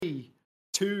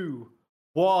2,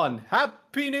 1.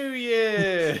 Happy New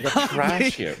Year! You got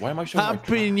trash here. Why am I showing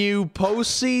Happy new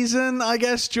postseason, I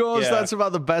guess, George. Yeah. That's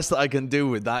about the best that I can do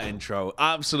with that intro.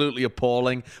 Absolutely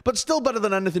appalling, but still better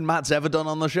than anything Matt's ever done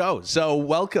on the show. So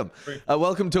welcome.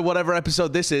 Welcome to whatever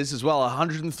episode this is as well.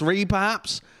 103,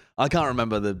 perhaps? I can't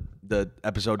remember the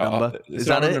episode number. Is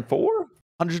that it? 104?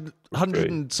 100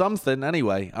 and something,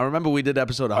 anyway. I remember we did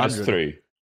episode 100. 103.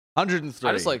 I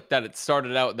just like that it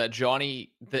started out that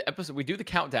Johnny, the episode, we do the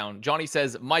countdown. Johnny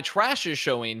says, my trash is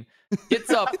showing, gets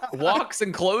up, walks,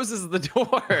 and closes the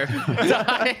door to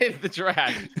hide the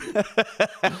trash.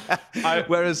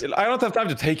 Whereas I don't have time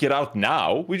to take it out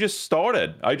now. We just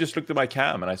started. I just looked at my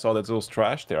cam and I saw that there was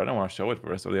trash there. I don't want to show it for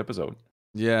the rest of the episode.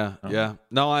 Yeah.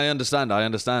 No, I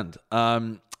understand.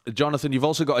 Jonathan, you've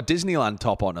also got a Disneyland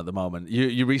top on at the moment.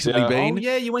 You recently been? Oh,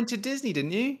 yeah, you went to Disney,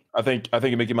 didn't you? I think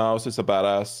Mickey Mouse is a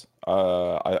badass.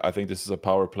 I think this is a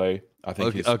power play. I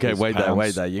think his wait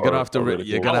there. You're gonna have to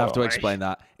explain. explain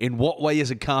that. In what way is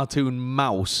a cartoon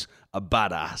mouse a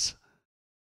badass?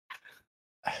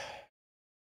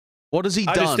 What has he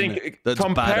done? I just think that's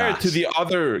compared badass? to the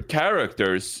other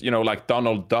characters, like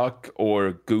Donald Duck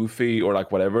or Goofy or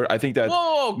like whatever, I think that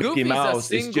Mickey Goofy's Mouse a is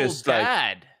single just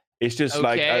dad. like it's just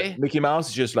like Mickey Mouse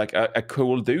is just like a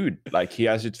cool dude. Like he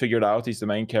has it figured out. He's the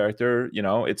main character.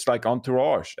 It's like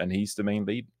Entourage, and he's the main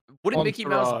lead. Wouldn't Mickey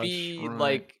Mouse be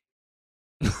like?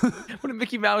 Wouldn't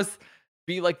Mickey Mouse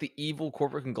be like the evil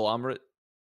corporate conglomerate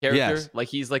character? Yes. Like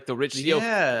he's like the rich CEO.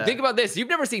 Yeah. Think about this. You've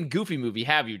never seen Goofy movie,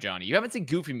 have you, Johnny? You haven't seen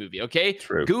Goofy movie, okay?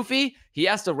 True. Goofy, he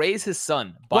has to raise his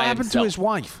son by What happened himself. to his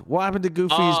wife? What happened to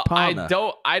Goofy's partner?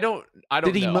 I don't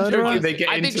Did he know. murder her? They get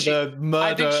I into think she- the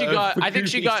murder. I think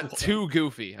she got too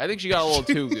goofy. I think she got a little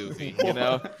too goofy,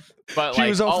 But She like,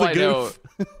 was off all the I know, goof.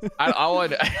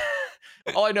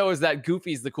 all I know is that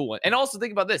Goofy's the cool one. And also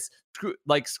think about this,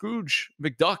 like Scrooge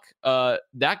McDuck.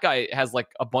 That guy has like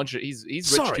a bunch of. He's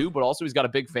rich too, but also he's got a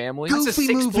big family. That's a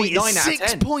Goofy movie 6.9 is out of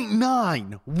 10.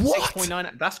 6.9. What?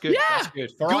 6.9. That's good. Yeah. That's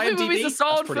good. For Goofy IMDb, movie's a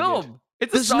solid that's pretty film. good.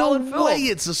 It's a There's solid no film. way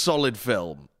it's a solid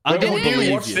film. I When don't will you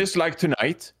believe watch you. this like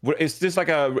tonight? Is this like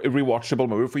a rewatchable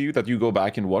movie for you that you go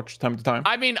back and watch time to time?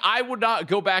 I mean, I would not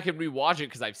go back and rewatch it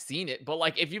because I've seen it. But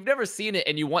like, if you've never seen it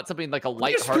and you want something like a There's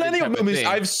lighthearted plenty of type movies thing,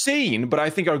 I've seen, but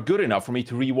I think are good enough for me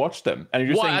to rewatch them. And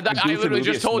you're just well, saying I literally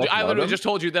just told you. I literally just just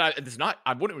told you that it's not.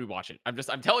 I wouldn't rewatch it.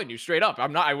 I'm telling you straight up.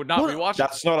 I would not rewatch it.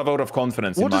 That's not a vote of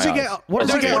confidence. What in does my he get? eyes. What does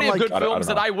he There's get? plenty On, of like, good films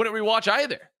that I wouldn't rewatch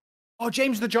either. Oh,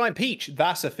 James and the Giant Peach.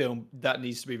 That's a film that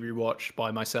needs to be rewatched by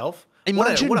myself.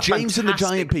 Imagine What a James and the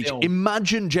Giant fantastic Peach. film.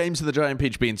 Imagine James and the Giant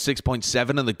Peach being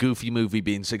 6.7 and the Goofy movie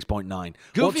being 6.9.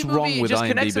 Goofy What's movie wrong with just IMDb?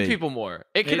 connects with people more.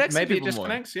 It connects Maybe with it people just more.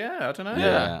 connects. Yeah, I don't know.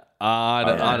 Yeah,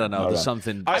 I don't know. There's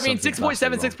something. I mean, something 6.7,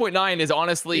 vastly wrong. 6.9 is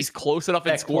honestly It's close enough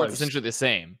in that score. It's close. essentially the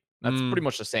same. That's pretty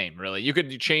much the same, really. You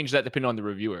could change that depending on the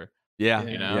reviewer. Yeah,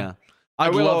 you know? yeah. I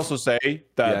I'd will love- also say Yeah,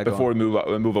 that go before we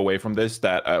move away from this,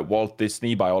 that Walt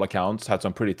Disney, by all accounts, had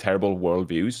some pretty terrible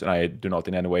worldviews, and I do not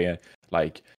in any way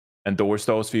endorse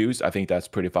those views. I think that's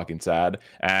pretty fucking sad.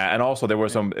 And also, there were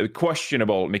some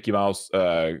questionable Mickey Mouse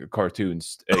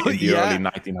cartoons in the early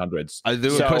 1900s.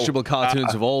 There were questionable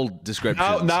cartoons of all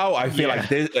descriptions. Now I feel like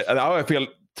this. Now I feel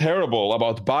terrible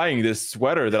about buying this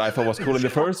sweater that I thought was cool in the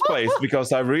first place,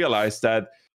 because I realized that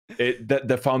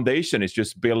the foundation is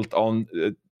just built on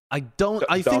I dumb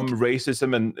think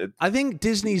racism and I think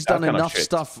Disney's that done kind of enough shit.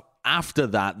 stuff after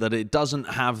that it doesn't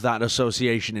have that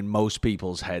association in most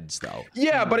people's heads, though.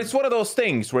 yeah, but it's one of those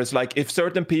things where it's like, if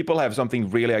certain people have something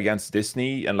really against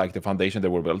Disney and like the foundation they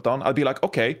were built on, I'd be like,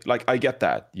 okay, like I get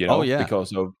that, Oh, yeah.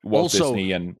 because of Walt Also,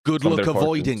 Disney and good from luck their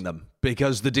avoiding cartoons. them,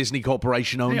 because the Disney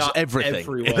Corporation owns are everything.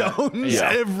 everywhere. It owns Yeah.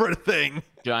 everything.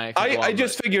 Giant I conglomerate.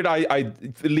 just figured I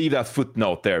leave that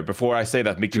footnote there before I say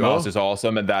that Mickey Sure. Mouse is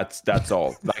awesome, and that's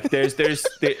all. Like there's a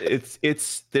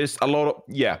lot of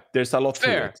there's a lot to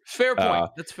fair. it. Fair point.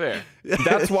 That's fair.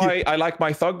 That's why I like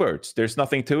my Thugbirds. There's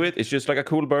nothing to it. It's just like a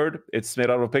cool bird. It's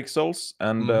made out of pixels,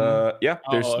 and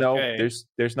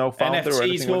there's no founder or NFTs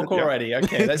anything. walk with it. already.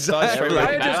 Okay, let's dive straight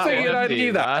Exactly. I back. just figured I'd NFT,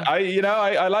 leave that. huh?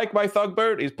 I like my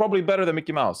Thugbird. It's probably better than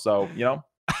Mickey Mouse. So here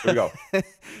we go.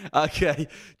 Okay,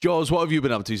 Jaws, what have you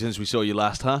been up to since we saw you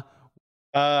last, huh?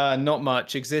 Not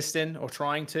much. Existing or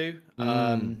trying to.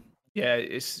 Yeah,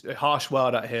 it's a harsh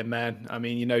world out here, man. I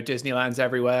mean, Disneyland's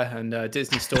everywhere, and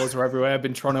Disney stores are everywhere. I've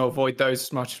been trying to avoid those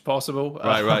as much as possible.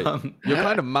 Right. You're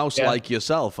kind of mouse-like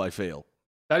yourself, I feel.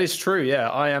 That is true. Yeah,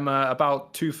 I am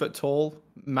about 2 foot tall,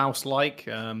 mouse-like.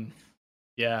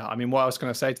 Yeah, I mean, what else can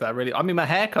I say to that, really? I mean, my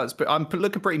haircut's, but I'm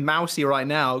looking pretty mousy right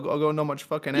now. I got not much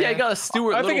fucking hair. Yeah, you got a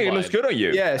Stuart I Little think it vibe. looks good on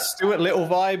you. Yeah, Stuart Little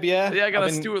vibe, yeah. Yeah, I got I've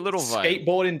a been Stuart Little vibe.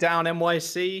 Skateboarding down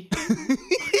NYC.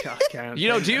 I can't. You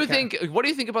know, do you I can't. think, what do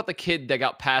you think about the kid that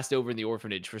got passed over in the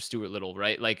orphanage for Stuart Little,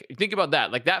 right? Like, think about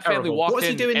that. Like, that family Terrible. walked What's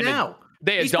in. he doing and now?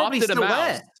 They He's probably adopted a still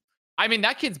mouse. there. I mean,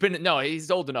 that kid's been, no, he's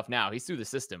old enough now. He's through the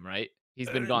system, right? He's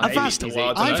been gone.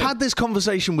 I've had this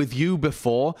conversation with you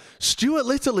before. Stuart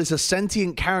Little is a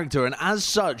sentient character, and as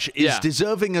such, is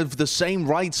deserving of the same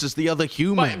rights as the other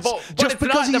humans. But just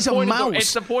because he's a mouse.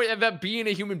 It's the point of that being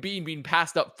a human being being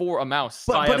passed up for a mouse.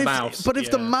 But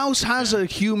if the mouse has a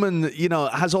human,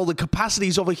 has all the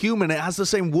capacities of a human, it has the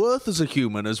same worth as a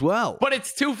human as well. But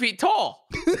it's 2 feet tall.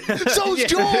 So's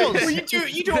Jaws. Well, you do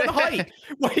it on height.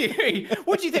 Wait,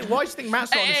 what do you think? Why do you think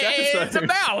Matt's on this episode? It's a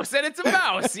mouse, and it's a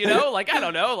mouse, Like, I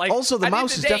don't know. Like, also, the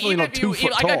mouse is definitely not 2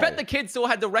 foot tall. Like, I bet the kid still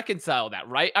had to reconcile that,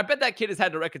 right? I bet that kid has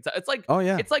had to reconcile. It's like,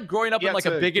 it's like growing up in like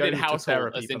a bigoted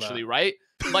household, essentially, right?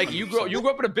 Like, you grew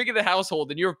up in a bigoted household,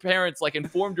 and your parents like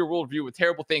informed your worldview with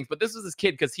terrible things. But this was this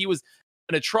kid because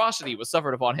an atrocity was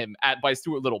suffered upon him by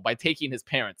Stuart Little by taking his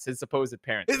supposed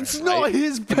parents. It's not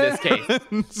his parents.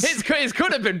 In this case, his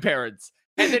could have been parents.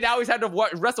 And then now he's had to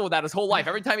wrestle with that his whole life.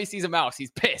 Every time he sees a mouse, he's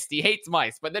pissed. He hates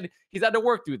mice. But then he's had to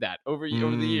work through that over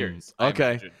the years.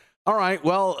 Okay. All right.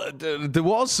 Well, there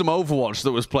was some Overwatch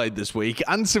that was played this week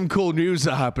and some cool news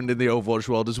that happened in the Overwatch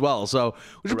world as well. So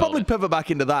we should probably pivot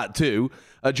back into that too.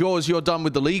 Jaws, you're done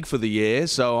with the league for the year,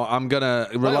 so I'm going to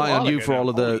rely on you for all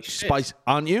of the spice.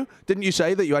 Aren't you? Didn't you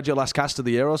say that you had your last cast of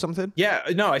the year or something? Yeah,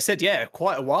 no, I said,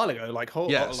 quite a while ago. Like,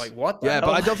 like what? But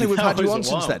I don't think we've had you on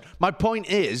since then. My point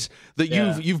is that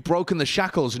you've broken the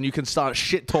shackles and you can start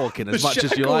shit talking as much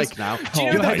as you like now.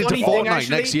 You're headed to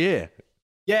Fortnite next year.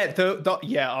 Yeah,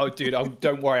 oh, dude,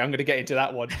 don't worry, I'm going to get into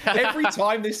that one. Every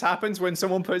time this happens, when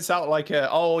someone puts out like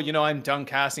I'm done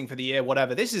casting for the year,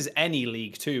 whatever. This is any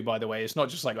league too, by the way. It's not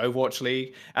just like Overwatch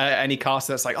League. Any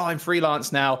caster that's like, I'm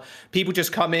freelance now. People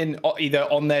just come in either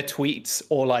on their tweets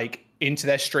or like into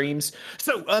their streams.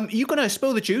 So, are you going to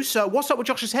spill the juice? What's up with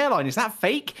Josh's hairline? Is that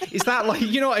fake? Is that like,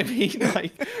 you know what I mean?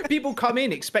 Like, people come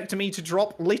in expecting me to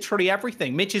drop literally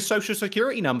everything. Mitch's social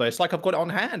security number. It's like I've got it on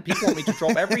hand. People want me to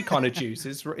drop every kind of juice.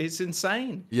 It's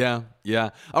insane. Yeah.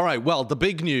 All right. Well, the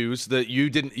big news that you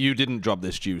didn't drop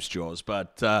this juice, Jaws,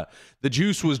 but the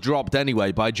juice was dropped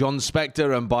anyway by John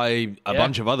Spector and by a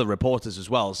bunch of other reporters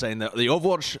as well, saying that the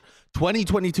Overwatch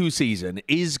 2022 season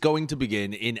is going to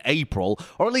begin in April,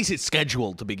 or at least it's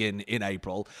scheduled to begin in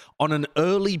April, on an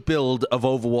early build of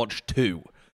Overwatch 2.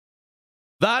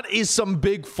 That is some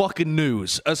big fucking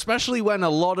news, especially when a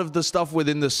lot of the stuff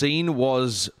within the scene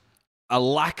was a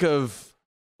lack of,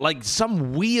 like,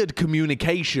 some weird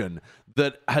communication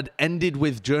that had ended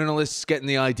with journalists getting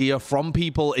the idea from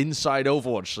people inside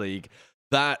Overwatch League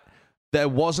that there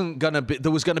was going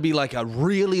to be like a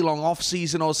really long off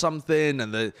season or something,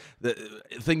 and the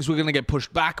things were going to get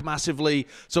pushed back massively.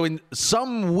 So in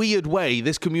some weird way,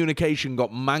 this communication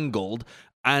got mangled,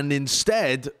 and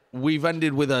instead we've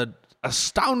ended with a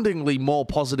astoundingly more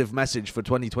positive message for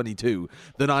 2022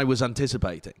 than I was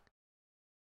anticipating.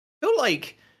 I feel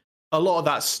like a lot of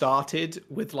that started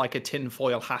with like a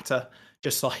tinfoil hatter,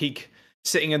 just like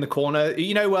sitting in the corner.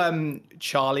 You know,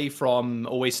 Charlie from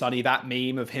Always Sunny, that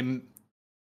meme of him.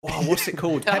 Oh, what's it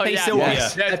called? Pepe Sylvia.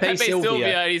 Yes. Pepe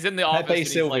Sylvia. He's in the office. Pepe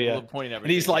Sylvia. Like, pointing and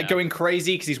he's like going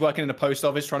crazy because he's working in a post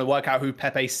office trying to work out who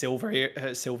Pepe Sylvia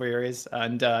is.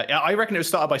 And I reckon it was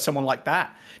started by someone like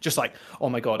that. Just like, oh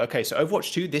my God, okay, so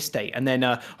Overwatch 2 this date. And then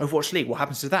Overwatch League, what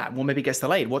happens to that? Well, maybe it gets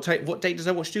delayed. What date does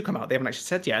Overwatch 2 come out? They haven't actually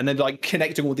said yet. And then like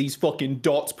connecting all these fucking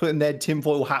dots, putting their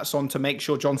tinfoil hats on to make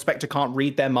sure John Spector can't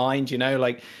read their mind,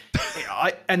 like...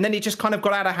 and then it just kind of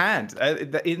got out of hand.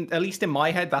 At least in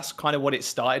my head, that's kind of what it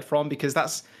started from, because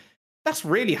that's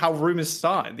really how rumors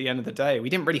start at the end of the day. We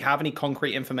didn't really have any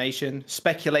concrete information.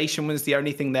 Speculation was the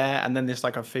only thing there, and then this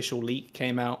like official leak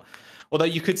came out. Although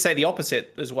you could say the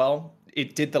opposite as well.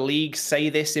 Did the league say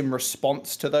this in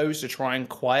response to those to try and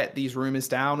quiet these rumors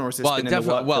down, or has this been in the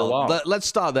work for a while? Let's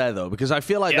start there though, because I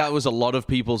feel like that was a lot of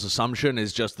people's assumption,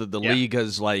 is just that the league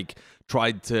has like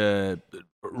tried to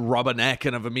rub a neck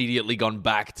and have immediately gone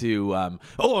back to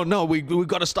oh no, we've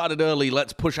got to start it early,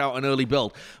 let's push out an early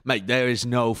build. Mate, there is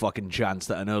no fucking chance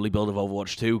that an early build of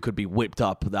Overwatch 2 could be whipped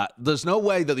up. That there's no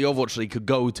way that the Overwatch League could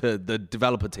go to the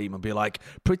developer team and be like,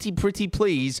 pretty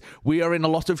please, we are in a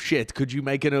lot of shit, could you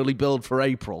make an early build for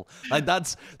April? Like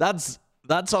that's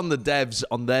on the devs,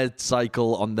 on their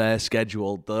cycle, on their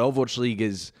schedule. The Overwatch League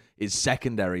is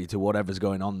secondary to whatever's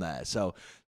going on there. So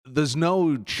there's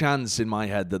no chance in my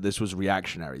head that this was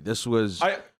reactionary. This was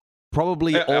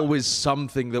probably always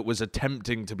something that was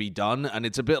attempting to be done. And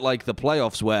it's a bit like the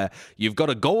playoffs where you've got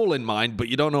a goal in mind, but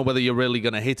you don't know whether you're really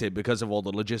going to hit it because of all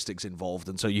the logistics involved.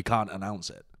 And so you can't announce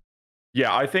it.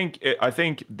 Yeah, I think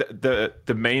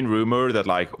the main rumor that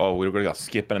like, oh, we're going to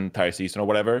skip an entire season or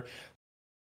whatever.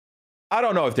 I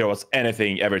don't know if there was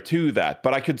anything ever to that,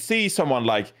 but I could see someone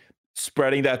like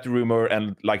spreading that rumor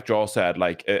and, like Jaw said,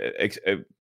 like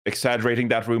exaggerating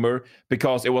that rumor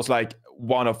because it was like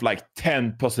one of like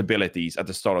 10 possibilities at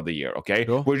the start of the year. Okay,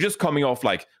 sure. We're just coming off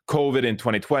like COVID in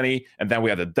 2020, and then we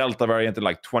had the Delta variant in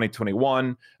like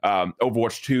 2021.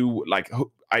 Overwatch 2, like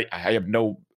I have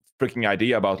no freaking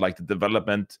idea about like the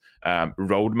development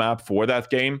roadmap for that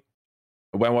game.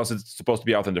 When was it supposed to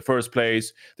be out in the first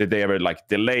place? Did they ever like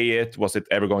delay it? Was it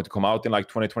ever going to come out in like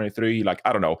 2023? Like,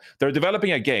 I don't know. They're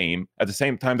developing a game at the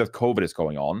same time that COVID is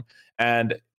going on.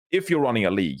 And if you're running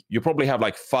a league, you probably have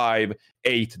like 5-8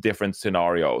 different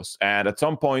scenarios. And at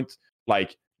some point,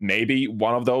 like maybe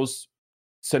one of those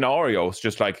scenarios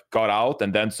just like got out,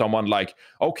 and then someone like,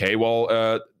 okay,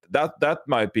 well, that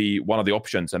might be one of the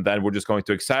options, and then we're just going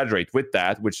to exaggerate with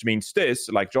that, which means this,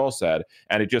 like Joel said,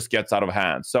 and it just gets out of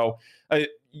hand. So,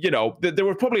 there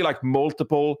were probably like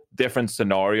multiple different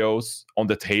scenarios on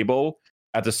the table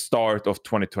at the start of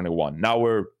 2021. Now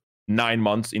we're 9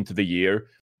 months into the year.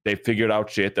 They figured out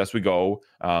shit as we go.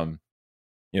 COVID,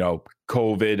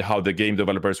 how the game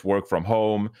developers work from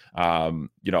home.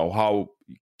 How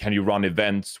can you run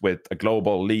events with a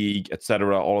global league,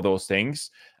 etc. All of those things.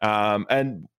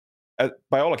 And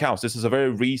by all accounts, this is a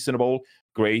very reasonable,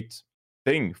 great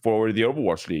thing for the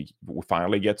Overwatch League. We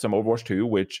finally get some Overwatch 2,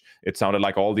 which it sounded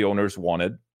like all the owners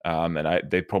wanted, and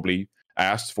they probably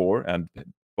asked for and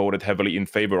voted heavily in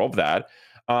favor of that.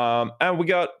 And we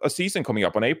got a season coming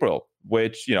up in April,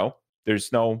 which,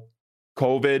 there's no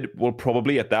COVID will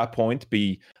probably at that point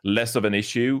be less of an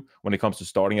issue when it comes to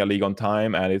starting a league on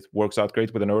time, and it works out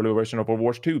great with an earlier version of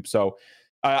Overwatch 2. So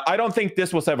I don't think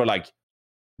this was ever like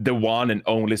the one and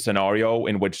only scenario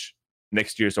in which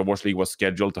next year's Overwatch League was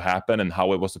scheduled to happen and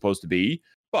how it was supposed to be.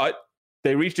 But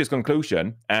they reached this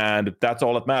conclusion, and that's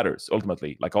all that matters,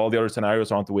 ultimately. Like all the other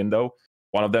scenarios are out the window.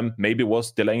 One of them maybe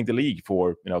was delaying the league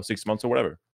for 6 months or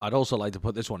whatever. I'd also like to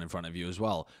put this one in front of you as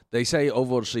well. They say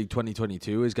Overwatch League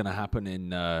 2022 is going to happen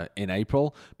in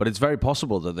April, but it's very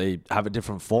possible that they have a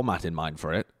different format in mind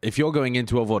for it. If you're going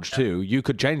into Overwatch 2, you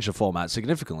could change the format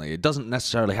significantly. It doesn't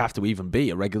necessarily have to even be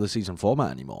a regular season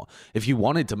format anymore. If you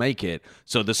wanted to make it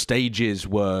so the stages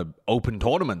were open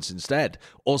tournaments instead,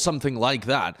 or something like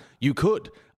that, you could.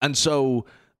 And so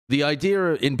the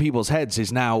idea in people's heads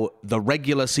is now the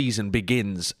regular season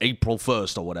begins April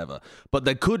 1st or whatever. But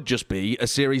there could just be a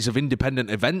series of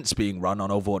independent events being run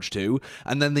on Overwatch 2,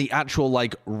 and then the actual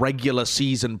regular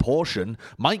season portion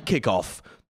might kick off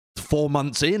 4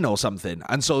 months in or something.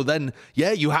 And so then,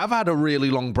 you have had a really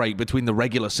long break between the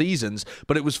regular seasons,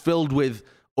 but it was filled with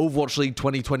Overwatch League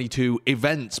 2022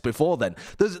 events before then.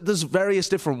 There's various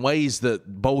different ways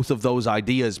that both of those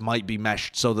ideas might be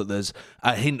meshed so that there's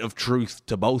a hint of truth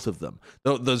to both of them.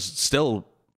 There's still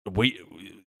ways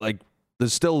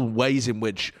in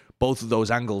which both of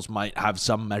those angles might have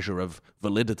some measure of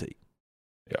validity.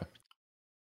 Yeah.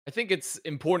 I think it's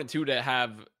important too to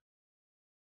have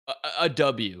a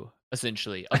W,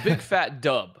 essentially, a big fat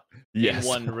dub in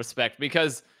one respect,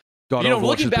 because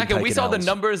looking back, and we saw the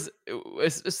numbers,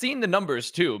 seeing the numbers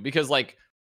too, because I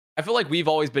feel like we've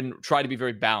always been trying to be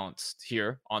very balanced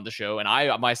here on the show, and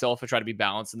I myself have tried to be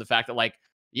balanced in the fact that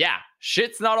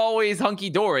shit's not always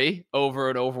hunky-dory over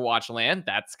at Overwatch land.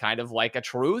 That's kind of like a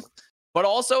truth. But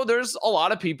also there's a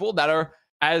lot of people that are,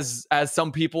 as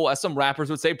some rappers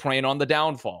would say, preying on the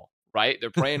downfall, right?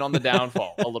 They're preying on the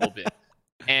downfall a little bit.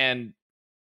 And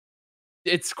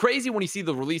it's crazy when you see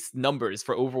the released numbers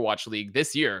for Overwatch League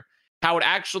this year, how it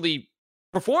actually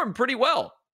performed pretty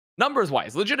well, numbers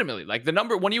wise, legitimately. Like the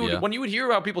number, when you would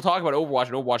hear how people talk about Overwatch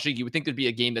and Overwatch League, you would think there'd be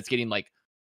a game that's getting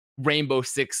Rainbow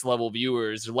Six level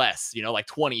viewers less,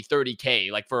 20,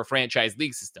 30K, for a franchise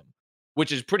league system,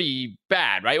 which is pretty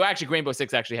bad, right? Well, actually, Rainbow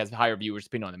Six actually has higher viewers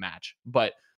depending on the match,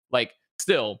 but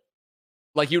still,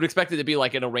 you would expect it to be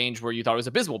in a range where you thought it was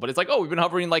abysmal, but it's we've been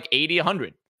hovering 80,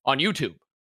 100 on YouTube,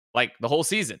 the whole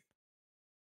season.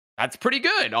 That's pretty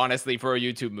good, honestly, for a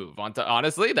YouTube move.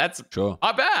 Honestly, that's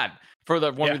not bad for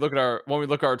when we look at our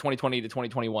 2020 to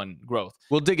 2021 growth.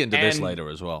 We'll dig into this later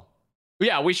as well.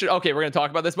 Yeah, we should. Okay, we're going to talk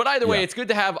about this. But either way, it's good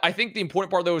to have. I think the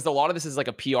important part, though, is a lot of this is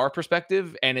a PR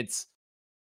perspective, and it's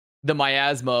the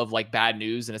miasma of bad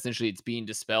news, and essentially it's being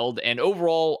dispelled. And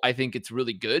overall, I think it's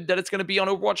really good that it's going to be on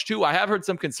Overwatch 2. I have heard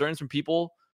some concerns from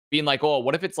people being oh,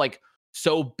 what if it's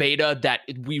so beta that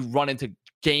we run into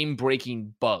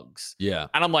game-breaking bugs. Yeah.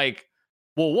 And I'm like,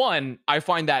 well, one, I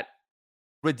find that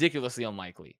ridiculously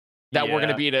unlikely that we're going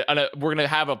to be we're going to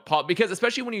have a pop, because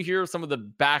especially when you hear some of the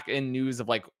back end news of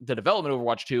like the development of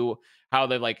Overwatch 2, how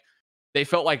they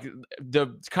felt like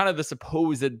the kind of the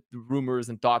supposed rumors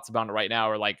and thoughts about it right now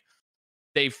are like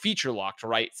they feature locked,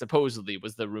 right? Supposedly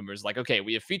was the rumors like, okay,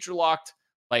 we have feature locked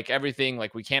like everything,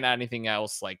 like we can't add anything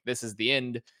else, like this is the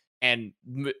end. And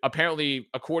apparently,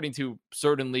 according to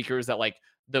certain leakers, that like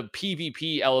the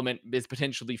PvP element is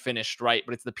potentially finished, right?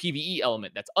 But it's the PvE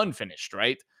element that's unfinished,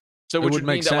 right? So which would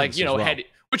mean that like, you know,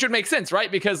 which would make sense,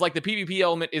 right? Because like the PvP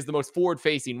element is the most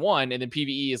forward-facing one, and then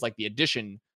PvE is like the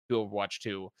addition to Overwatch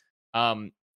 2.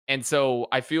 And so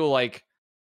I feel like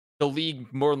the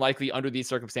league, more than likely under these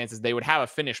circumstances, they would have a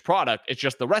finished product. It's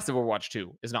just the rest of Overwatch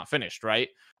 2 is not finished, right?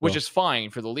 Which is fine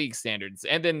for the league standards.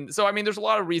 And then, so I mean, there's a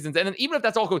lot of reasons. And then even if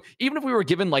that's all cool, even if we were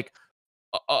given like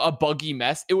a buggy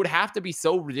mess, it would have to be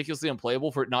so ridiculously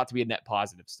unplayable for it not to be a net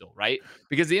positive still, right?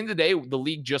 Because at the end of the day, the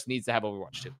league just needs to have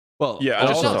Overwatch 2. Well, yeah, and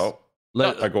also...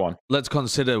 go on. Let's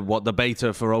consider what the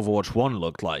beta for Overwatch 1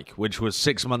 looked like, which was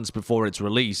 6 months before its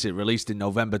release. It released in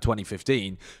November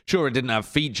 2015. Sure, it didn't have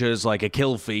features like a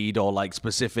kill feed or like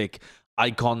specific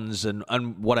icons and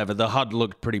whatever. The HUD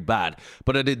looked pretty bad.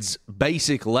 But at its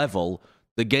basic level,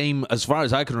 the game, as far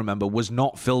as I can remember, was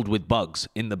not filled with bugs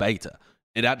in the beta.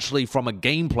 It actually, from a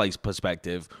gameplay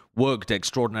perspective, worked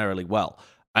extraordinarily well.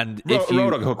 And if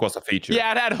Roadhog Hook was a feature.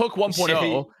 Yeah, it had Hook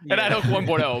 1.0. It had Hook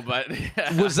 1.0,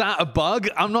 but... Was that a bug?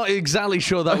 I'm not exactly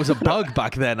sure that was a bug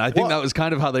back then. I think that was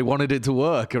kind of how they wanted it to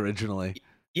work originally.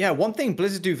 Yeah, one thing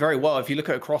Blizzard do very well, if you look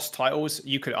at across titles,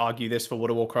 you could argue this for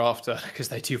World of Warcraft, because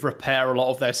they do repair a lot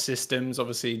of their systems.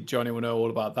 Obviously, Johnny will know all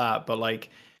about that, but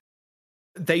like,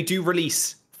 they do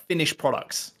release finished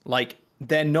products. Like,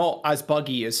 they're not as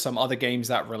buggy as some other games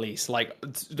that release. Like,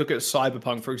 look at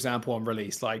Cyberpunk, for example, on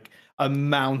release. Like, a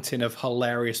mountain of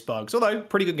hilarious bugs. Although,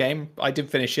 pretty good game. I did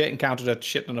finish it, encountered a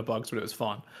shit ton of bugs, but it was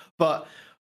fun. But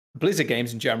Blizzard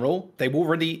games in general, they will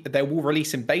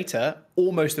release in beta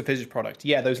almost a finished product.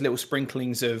 Yeah, those little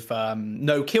sprinklings of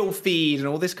no kill feed and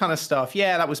all this kind of stuff.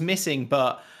 Yeah, that was missing,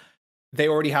 but they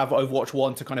already have Overwatch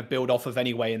 1 to kind of build off of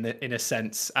anyway, in a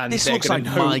sense. And this looks like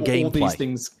my gameplay. All these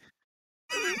things.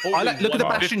 Look at the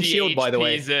Bastion Shield, by the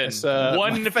way.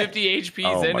 150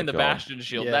 HPs in the Bastion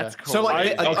Shield. Yeah. That's cool. So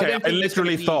I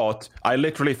literally thought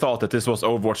that this was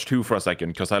Overwatch 2 for a second,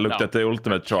 because I looked at the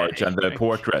ultimate charge and the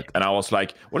portrait, and I was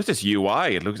like, "What is this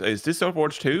UI? Is this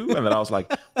Overwatch 2?" And then I was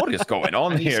like, "What is going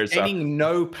on here?" He's getting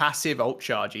no passive ult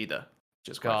charge either.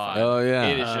 Just God. Oh yeah,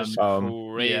 it is just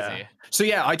crazy. Yeah. So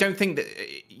yeah, I don't think that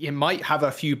you might have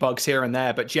a few bugs here and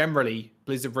there, but generally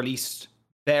Blizzard released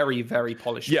very, very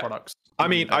polished products. I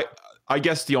mean, I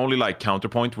guess the only like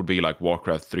counterpoint would be like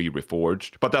Warcraft 3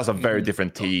 Reforged, but that's a very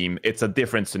different team. It's a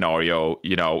different scenario.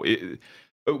 You know,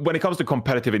 when it comes to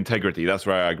competitive integrity, that's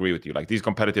where I agree with you. Like these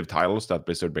competitive titles that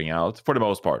Blizzard bring out, for the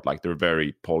most part, like they're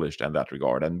very polished in that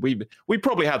regard. And we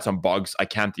probably had some bugs I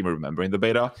can't even remember in the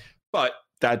beta, but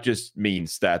that just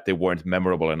means that they weren't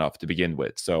memorable enough to begin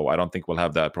with. So I don't think we'll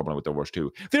have that problem with Overwatch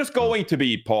 2. There's going to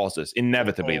be pauses,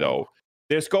 inevitably though.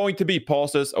 There's going to be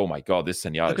pauses. Oh my God, this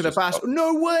Senyatta. Look at the fast.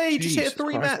 No way! Just hit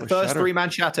a first three-man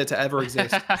shatter to ever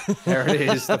exist. There it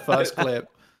is, the first clip.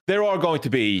 There are going to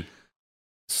be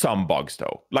some bugs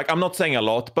though. Like, I'm not saying a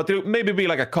lot, but there maybe be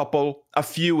like a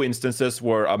few instances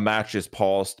where a match is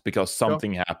paused because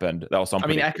something happened. That was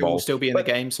something. I mean, Echo will still be in the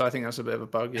game, so I think that's a bit of a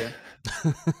bug. Yeah.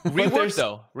 Rework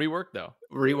though.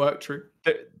 Rework. True.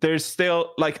 There's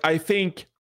still like, I think.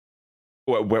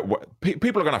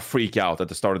 People are going to freak out at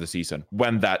the start of the season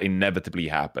when that inevitably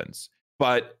happens.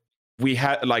 But we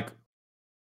had like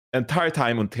entire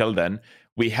time until then,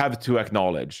 we have to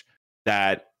acknowledge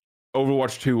that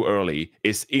Overwatch 2 early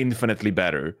is infinitely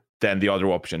better than the other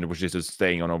option, which is just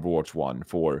staying on Overwatch 1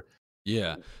 for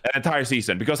an entire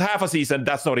season. Because half a season,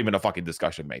 that's not even a fucking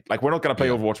discussion, mate. Like, we're not going to play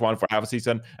Overwatch 1 for half a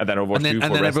season and then Overwatch 2 for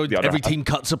the rest of the other every team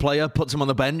cuts a player, puts him on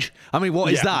the bench. I mean,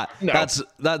 what is that? No.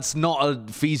 That's not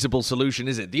a feasible solution,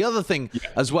 is it? The other thing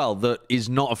as well that is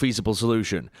not a feasible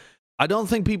solution, I don't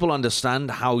think people understand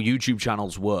how YouTube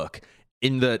channels work,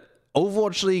 in that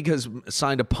Overwatch League has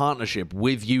signed a partnership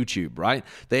with YouTube, right?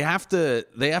 They have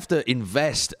to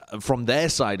invest from their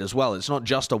side as well. It's not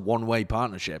just a one-way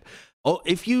partnership. Oh,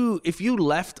 if you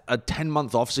left a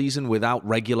 10-month off season without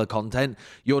regular content,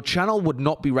 your channel would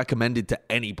not be recommended to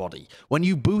anybody. When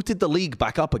you booted the league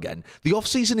back up again, the off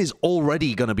season is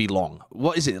already going to be long.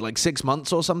 What is it, like 6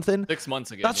 months or something? 6 months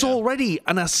again. That's already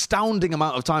an astounding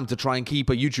amount of time to try and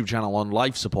keep a YouTube channel on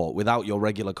life support without your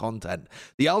regular content.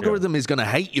 The algorithm is going to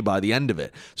hate you by the end of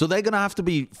it. So they're going to have to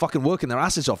be fucking working their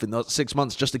asses off in those 6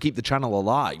 months just to keep the channel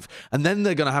alive. And then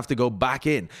they're going to have to go back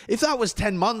in. If that was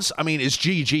 10 months, I mean, it's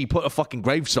GG. Put a fucking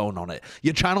gravestone on it.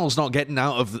 Your channel's not getting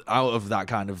out of that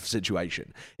kind of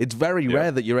situation. It's very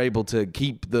rare that you're able to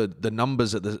keep the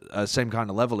numbers at the same kind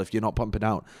of level if you're not pumping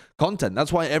out content.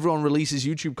 That's why everyone releases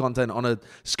YouTube content on a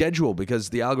schedule,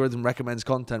 because the algorithm recommends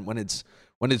content when it's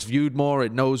viewed more.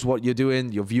 It knows what you're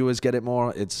doing. Your viewers get it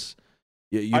more. It's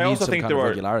you need some kind of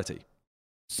regularity.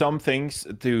 Some things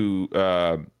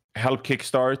to help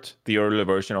kickstart the early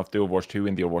version of the Overwatch 2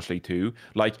 and the Overwatch League 2.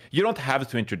 Like, you don't have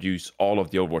to introduce all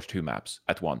of the Overwatch 2 maps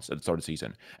at once at the start of the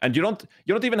season. And you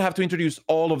don't even have to introduce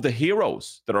all of the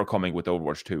heroes that are coming with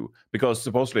Overwatch 2, because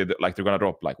supposedly they're going to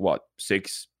drop like what,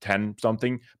 6, 10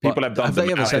 something. People have done. Have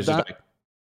they ever said that?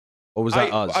 Or was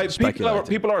that us?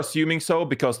 People are assuming so,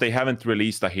 because they haven't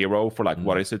released a hero for like,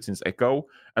 what is it, since Echo.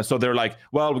 And so they're like,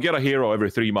 well, we get a hero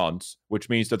every 3 months, which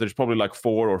means that there's probably like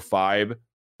 4 or 5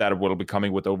 that will be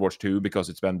coming with Overwatch 2, because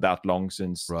it's been that long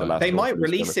since the last. They might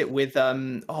release it with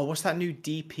what's that new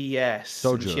DPS?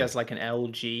 Sojourn. She has like an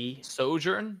LG.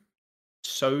 Sojourn.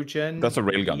 That's a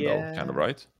railgun though, kind of,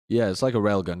 right? Yeah, it's like a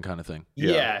railgun kind of thing.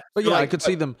 Yeah. But yeah, I could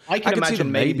see them. I can imagine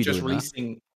them maybe just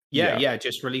releasing.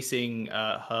 Just releasing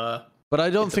her. But I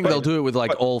don't think they'll do it with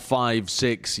like all 5,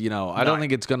 6. I don't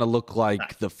think it's going to look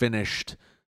like the finished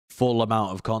full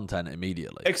amount of content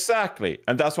immediately. Exactly.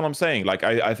 And that's what I'm saying. Like,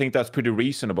 I think that's pretty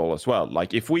reasonable as well.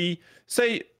 Like, if we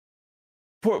say,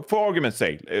 for argument's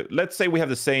sake, let's say we have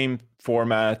the same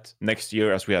format next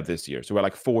year as we have this year. So we're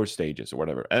like 4 stages or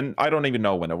whatever. And I don't even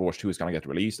know when Overwatch 2 is going to get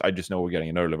released. I just know we're getting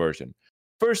an early version.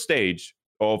 First stage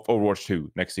of Overwatch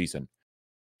 2 next season.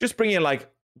 Just bring in like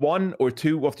 1 or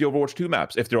 2 of the Overwatch 2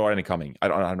 maps, if there are any coming. I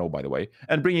don't know, by the way.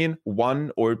 And bring in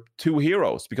 1 or 2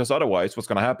 heroes, because otherwise what's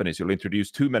going to happen is you'll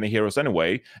introduce too many heroes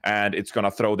anyway, and it's going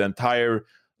to throw the entire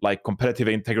like competitive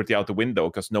integrity out the window,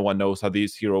 because no one knows how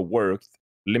these heroes work,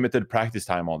 limited practice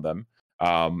time on them,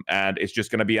 and it's just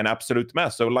going to be an absolute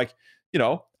mess. So like,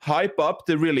 hype up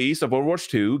the release of Overwatch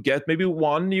 2, get maybe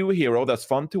 1 new hero that's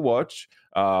fun to watch.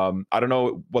 I don't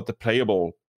know what the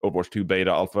playable Overwatch 2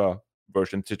 beta alpha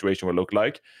version situation will look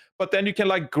like, but then you can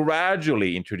like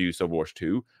gradually introduce Overwatch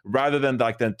 2, rather than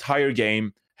like the entire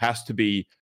game has to be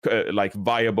like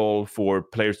viable for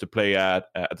players to play at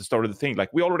the start of the thing.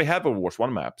 Like, we already have Overwatch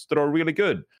 1 maps that are really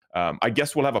good. I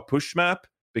guess we'll have a push map,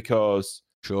 because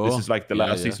this is like the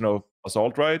last season of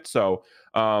Assault, right? So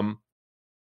so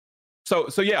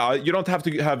yeah, you don't have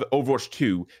to have Overwatch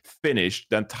 2 finished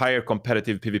the entire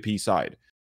competitive PvP side.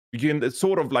 You can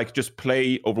sort of like just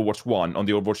play Overwatch 1 on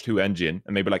the Overwatch 2 engine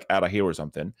and maybe like add a hero or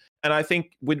something. And I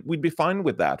think we'd be fine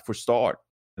with that for start,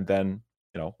 and then,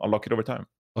 unlock it over time.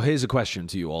 Well, here's a question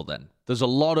to you all then. There's a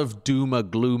lot of doomer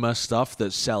gloomer stuff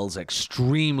that sells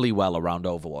extremely well around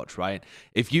Overwatch, right?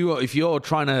 If you're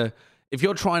trying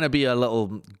to be a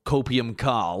little copium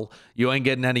Carl, you ain't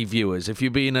getting any viewers. If you're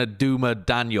being a doomer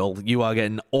Daniel, you are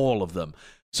getting all of them.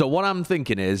 So what I'm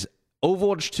thinking is,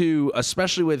 Overwatch 2,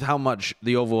 especially with how much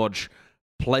the Overwatch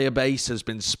player base has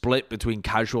been split between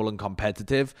casual and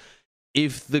competitive,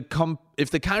 if the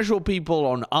casual people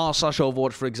on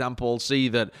r/Overwatch, for example, see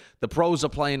that the pros are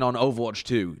playing on Overwatch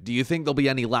 2, do you think there'll be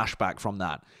any lashback from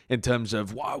that in terms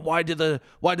of why do the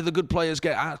good players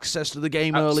get access to the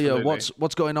game earlier?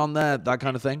 What's going on there? That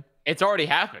kind of thing. It's already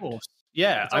happened. Of course.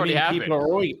 Yeah, people are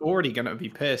already going to be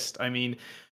pissed. I mean,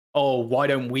 why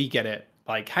don't we get it?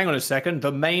 Like, hang on a second,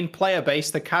 the main player base,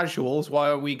 the casuals, why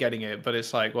are we getting it? But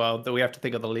it's like, well, we have to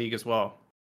think of the league as well.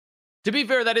 To be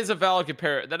fair, that is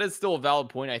that is still a valid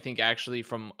point, I think, actually,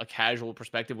 from a casual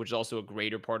perspective, which is also a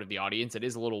greater part of the audience. It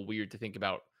is a little weird to think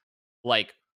about,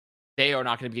 like, they are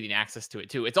not going to be getting access to it,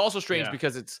 too. It's also strange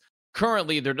because it's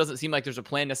currently, there doesn't seem like there's a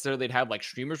plan necessarily to have, like,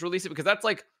 streamers release it, because that's,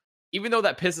 like, even though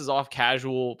that pisses off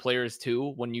casual players,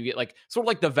 too, when you get, like, sort of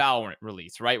like the Valorant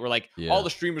release, right? Where, like, all the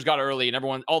streamers got early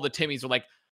and all the Timmies were, like,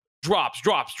 drops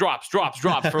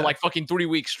for, like, fucking 3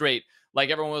 weeks straight. Like,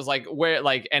 everyone was like,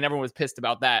 and everyone was pissed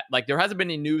about that. Like, there hasn't been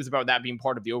any news about that being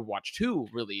part of the Overwatch 2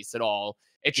 release at all.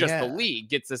 It's just the league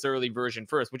gets this early version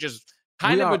first, which is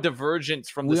kind of a divergence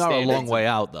from the standards. We are a long way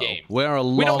out, though. We're a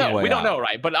long way out. We don't know,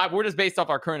 right? But we're just based off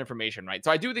our current information, right?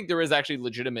 So I do think there is actually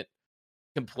legitimate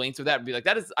complaints with that. And be like,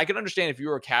 I can understand if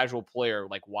you're a casual player,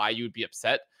 like, why you would be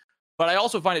upset. But I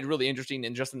also find it really interesting,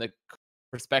 and just in the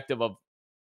perspective of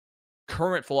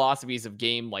current philosophies of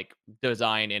game like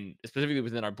design, and specifically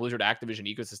within our Blizzard Activision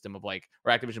ecosystem of like,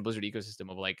 or Activision Blizzard ecosystem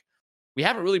of like, we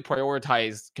haven't really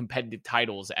prioritized competitive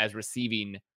titles as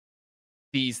receiving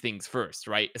these things first,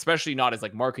 right? Especially not as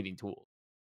like marketing tools.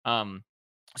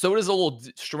 So it is a little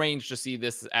strange to see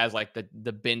this as like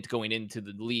the bent going into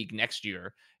the league next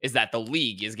year, is that the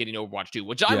league is getting Overwatch 2,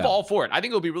 which I'm all for it. I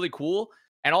think it'll be really cool.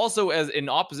 And also, as in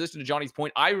opposition to Johnny's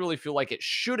point, I really feel like it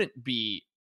shouldn't be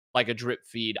like a drip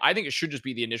feed. I think it should just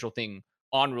be the initial thing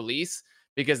on release,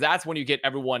 because that's when you get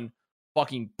everyone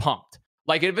fucking pumped.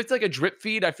 Like if it's like a drip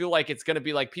feed, I feel like it's going to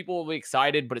be like people will be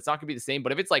excited, but it's not going to be the same.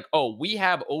 But if it's like, oh, we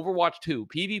have Overwatch 2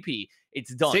 PvP,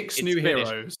 it's done. 6 it's new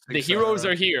finished. heroes. The heroes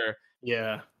are here.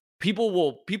 Yeah. People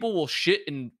will shit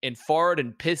and fart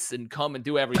and piss and come and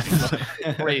do everything.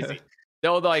 It's crazy.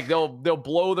 They'll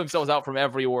blow themselves out from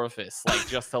every orifice, like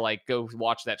just to like go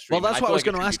watch that stream. Well, that's what I was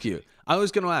going to ask you. I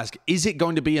was going to ask, is it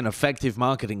going to be an effective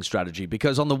marketing strategy?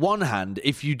 Because on the one hand,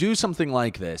 if you do something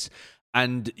like this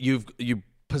and you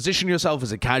position yourself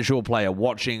as a casual player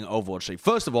watching Overwatch,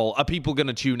 first of all, are people going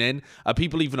to tune in? Are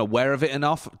people even aware of it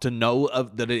enough to know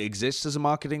that it exists as a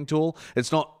marketing tool?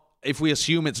 It's not. If we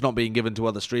assume it's not being given to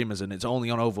other streamers and it's only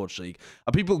on Overwatch League,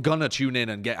 are people gonna tune in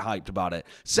and get hyped about it?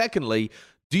 Secondly,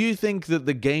 do you think that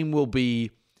the game will be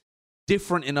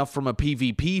different enough from a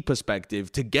PvP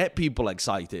perspective to get people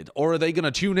excited? Or are they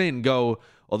gonna tune in and go,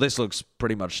 oh, this looks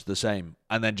pretty much the same,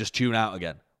 and then just tune out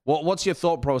again? What's your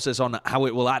thought process on how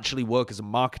it will actually work as a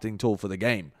marketing tool for the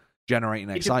game, generating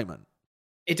excitement?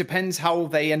 It depends how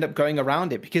they end up going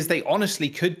around it, because they honestly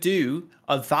could do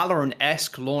a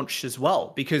Valorant-esque launch as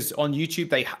well, because on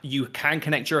YouTube you can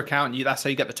connect your account, that's how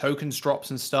you get the tokens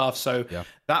drops and stuff. So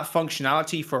that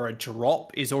functionality for a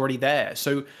drop is already there.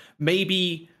 So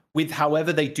maybe with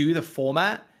however they do the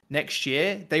format next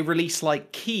year, they release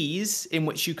like keys in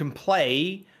which you can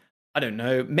play, I don't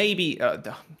know, maybe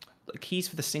keys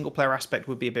for the single player aspect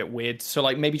would be a bit weird. So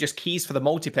like maybe just keys for the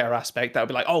multiplayer aspect. That would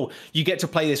be like, oh, you get to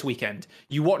play this weekend.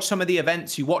 You watch some of the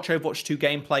events, you watch Overwatch 2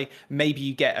 gameplay, maybe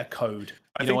you get a code.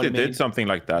 I think they did something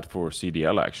like that for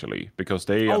CDL actually, because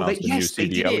they announced a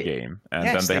new CDL game, and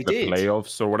then they had the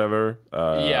playoffs or whatever.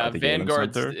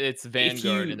 Vanguard. It's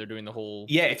Vanguard, and they're doing the whole.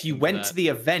 Yeah, if you went to the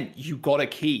event, you got a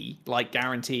key, like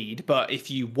guaranteed. But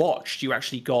if you watched, you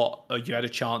actually you had a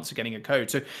chance of getting a code.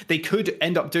 So they could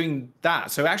end up doing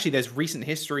that. So actually, there's recent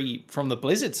history from the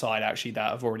Blizzard side actually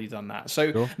that have already done that.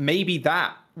 So maybe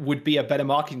that would be a better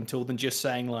marketing tool than just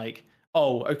saying like,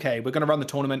 oh, okay, we're going to run the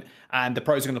tournament and the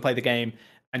pros are going to play the game,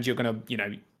 and you're going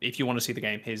to, if you want to see the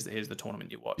game, here's the tournament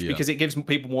you watch. Because it gives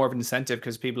people more of an incentive,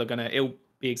 because people are going to, it'll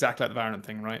be exactly like the Valorant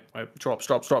thing, right? Drops,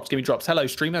 give me drops. Hello,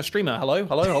 streamer,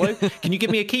 hello. Can you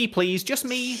give me a key, please? Just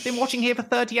me, been watching here for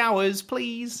 30 hours,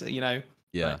 please. Yeah.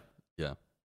 Go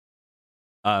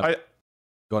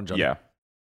on, John. Yeah.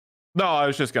 No, I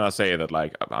was just going to say that,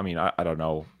 like, I mean, I don't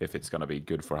know if it's going to be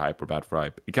good for hype or bad for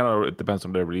hype. It kind of depends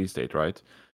on the release date, right?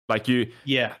 Like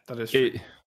yeah, that is true.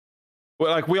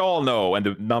 Well, like we all know, and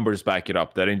the numbers back it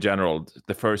up, that in general,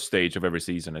 the first stage of every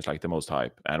season is like the most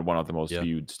hype and one of the most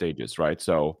viewed stages, right?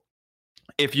 So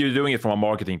if you're doing it from a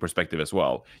marketing perspective as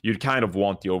well, you'd kind of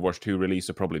want the Overwatch 2 release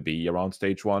to probably be around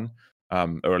stage 1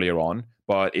 earlier on.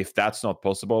 But if that's not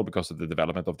possible because of the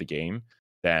development of the game,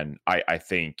 then I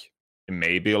think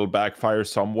maybe it'll backfire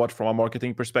somewhat from a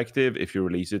marketing perspective if you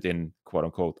release it in quote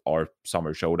unquote our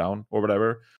summer showdown or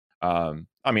whatever.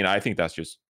 I mean, I think that's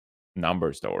just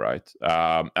numbers though, right?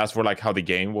 As for like how the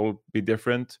game will be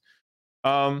different,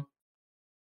 I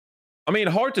mean,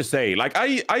 hard to say. Like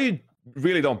I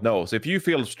really don't know. So if you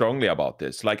feel strongly about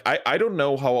this, like I don't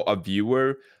know how a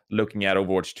viewer looking at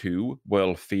Overwatch 2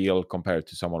 will feel compared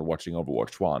to someone watching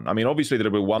Overwatch 1. I mean, obviously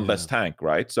there'll be one less tank,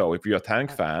 right? So if you're a tank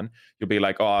fan, you'll be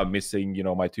like, oh, I'm missing,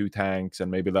 my 2 tanks,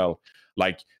 and maybe they'll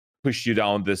like push you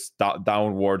down this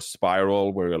downward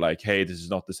spiral where you're like, hey, this is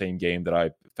not the same game that I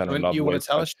fell in love with. You want to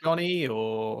tell us, Johnny,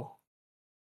 or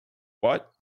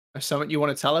what? Something you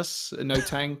want to tell us? No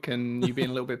tank, and you being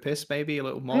a little bit pissed, maybe a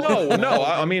little more. No.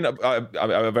 I mean,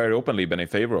 I've very openly been in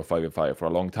favor of 5v5 for a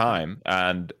long time,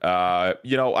 and I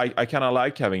kind of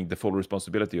like having the full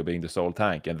responsibility of being the sole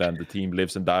tank, and then the team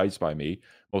lives and dies by me.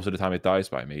 Most of the time, it dies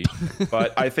by me.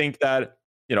 But I think that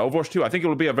Overwatch 2, I think it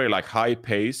will be a very like high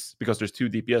pace because there's 2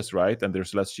 DPS, right, and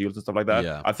there's less shields and stuff like that.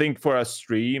 Yeah. I think for a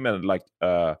stream and like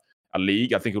a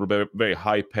league, I think it will be a very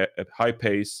high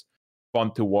pace.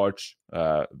 Fun to watch,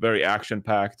 very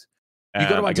action-packed. You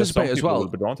got to anticipate as well. Will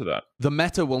be drawn to that. The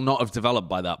meta will not have developed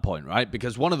by that point, right?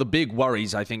 Because one of the big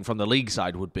worries, I think, from the league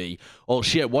side would be, oh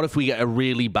shit, what if we get a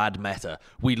really bad meta?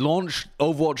 We launch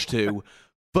Overwatch 2,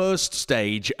 first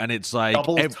stage, and it's like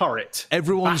double turret.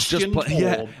 Everyone's just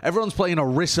everyone's playing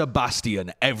Orisa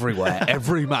Bastion everywhere,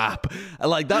 every map.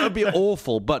 Like, that would be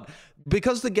awful. But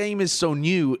because the game is so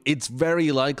new, it's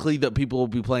very likely that people will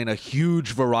be playing a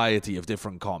huge variety of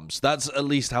different comps. That's at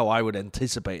least how I would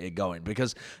anticipate it going,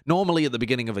 because normally at the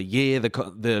beginning of a year,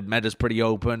 the meta's pretty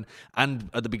open, and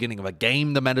at the beginning of a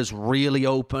game, the meta's really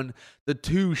open. The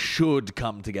two should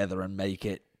come together and make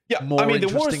it more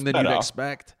interesting than you'd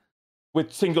expect.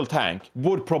 With single tank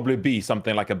would probably be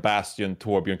something like a Bastion,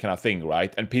 Torbjorn kind of thing,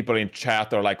 right? And people in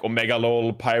chat are like, Omega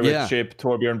lol, pirate ship,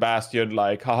 Torbjorn, Bastion,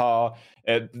 like, haha.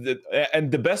 And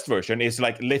the best version is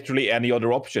like literally any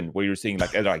other option where you're seeing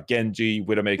like Genji,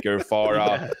 Widowmaker,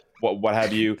 Pharah, what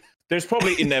have you. There's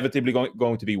probably inevitably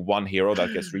going to be one hero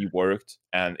that gets reworked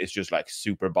and it's just like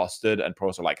super busted, and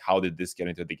pros are like, how did this get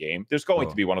into the game? There's going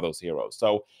to be one of those heroes.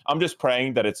 So I'm just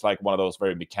praying that it's like one of those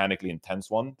very mechanically intense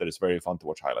one that is very fun to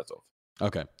watch highlights of.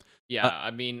 Okay. Yeah,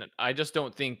 I mean, I just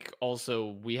don't think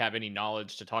also we have any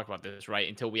knowledge to talk about this, right?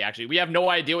 Until we have no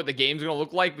idea what the game's going to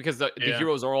look like, because the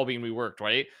heroes are all being reworked,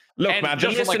 right? Look, and man, the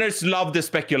listeners love the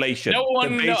speculation. No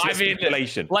one,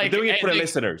 speculation. Like, we're doing it for the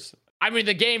listeners. I mean,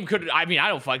 the game could. I mean, I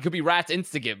don't fucking. It could be Rats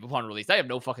Instagive upon release. I have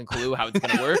no fucking clue how it's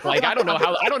gonna work. Like, I don't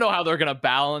know how they're gonna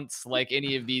balance like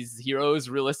any of these heroes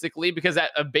realistically, because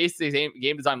at a basic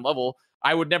game design level,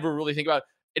 I would never really think about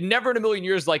it. Never in a million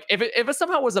years. Like, if it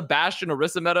somehow was a Bastion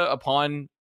Orisa meta upon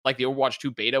like the Overwatch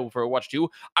 2 beta for Overwatch 2,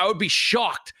 I would be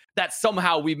shocked that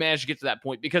somehow we managed to get to that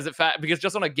point, because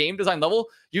just on a game design level,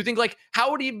 you think like,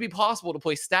 how would it even be possible to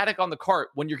play static on the cart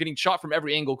when you're getting shot from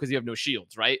every angle because you have no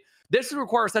shields, right? This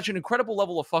requires such an incredible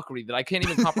level of fuckery that I can't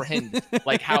even comprehend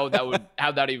like how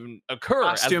that even occur.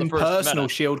 Bastion as the first personal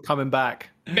meta. shield coming back.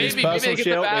 Maybe they get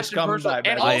the Bastion personal.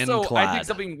 And also, I think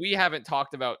something we haven't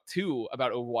talked about too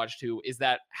about Overwatch 2 is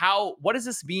that what does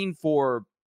this mean for?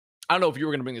 I don't know if you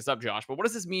were going to bring this up, Josh, but what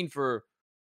does this mean for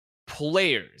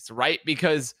players, right?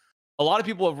 Because a lot of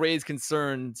people have raised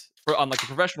concerns on like the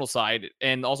professional side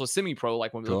and also semi-pro,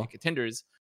 like when we look at contenders.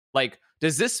 Like,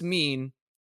 does this mean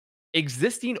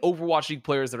existing Overwatch League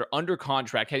players that are under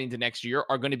contract heading to next year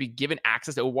are going to be given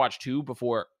access to Overwatch 2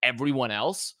 before everyone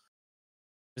else?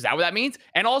 Is that what that means?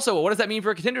 And also, what does that mean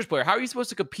for a contenders player? How are you supposed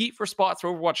to compete for spots for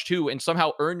Overwatch 2 and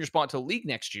somehow earn your spot to the league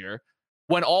next year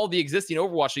when all the existing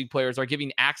Overwatch League players are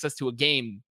giving access to a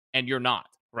game and you're not,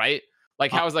 right?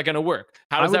 Like, how is that going to work?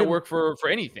 How does that work for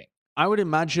anything? I would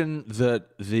imagine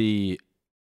that the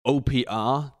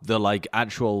OPR, the like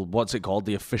actual, what's it called?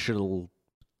 The official,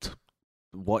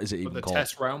 what is it even called? The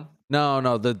test realm?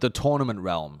 No, the tournament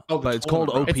realm. Oh, but it's called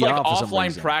OPR it's like for some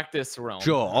reason. Offline practice realm.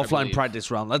 Sure, offline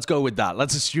practice realm. Let's go with that.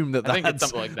 Let's assume that I think it's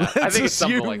something like that. I think it's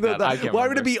something like that. Why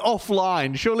would it be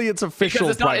offline? Surely it's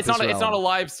official practice realm. It's not a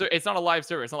live server.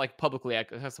 It's not like publicly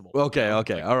accessible. Okay.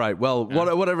 All right. Well,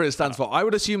 whatever it stands for. I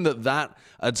would assume that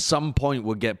at some point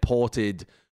would get ported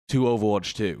to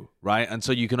Overwatch 2, right? And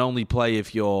so you can only play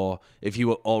if you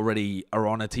already are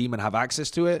on a team and have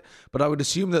access to it. But I would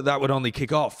assume that would only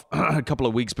kick off a couple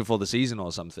of weeks before the season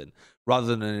or something, rather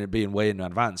than it being way in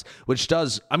advance. Which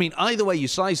does, I mean, either way you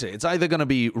slice it, it's either going to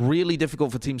be really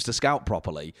difficult for teams to scout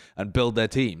properly and build their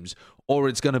teams, or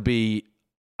it's going to be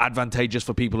advantageous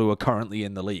for people who are currently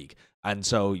in the league. And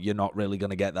so you're not really going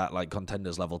to get that like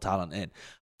contenders level talent in.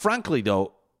 Frankly,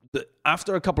 though,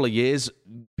 after a couple of years,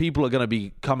 people are going to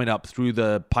be coming up through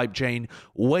the pipe chain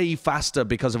way faster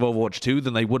because of Overwatch 2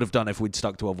 than they would have done if we'd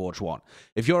stuck to Overwatch 1.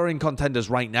 If you're in contenders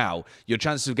right now, your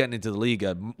chances of getting into the league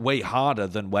are way harder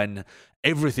than when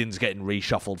everything's getting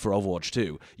reshuffled for Overwatch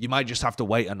 2. You might just have to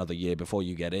wait another year before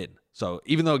you get in. So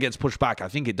even though it gets pushed back, I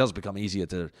think it does become easier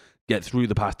to get through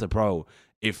the path to pro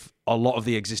if a lot of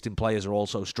the existing players are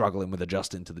also struggling with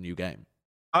adjusting to the new game.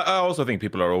 I also think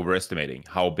people are overestimating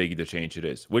how big the change it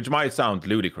is, which might sound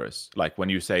ludicrous, like when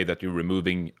you say that you're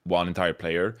removing one entire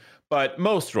player. But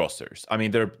most rosters, I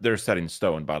mean, they're set in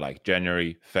stone by like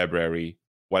January, February,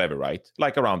 whatever, right?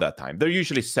 Like around that time. They're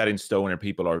usually set in stone and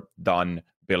people are done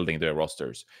building their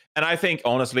rosters. And I think,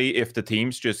 honestly, if the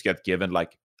teams just get given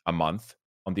like a month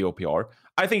on the OPR,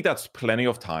 I think that's plenty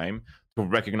of time to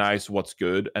recognize what's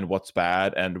good and what's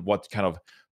bad and what kind of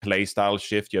playstyle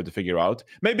shift you have to figure out.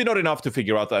 Maybe not enough to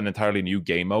figure out an entirely new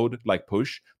game mode like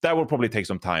push. That will probably take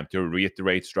some time to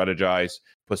reiterate, strategize,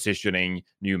 positioning,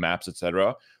 new maps,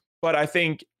 etc. But I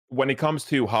think when it comes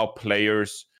to how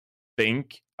players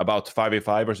think about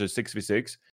 5v5 versus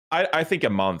 6v6, I think a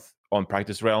month on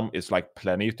practice realm is like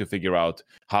plenty to figure out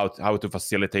how to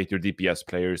facilitate your DPS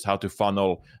players, how to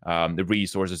funnel the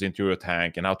resources into your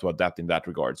tank, and how to adapt in that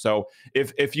regard. So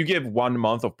if you give 1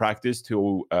 month of practice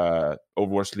to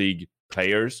Overwatch League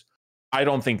players, I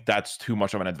don't think that's too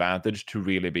much of an advantage to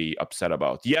really be upset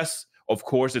about. Yes, of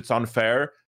course, it's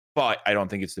unfair, but I don't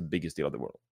think it's the biggest deal in the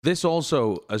world. This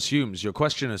also assumes, your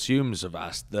question assumes,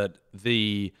 Avast, that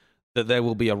there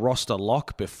will be a roster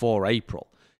lock before April.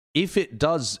 If it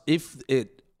does, if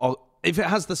it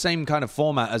has the same kind of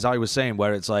format as I was saying,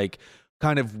 where it's like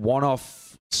kind of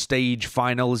one-off stage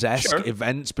finals-esque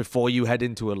events before you head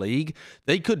into a league,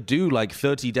 they could do like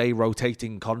 30-day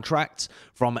rotating contracts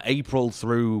from April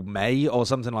through May or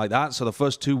something like that. So the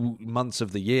first 2 months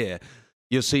of the year,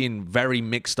 you're seeing very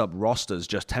mixed up rosters,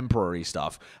 just temporary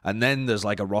stuff. And then there's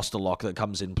like a roster lock that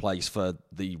comes in place for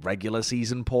the regular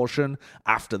season portion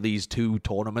after these 2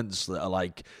 tournaments that are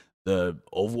like the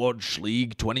Overwatch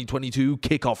League 2022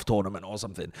 kickoff tournament or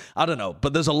something. I don't know.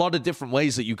 But there's a lot of different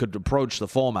ways that you could approach the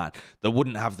format that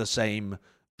wouldn't have the same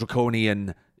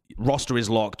draconian roster is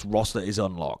locked, roster is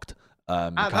unlocked.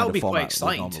 That would be quite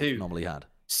exciting too. Normally had.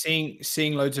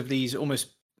 Seeing loads of these almost,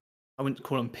 I wouldn't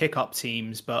call them pickup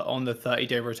teams, but on the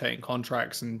 30-day rotating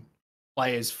contracts and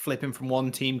players flipping from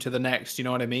one team to the next, you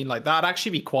know what I mean? Like that'd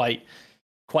actually be quite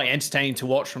entertaining to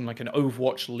watch from like an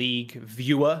Overwatch League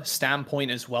viewer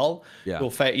standpoint as well. Yeah.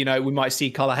 We might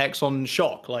see Color Hex on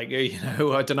Shock. Like, I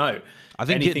don't know. I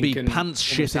think it'd be pants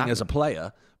shitting as a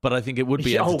player, but I think it would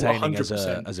be entertaining as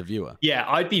a viewer. Yeah,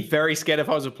 I'd be very scared if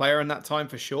I was a player in that time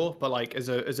for sure. But like as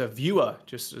a viewer,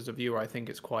 I think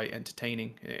it's quite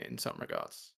entertaining in some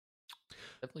regards.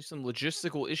 Definitely some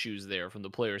logistical issues there from the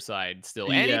player side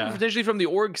still, and even potentially from the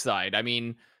org side. I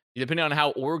mean, depending on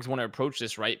how orgs want to approach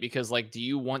this, right? Because like, do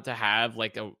you want to have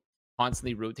like a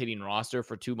constantly rotating roster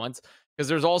for 2 months? Because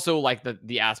there's also like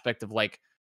the aspect of like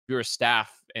your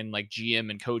staff and like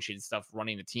GM and coaching and stuff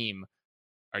running a team.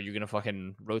 Are you gonna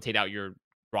fucking rotate out your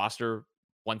roster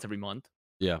once every month?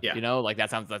 Yeah. You know, like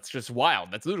that's just wild.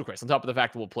 That's ludicrous. On top of the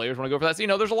fact that players want to go for that. So,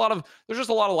 there's just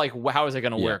a lot of like, how is it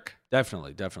gonna work?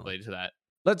 Definitely. Related to that.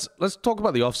 Let's talk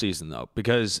about the offseason, though,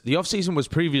 because the offseason was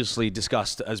previously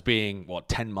discussed as being,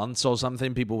 10 months or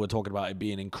something? People were talking about it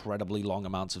being incredibly long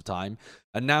amounts of time.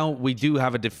 And now we do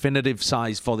have a definitive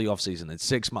size for the offseason. It's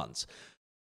 6 months.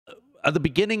 At the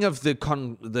beginning of the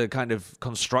kind of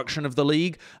construction of the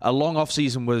league, a long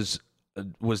offseason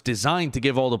was designed to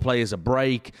give all the players a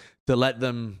break, to let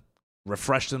them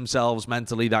refresh themselves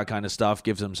mentally, that kind of stuff,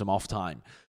 gives them some off time.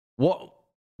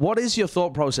 What is your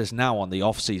thought process now on the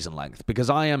off-season length?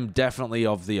 Because I am definitely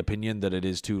of the opinion that it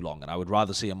is too long, and I would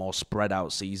rather see a more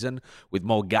spread-out season with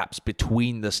more gaps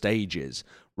between the stages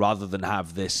rather than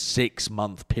have this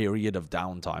 6-month period of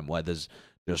downtime where there's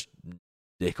just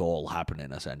dick all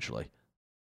happening, essentially.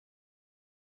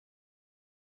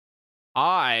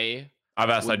 I've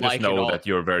asked. I just know that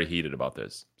you're very heated about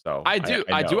this. So I do.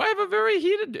 Have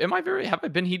I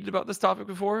been heated about this topic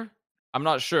before? I'm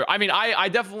not sure. I mean, I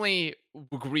definitely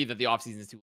agree that the offseason is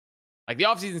too long. Like the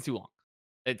offseason is too long.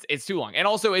 It's too long. And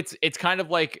also it's kind of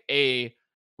like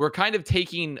we're kind of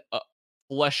taking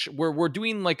we're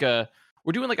doing like a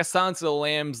Silence of the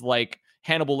Lambs, like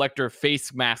Hannibal Lecter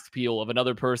face mask peel of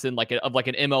another person, like an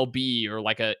MLB or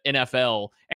like a NFL,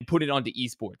 and put it onto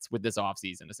esports with this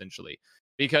offseason, essentially.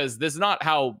 Because this is not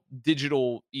how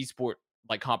digital esport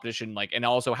like competition, like, and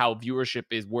also how viewership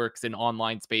works in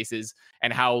online spaces,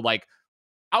 and how like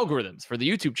algorithms for the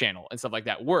YouTube channel and stuff like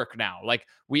that work now. Like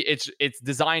it's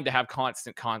designed to have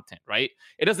constant content, right?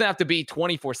 It doesn't have to be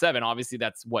 24/7. Obviously,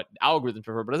 that's what algorithms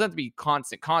prefer, but it doesn't have to be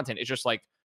constant content. It's just like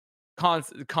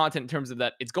constant content in terms of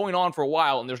that it's going on for a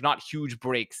while and there's not huge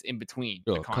breaks in between.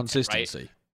 The content, consistency. Right?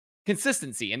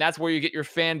 Consistency, and that's where you get your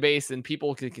fan base and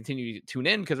people can continue to tune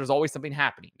in because there's always something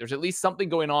happening. There's at least something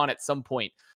going on at some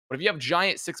point. But if you have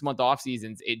giant 6-month off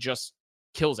seasons, it just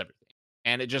kills everything.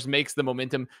 And it just makes the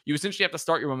momentum. You essentially have to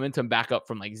start your momentum back up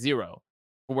from like 0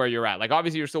 for where you're at. Like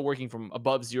obviously you're still working from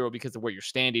above 0 because of where your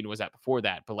standing was at before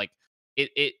that. But like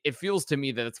it feels to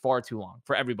me that it's far too long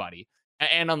for everybody.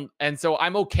 And so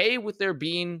I'm okay with there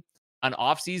being an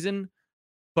off season,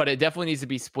 but it definitely needs to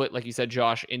be split, like you said,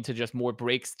 Josh, into just more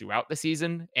breaks throughout the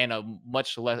season and a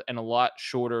lot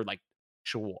shorter like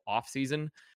actual off season.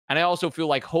 And I also feel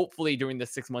like hopefully during the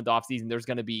 6-month off season, there's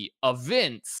going to be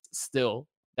events still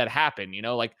that happen,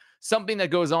 like something that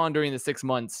goes on during the 6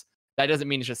 months. That doesn't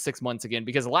mean it's just 6 months again,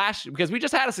 because we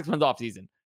just had a 6-month off season,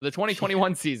 the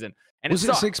 2021 season. And was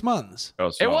it 6 months? It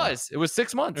was 6 months. It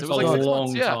was like 6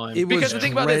 months. Yeah. Time. Because the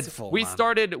thing about this, we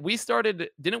started,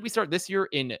 didn't we start this year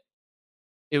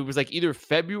it was like either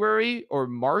February or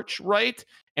March, right?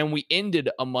 And we ended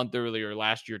a month earlier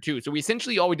last year too. So we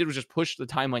essentially, all we did was just push the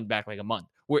timeline back like a month.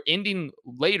 We're ending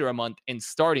later a month and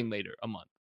starting later a month.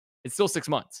 It's still 6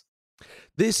 months.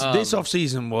 This off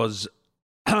season was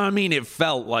I mean, it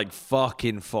felt like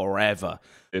fucking forever.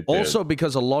 Also,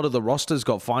 because a lot of the rosters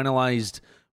got finalized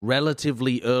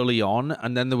relatively early on,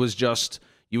 and then there was just,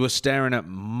 you were staring at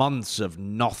months of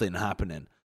nothing happening.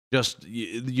 Just,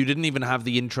 you didn't even have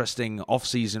the interesting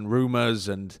off-season rumors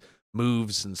and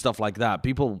moves and stuff like that.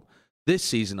 People, this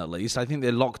season at least, I think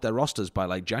they locked their rosters by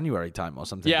like January time or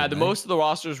something. Yeah, most of the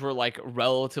rosters were like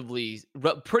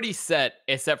pretty set,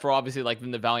 except for obviously like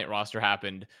when the Valiant roster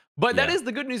happened. But that is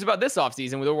the good news about this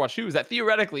offseason with Overwatch 2 is that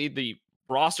theoretically the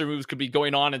roster moves could be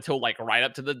going on until like right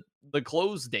up to the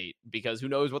close date, because who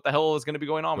knows what the hell is going to be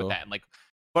going on with that. And like,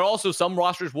 but also some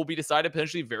rosters will be decided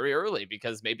potentially very early,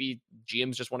 because maybe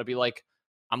GMs just want to be like,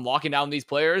 I'm locking down these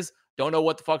players, don't know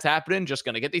what the fuck's happening, just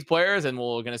gonna get these players and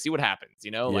we're gonna see what happens,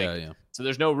 you know? So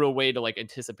there's no real way to like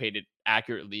anticipate it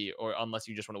accurately, or unless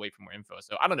you just want to wait for more info.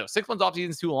 So I don't know, 6 months off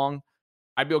season is too long.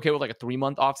 I'd be okay with like a 3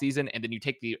 month off season, and then you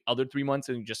take the other 3 months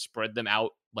and you just spread them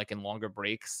out like in longer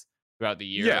breaks throughout the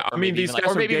year. Yeah, I mean, these guys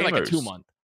or maybe are even like a gamers. 2 month.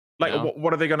 Like,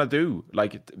 what are they gonna do?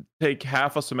 Like, take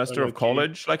half a semester of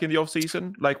college, like in the off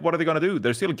season? Like, what are they gonna do?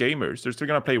 They're still gamers. They're still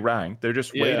gonna play ranked. They're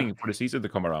just waiting for the season to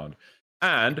come around.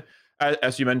 And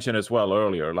as you mentioned as well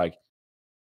earlier, like,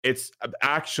 it's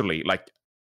actually like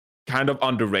kind of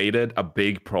underrated, a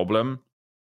big problem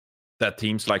that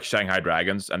teams like Shanghai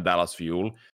Dragons and Dallas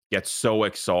Fuel get so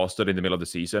exhausted in the middle of the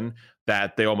season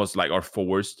that they almost like are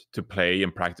forced to play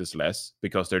and practice less,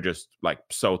 because they're just like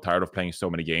so tired of playing so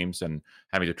many games and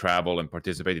having to travel and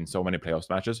participate in so many playoffs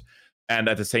matches. And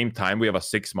at the same time, we have a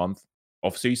 6 month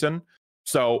off season.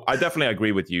 So I definitely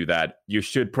agree with you that you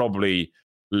should probably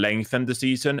lengthen the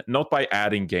season, not by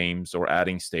adding games or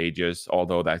adding stages,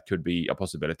 although that could be a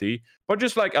possibility, but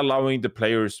just like allowing the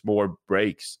players more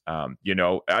breaks. You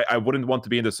know, I wouldn't want to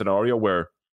be in the scenario where,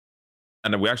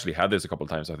 and we actually had this a couple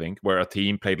of times, I think, where a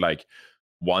team played like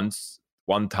one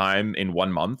time in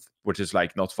 1 month, which is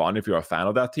like not fun if you're a fan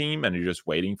of that team and you're just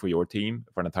waiting for your team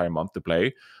for an entire month to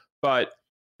play. But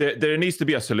there needs to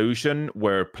be a solution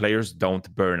where players don't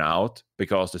burn out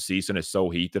because the season is so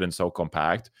heated and so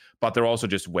compact, but they're also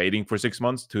just waiting for 6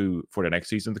 months for the next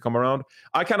season to come around.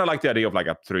 I kind of like the idea of like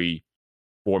a 3-4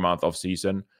 month off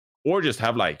season, or just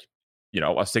have like, you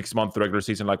know, a 6 month regular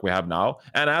season like we have now,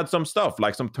 and add some stuff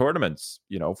like some tournaments,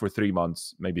 you know, for 3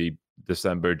 months, maybe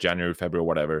December, January, February,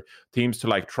 whatever. Teams to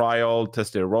like trial,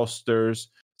 test their rosters,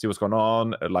 see what's going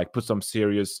on, like put some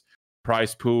serious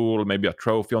prize pool, maybe a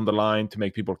trophy on the line to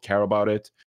make people care about it,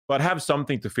 but have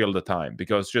something to fill the time,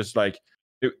 because just like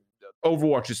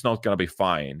Overwatch is not going to be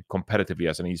fine competitively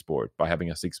as an esport by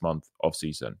having a 6 month off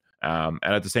season. And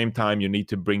at the same time, you need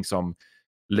to bring some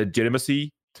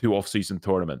legitimacy to off-season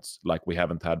tournaments like we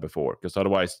haven't had before, because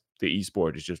otherwise the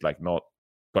esport is just like not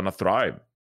gonna thrive.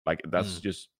 Like that's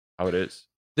just how it is.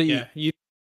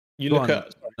 You look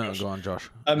at. Go on, Josh.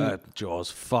 Jaws,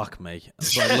 fuck me.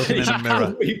 It's like looking in a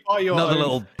mirror. Another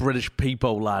little British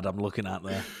peepo lad I'm looking at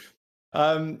there.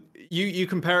 You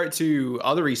compare it to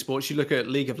other esports. You look at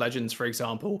League of Legends, for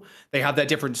example. They have their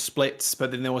different splits,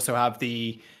 but then they also have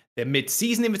their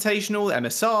mid-season invitational,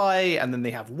 MSI, and then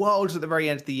they have Worlds at the very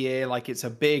end of the year. Like, it's a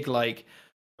big, like,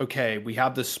 okay, we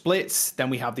have the splits, then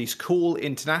we have these cool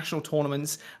international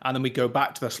tournaments, and then we go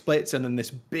back to the splits, and then this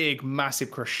big,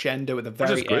 massive crescendo at the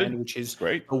very end, which is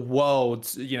great. The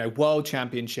world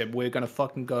championship. We're going to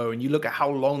fucking go. And you look at how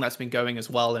long that's been going as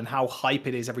well, and how hype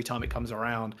it is every time it comes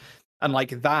around. And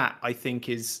like that, I think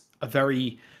is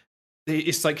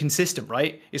it's like consistent,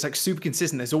 right? It's like super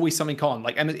consistent. There's always something on.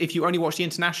 Like, and if you only watch the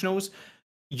internationals,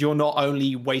 you're not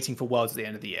only waiting for Worlds at the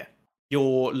end of the year.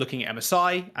 You're looking at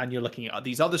MSI and you're looking at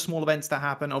these other small events that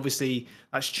happen. Obviously,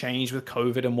 that's changed with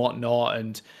COVID and whatnot.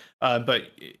 And but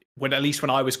at least when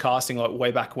I was casting, like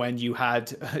way back when, you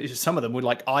had some of them were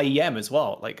like IEM as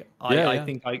well. Like I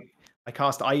think I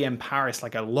cast IEM Paris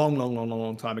like a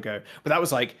long time ago. But that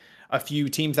was like a few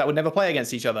teams that would never play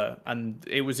against each other, and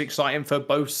it was exciting for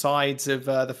both sides of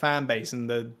the fan base, and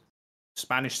the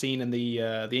Spanish scene and the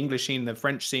English scene, the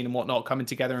French scene and whatnot coming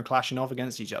together and clashing off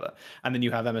against each other. And then you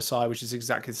have MSI, which is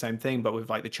exactly the same thing, but with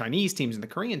like the Chinese teams and the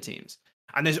Korean teams.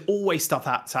 And there's always stuff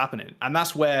that's happening. And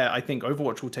that's where I think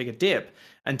Overwatch will take a dip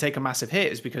and take a massive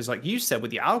hit, is because like you said,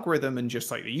 with the algorithm and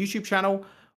just like the YouTube channel,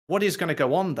 what is going to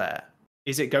go on there?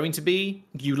 Is it going to be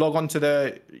you go onto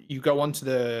the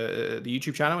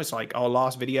YouTube channel? It's like our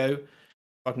last video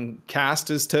fucking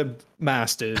cast as to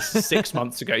Masters 6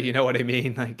 months ago. You know what I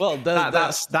mean? Like, well,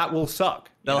 that will suck.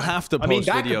 They'll have to post I mean,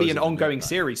 that could be an videos ongoing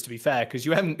series, to be fair, because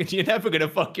you're never going to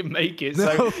fucking make it.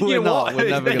 No, So, you know what? We're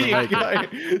never going to make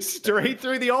it. Straight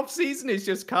through the off-season is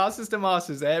just Casters to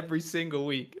Masters every single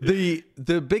week. The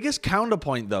biggest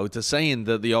counterpoint, though, to saying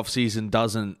that the off-season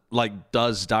does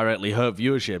directly hurt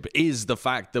viewership is the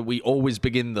fact that we always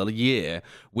begin the year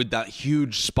with that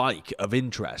huge spike of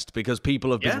interest because people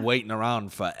have been waiting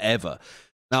around forever.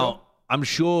 Now, I'm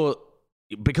sure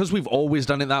because we've always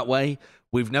done it that way,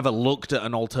 we've never looked at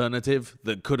an alternative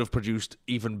that could have produced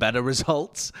even better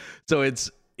results. So it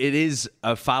is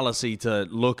a fallacy to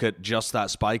look at just that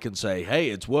spike and say, hey,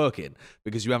 it's working,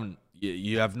 because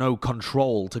you have no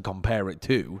control to compare it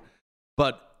to.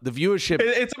 But the viewership...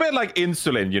 It's a bit like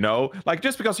insulin, you know? Like,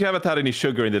 just because you haven't had any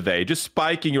sugar in the day, just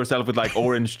spiking yourself with, like,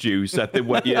 orange juice at the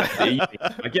evening.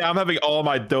 Like, I'm having all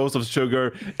my dose of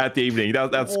sugar at the evening.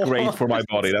 That's great for my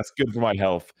body. That's good for my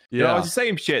health. Yeah. You know, it's the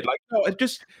same shit. Like, no,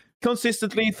 just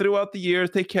consistently throughout the year,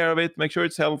 take care of it, make sure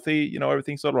it's healthy, you know,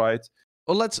 everything's all right.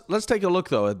 Well, let's take a look,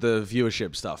 though, at the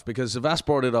viewership stuff, because Vas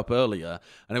brought it up earlier,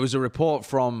 and it was a report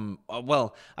from,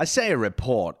 well, I say a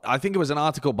report. I think it was an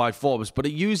article by Forbes, but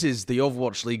it uses the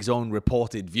Overwatch League's own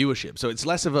reported viewership. So it's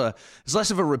less of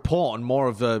a report and more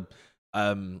of a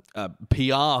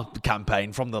PR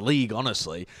campaign from the league,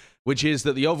 honestly, which is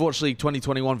that the Overwatch League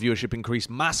 2021 viewership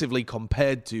increased massively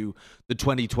compared to the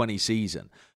 2020 season.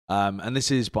 And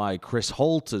this is by Chris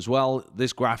Holt as well.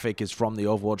 This graphic is from the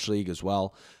Overwatch League as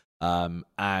well.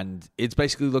 And it's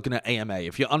basically looking at AMA.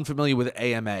 If you're unfamiliar with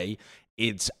AMA,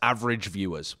 it's average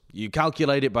viewers. You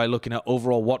calculate it by looking at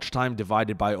overall watch time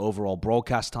divided by overall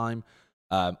broadcast time,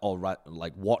 or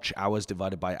like watch hours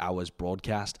divided by hours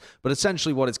broadcast. But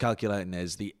essentially what it's calculating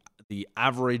is the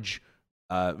average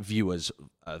viewers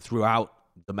throughout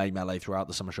the May Melee, throughout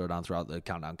the Summer Showdown, throughout the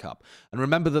Countdown Cup. And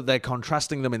remember that they're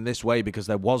contrasting them in this way because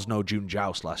there was no June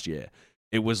Joust last year.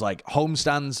 It was like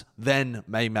homestands, then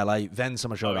May Melee, then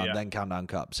Summer Showdown, then Countdown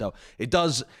Cup. So it's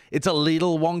a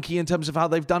little wonky in terms of how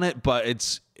they've done it, but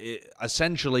it's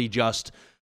essentially just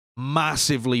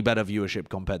massively better viewership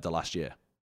compared to last year.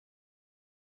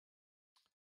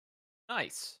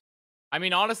 Nice. I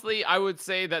mean, honestly, I would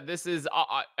say that this is,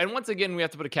 and once again, we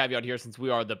have to put a caveat here since we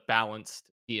are the balanced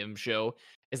TM show,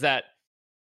 is that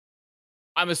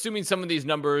I'm assuming some of these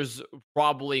numbers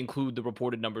probably include the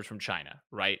reported numbers from China,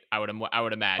 right? I would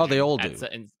imagine. Oh, they all do.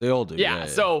 They all do. Yeah.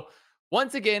 So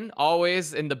once again,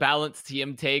 always in the balanced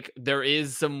TM take,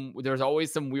 there's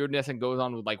always some weirdness and goes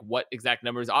on with like what exact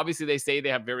numbers. Obviously, they say they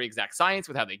have very exact science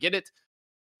with how they get it.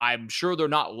 I'm sure they're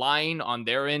not lying on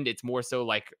their end. It's more so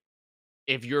like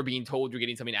if you're being told you're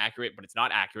getting something accurate, but it's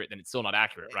not accurate, then it's still not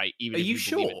accurate, right? Even if you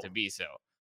believe it to be so.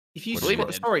 If you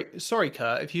sorry,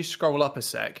 Kurt. If you scroll up a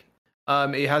sec.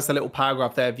 It has the little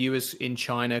paragraph there. Viewers in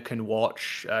China can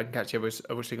watch. Catch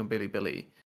Overwatch League on Bilibili.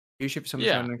 Viewership for some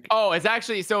China. Oh, it's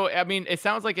actually so. I mean, it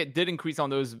sounds like it did increase on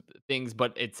those things,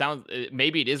 but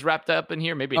maybe it is wrapped up in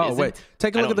here. Maybe it isn't. Oh wait,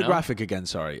 take a look at the graphic again.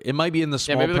 Sorry, it might be in the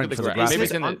small print for the graphic. Maybe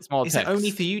it's in the small text. Is it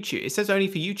only for YouTube? It says only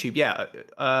for YouTube. Yeah,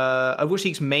 Overwatch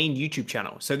League's main YouTube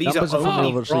channel. So these are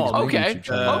only from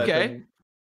okay.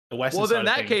 Well, then in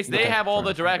that case, they have all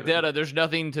the direct data. There's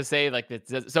nothing to say like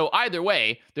that. So either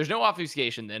way, there's no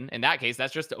obfuscation then. In that case,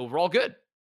 that's just overall good.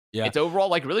 Yeah. It's overall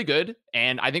like really good.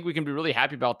 And I think we can be really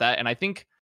happy about that. And I think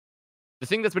the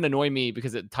thing that's been annoying me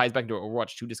because it ties back into our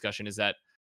Overwatch 2 discussion is that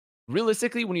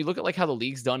realistically, when you look at like how the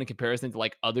league's done in comparison to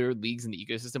like other leagues in the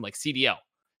ecosystem, like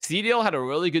CDL had a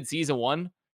really good season 1.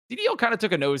 CDL kind of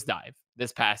took a nosedive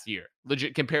this past year,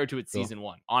 legit compared to its season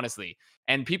 1, honestly.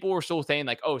 And people were still saying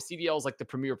like, oh, CDL is like the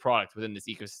premier product within this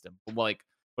ecosystem. But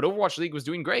Overwatch League was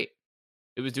doing great.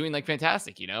 It was doing like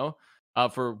fantastic, you know,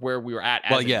 for where we were at.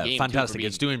 As game fantastic.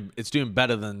 It's doing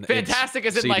better than fantastic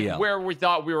as in like where we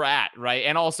thought we were at, right?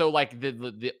 And also like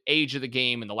the age of the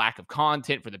game and the lack of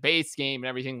content for the base game and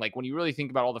everything. Like when you really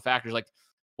think about all the factors, like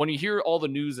when you hear all the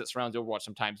news that surrounds Overwatch,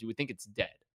 sometimes you would think it's dead.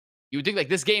 You would think like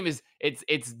this game is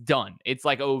it's done. It's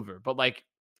like over, but like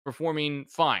performing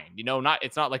fine. You know,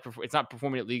 it's not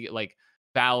performing at league like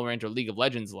Valorant or League of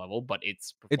Legends level, but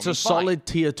it's a solid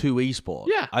tier 2 esport.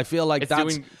 Yeah, I feel like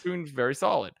it's doing very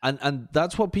solid. And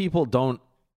that's what people don't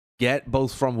get,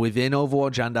 both from within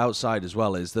Overwatch and outside as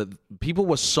well, is that people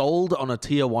were sold on a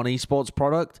tier 1 esports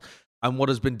product, and what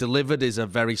has been delivered is a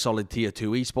very solid tier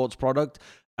 2 esports product.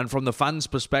 And from the fans'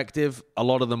 perspective, a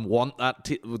lot of them want that.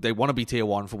 They want to be tier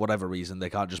 1 for whatever reason. They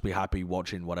can't just be happy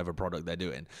watching whatever product they're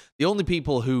doing. The only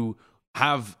people who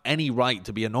have any right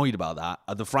to be annoyed about that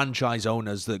are the franchise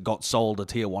owners that got sold a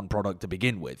tier 1 product to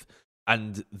begin with.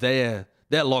 And they're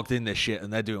they're locked in this shit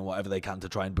and they're doing whatever they can to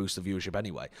try and boost the viewership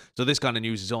anyway. So this kind of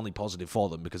news is only positive for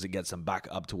them because it gets them back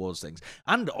up towards things.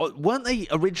 And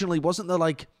wasn't there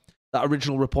like that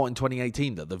original report in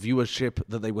 2018 that the viewership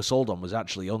that they were sold on was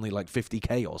actually only like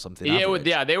 50K or something?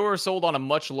 Yeah, they were sold on a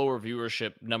much lower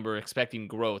viewership number, expecting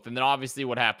growth. And then obviously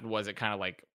what happened was it kind of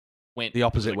like went the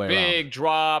opposite way around. Big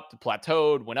dropped,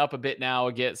 plateaued, went up a bit now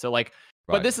again. So like,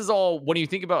 but this is all, when you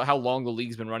think about how long the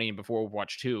league's been running before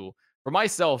Overwatch 2, for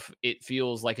myself, it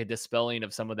feels like a dispelling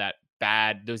of some of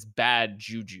those bad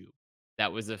juju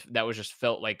that was just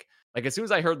felt like as soon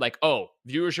as I heard like, oh,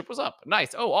 viewership was up,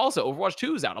 nice. Oh, also Overwatch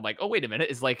 2 is out. I'm like, oh, wait a minute.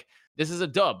 It's like, this is a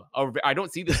dub. I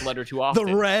don't see this letter too often.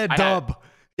 The rare dub.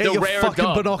 Get your fucking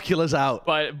dub. Binoculars out.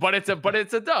 But it's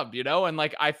a dub, you know? And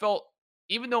like, I felt,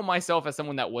 even though myself as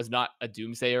someone that was not a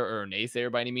doomsayer or a naysayer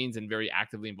by any means and very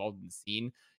actively involved in the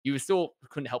scene, you still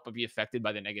couldn't help but be affected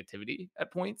by the negativity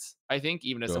at points, I think,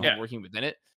 even as someone working within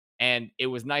it. And it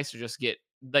was nice to just get,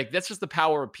 like, that's just the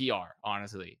power of PR,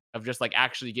 honestly, of just like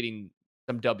actually getting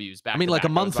some W's back. I mean, like a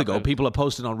month ago, people are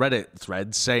posting on Reddit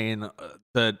threads saying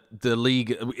that the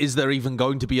league, is there even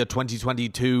going to be a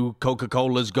 2022?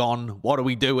 Coca-Cola's gone. What are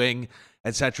we doing?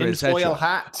 Etc. Tinfoil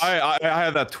hat. I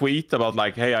had that tweet about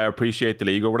like, hey, I appreciate the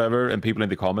league or whatever, and people in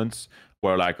the comments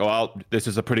were like, oh, well, this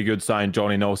is a pretty good sign.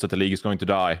 Johnny knows that the league is going to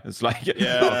die. It's like,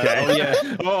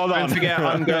 okay. Don't forget,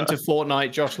 I'm going to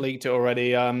Fortnite. Josh leaked it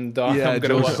already. I'm going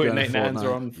to work with Nate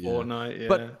Nanzer on Fortnite.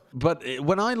 Yeah. But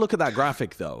when I look at that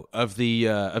graphic though of the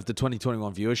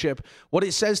 2021 viewership, what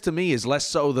it says to me is less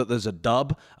so that there's a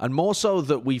dub and more so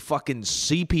that we fucking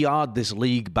CPR'd this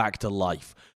league back to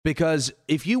life. Because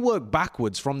if you work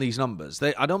backwards from these numbers,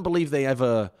 I don't believe they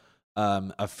ever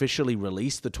officially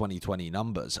released the 2020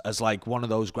 numbers as like one of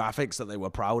those graphics that they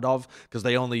were proud of, because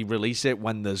they only release it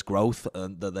when there's growth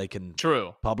that they can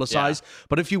publicize. Yeah.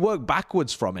 But if you work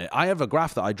backwards from it, I have a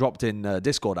graph that I dropped in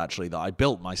Discord actually that I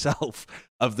built myself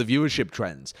of the viewership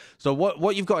trends. So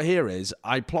what you've got here is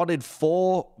I plotted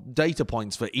 4 data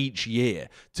points for each year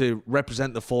to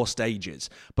represent the 4 stages,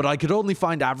 but I could only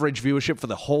find average viewership for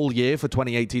the whole year for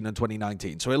 2018 and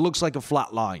 2019. So it looks like a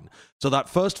flat line. So that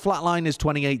first flat line is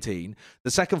 2018.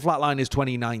 The second flat line is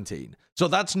 2019. So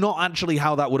that's not actually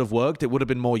how that would have worked. It would have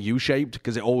been more U-shaped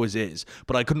because it always is,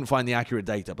 but I couldn't find the accurate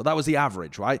data. But that was the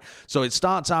average, right? So it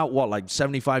starts out, like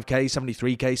 75K,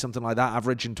 73K, something like that,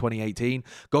 average in 2018,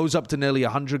 goes up to nearly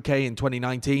 100K in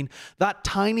 2019. That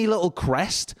tiny little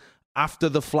crest after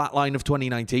the flat line of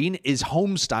 2019 is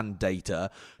homestand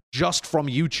data just from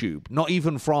YouTube, not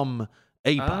even from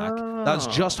APAC. That's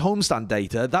just homestand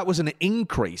data. That was an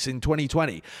increase in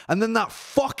 2020. And then that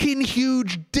fucking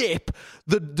huge dip,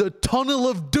 the tunnel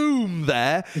of doom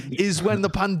there is when the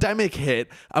pandemic hit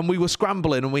and we were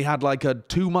scrambling and we had like a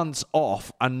 2 months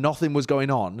off and nothing was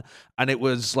going on. And it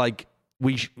was like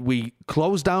we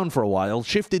closed down for a while,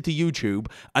 shifted to YouTube,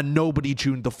 and nobody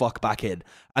tuned the fuck back in.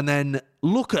 And then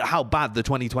look at how bad the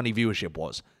 2020 viewership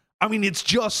was. I mean, it's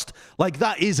just like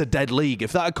that is a dead league.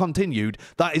 If that had continued,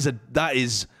 that's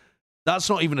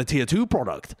not even a tier 2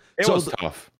 product. It was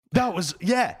tough. That was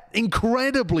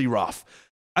incredibly rough.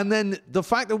 And then the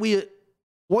fact that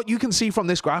what you can see from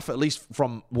this graph, at least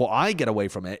from what I get away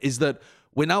from it, is that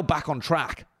we're now back on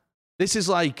track. This is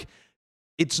like,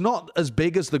 it's not as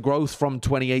big as the growth from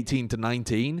 2018 to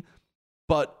 19,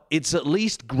 but it's at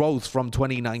least growth from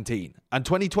 2019. And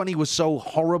 2020 was so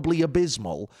horribly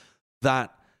abysmal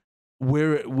that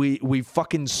we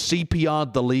fucking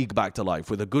CPR'd the league back to life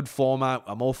with a good format,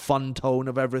 a more fun tone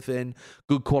of everything,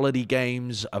 good quality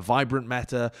games, a vibrant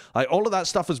meta. Like all of that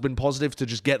stuff has been positive to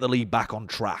just get the league back on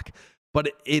track.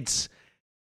 But it's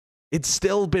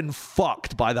still been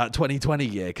fucked by that 2020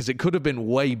 year because it could have been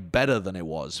way better than it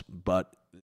was. But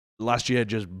last year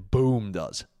just boomed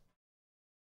us.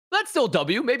 That's still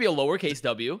W, maybe a lowercase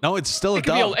W. No, it's still a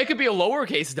dub. It could be a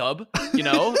lowercase dub, you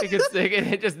know? It just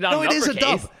not no, it is a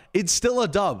dub. It's still a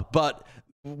dub, but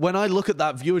when I look at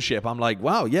that viewership, I'm like,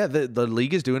 wow, yeah, the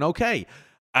league is doing okay.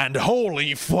 And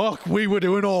holy fuck, we were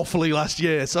doing awfully last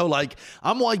year. So, like,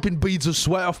 I'm wiping beads of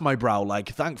sweat off my brow. Like,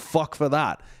 thank fuck for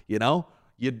that, you know?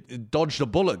 You dodged a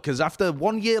bullet, because after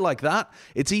 1 year like that,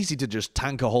 it's easy to just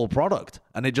tank a whole product,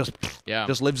 and it just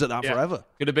lives at that forever.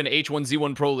 Could have been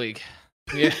H1Z1 Pro League.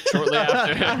 Yeah, shortly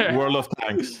after. World of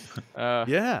Tanks.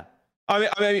 Yeah. I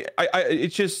mean,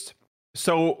 it's just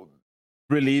so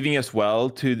relieving as well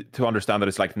to understand that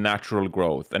it's like natural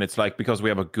growth, and it's like because we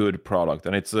have a good product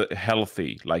and it's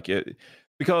healthy. Like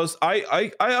because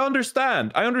I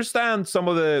understand some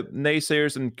of the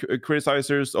naysayers and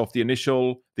criticizers of the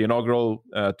inaugural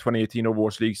 2018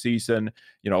 Overwatch League season,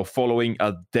 following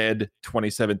a dead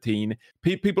 2017.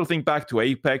 People think back to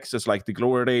Apex as like the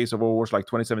glory days of Overwatch, like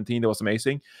 2017, that was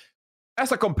amazing.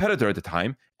 As a competitor at the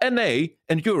time, NA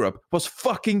and Europe was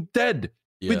fucking dead.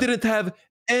 Yeah. We didn't have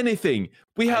anything.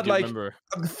 We had like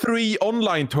 3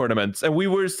 online tournaments, and we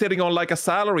were sitting on like a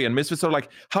salary, and Misfits are like,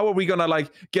 how are we gonna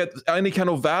like get any kind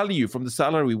of value from the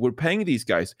salary we're paying these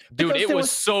guys? Dude, it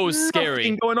was so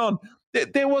scary going on.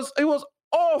 It was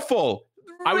awful.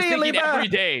 I was really thinking bad. Every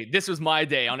day, this was my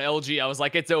day on LG. I was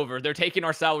like, it's over. They're taking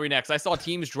our salary next. I saw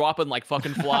teams dropping like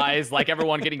fucking flies, like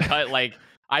everyone getting cut. Like,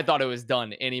 I thought it was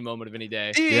done any moment of any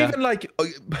day. Even like,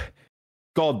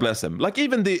 God bless him. Like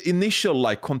even the initial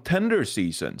like contender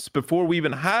seasons before we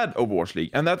even had Overwatch League,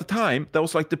 and at the time that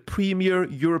was like the premier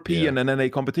European and NA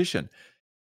competition.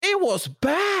 It was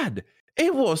bad.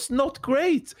 It was not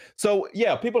great. So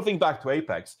yeah, people think back to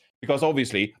Apex because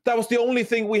obviously that was the only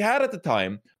thing we had at the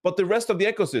time. But the rest of the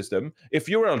ecosystem, if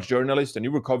you were a journalist and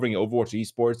you were covering Overwatch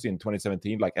esports in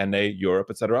 2017, like NA, Europe,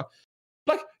 etc.,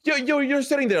 like you're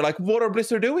sitting there like, what are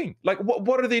Blizzard doing? Like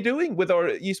what are they doing with our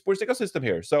esports ecosystem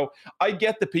here? So I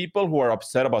get the people who are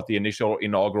upset about the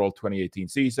inaugural 2018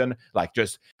 season, like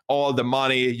just all the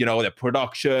money, the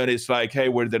production is like, hey,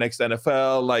 we're the next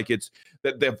NFL, like it's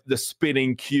the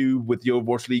spinning cube with the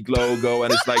Overwatch League logo,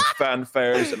 and it's like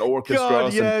fanfares and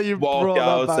orchestras and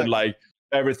walkouts, and like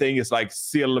everything is like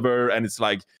silver and it's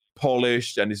like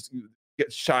polished and it's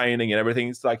shining and everything.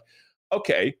 It's like,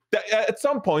 okay, at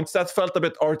some points that felt a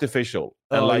bit artificial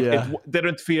and it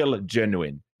didn't feel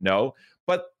genuine, no?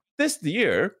 But this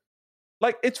year,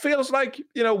 like it feels like,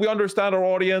 we understand our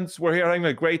audience, we're here having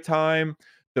a great time,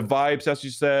 the vibes, as you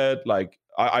said, like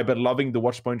I've been loving the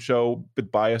Watchpoint show, bit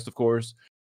biased of course,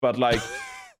 but like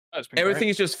everything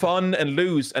is just fun and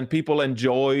loose, and people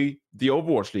enjoy the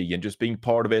Overwatch League and just being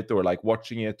part of it, or like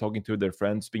watching it, talking to their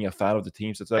friends, being a fan of the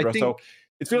teams, etc. So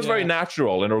it feels very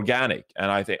natural and organic,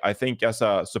 and I think as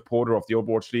a supporter of the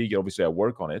Overwatch League, obviously I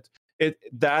work on it.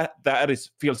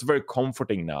 Feels very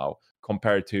comforting now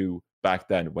compared to back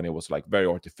then when it was like very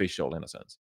artificial in a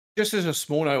sense. Just as a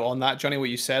small note on that, Johnny, what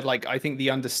you said, like I think the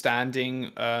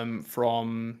understanding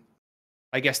from,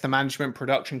 I guess, the management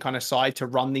production kind of side to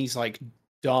run these like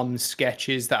dumb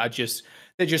sketches that are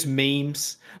they're just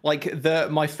memes. Like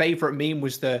my favorite meme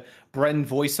was the Bren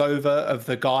voiceover of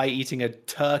the guy eating a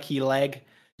turkey leg.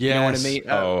 Yes. You know what I mean?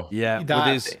 Oh, yeah.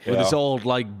 With his old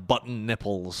like button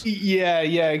nipples. Yeah,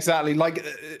 exactly. Like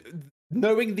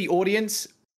knowing the audience,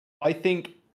 I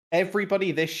think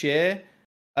everybody this year,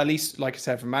 at least like I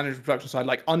said, from management production side,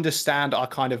 like understand our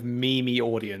kind of memey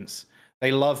audience.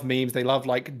 They love memes. They love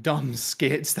like dumb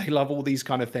skits. They love all these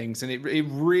kind of things. And it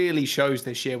really shows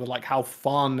this year with like how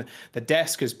fun the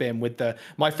desk has been with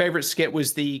my favorite skit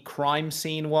was the crime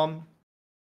scene one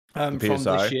from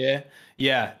this year.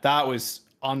 Yeah, that was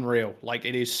unreal. Like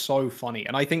it is so funny.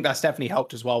 And I think that's definitely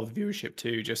helped as well with viewership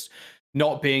too. Just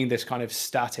not being this kind of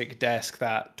static desk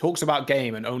that talks about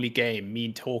game and only game.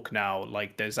 Me talk now.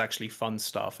 Like there's actually fun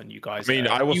stuff, and you guys. I mean,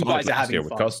 I was on last year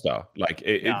with Costa. Like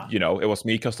it was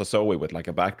me, Costa Zoe with like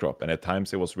a backdrop, and at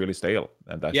times it was really stale.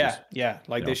 And that's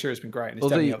like this year has been great, and it's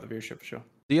definitely up the viewership for sure.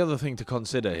 The other thing to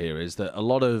consider here is that a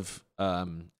lot of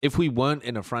if we weren't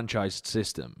in a franchised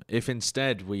system, if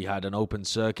instead we had an open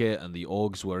circuit and the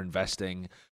orgs were investing,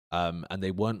 and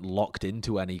they weren't locked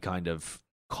into any kind of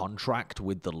contract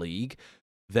with the league,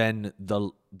 then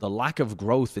the lack of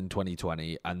growth in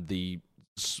 2020 and the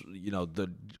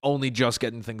only just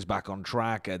getting things back on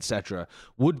track, etc.,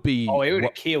 would be it would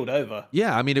have keeled over.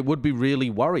 Yeah, I mean, it would be really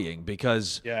worrying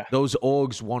because those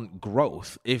orgs want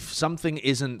growth. If something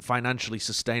isn't financially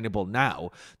sustainable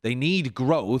now, they need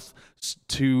growth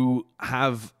to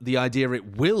have the idea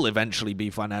it will eventually be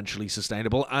financially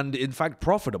sustainable and, in fact,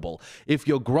 profitable. If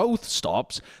your growth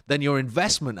stops, then your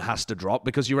investment has to drop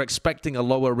because you're expecting a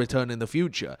lower return in the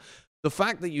future. The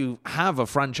fact that you have a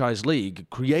franchise league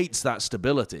creates that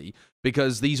stability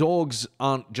because these orgs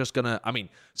aren't just going to... I mean,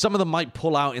 some of them might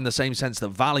pull out in the same sense that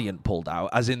Valiant pulled out,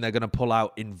 as in they're going to pull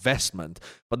out investment,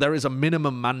 but there is a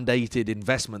minimum mandated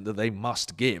investment that they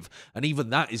must give, and even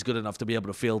that is good enough to be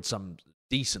able to field some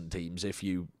decent teams if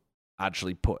you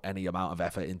actually put any amount of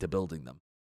effort into building them.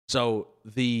 So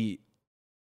the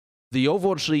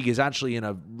Overwatch League is actually in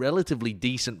a relatively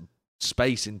decent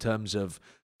space in terms of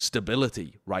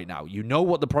stability right now. You know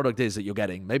what the product is that you're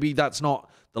getting. Maybe that's not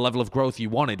the level of growth you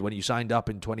wanted when you signed up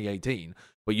in 2018,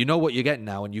 but you know what you're getting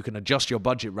now, and you can adjust your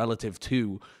budget relative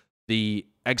to the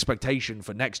expectation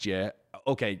for next year.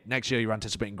 Okay, next year you're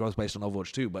anticipating growth based on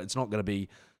Overwatch 2, but it's not going to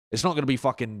be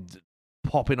fucking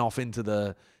popping off into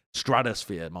the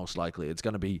stratosphere, most likely. It's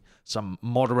going to be some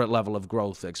moderate level of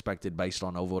growth expected based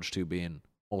on Overwatch 2 being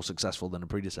more successful than the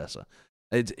predecessor.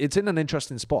 It's in an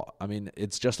interesting spot. I mean,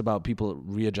 it's just about people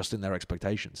readjusting their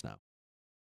expectations now.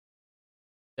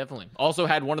 Definitely. Also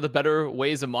had one of the better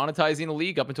ways of monetizing a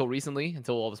league up until recently,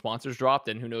 until all the sponsors dropped,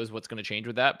 and who knows what's going to change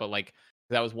with that. But like,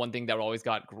 that was one thing that always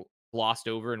got glossed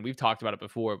over, and we've talked about it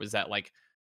before, was that like,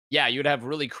 yeah, you'd have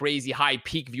really crazy high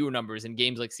peak viewer numbers in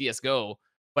games like CSGO,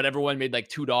 but everyone made like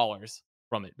 $2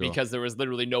 from it because there was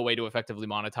literally no way to effectively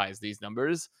monetize these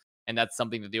numbers. And that's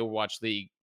something that the Overwatch League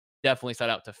definitely set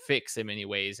out to fix in many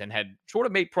ways, and had sort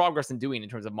of made progress in doing in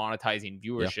terms of monetizing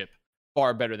viewership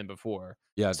far better than before.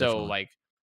 Yeah, so definitely. like,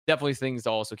 definitely things to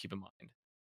also keep in mind.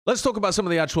 Let's talk about some of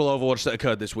the actual Overwatch that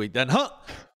occurred this week then.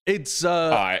 It's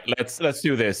all right, let's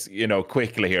do this,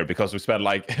 quickly here, because we spent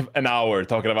like an hour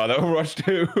talking about Overwatch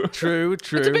 2. True.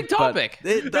 It's a big topic.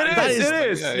 It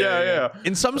is. Yeah.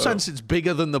 In some sense, it's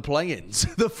bigger than the play-ins.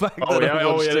 The fact that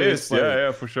Overwatch 2 it is.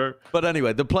 Yeah, for sure. But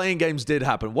anyway, the play-in games did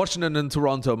happen. Washington and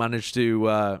Toronto managed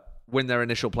to win their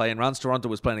initial play-in rounds. Toronto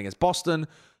was playing against Boston.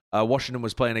 Washington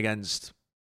was playing against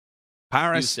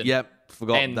Paris. Houston. Yep,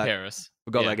 forgot Paris.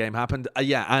 Forgot that game happened.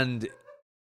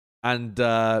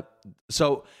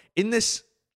 So in these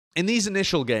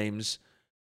initial games,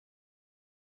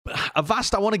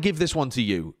 Avast, I want to give this one to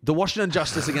you. The Washington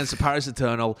Justice against the Paris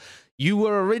Eternal. You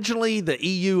were originally the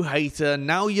EU hater.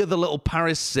 Now you're the little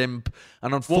Paris simp.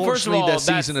 And unfortunately, their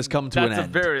season has come to an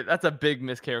end. That's a big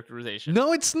mischaracterization.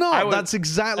 No, it's not. That's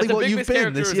exactly what you've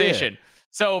been this year.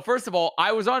 So first of all,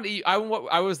 I was on.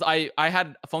 I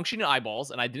had functioning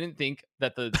eyeballs, and I didn't think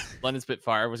that the London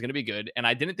Spitfire was going to be good, and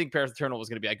I didn't think Paris Eternal was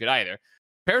going to be that good either.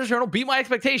 Paris Eternal beat my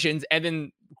expectations, and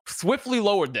then swiftly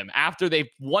lowered them after they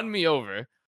won me over.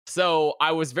 So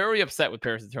I was very upset with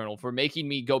Paris Eternal for making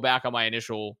me go back on my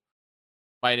initial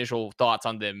thoughts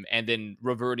on them, and then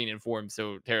reverting in form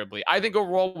so terribly. I think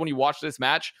overall, when you watch this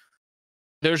match,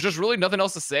 there's just really nothing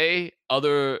else to say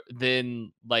other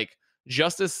than like,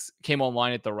 Justice came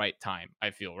online at the right time,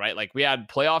 I feel, right? Like, we had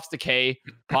playoffs decay,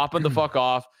 popping the fuck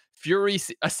off. Fury,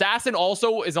 Assassin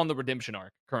also is on the redemption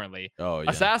arc currently. Oh, yeah.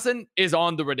 Assassin is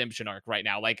on the redemption arc right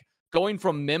now. Like, going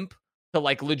from Mimp to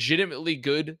like legitimately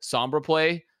good Sombra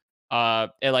play,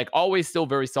 and like always still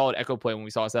very solid Echo play when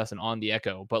we saw Assassin on the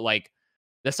Echo. But like,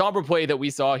 the Sombra play that we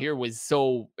saw here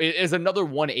is another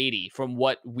 180 from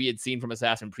what we had seen from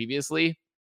Assassin previously.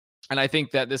 And I think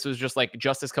that this was just like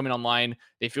Justice coming online.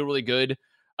 They feel really good.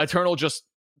 Eternal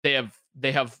they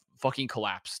have fucking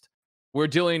collapsed.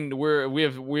 We've dealt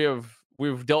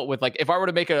with, like, if I were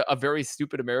to make a very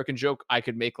stupid American joke, I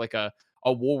could make like a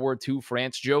World War II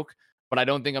France joke, but I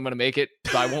don't think I'm gonna make it.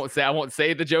 So I won't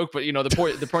say the joke, but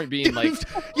the point being, like,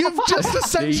 you've just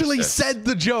essentially said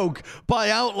the joke by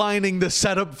outlining the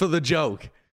setup for the joke.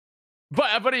 But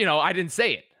I didn't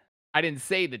say it. I didn't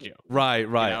say the joke. Right.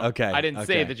 Okay. I didn't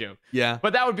say the joke. Yeah.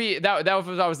 But that would be that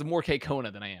if I was more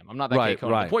K-Kona than I am. I'm not that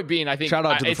K-Kona. Right. The point being, I think, shout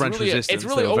out to the French resistance. It's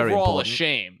really overall a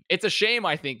shame. It's a shame,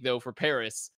 I think, though, for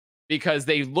Paris, because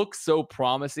they look so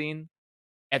promising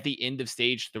at the end of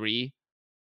stage 3,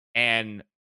 and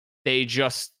they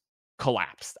just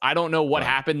collapsed. I don't know what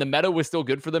happened. The meta was still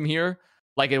good for them here.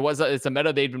 Like, it's a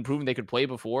meta they'd been proving they could play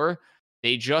before.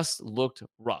 They just looked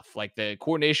rough. Like, the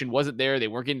coordination wasn't there. They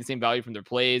weren't getting the same value from their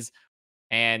plays.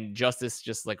 And Justice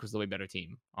just like was the way better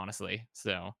team, honestly.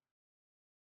 So,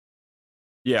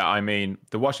 yeah, I mean,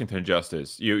 the Washington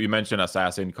Justice, you mentioned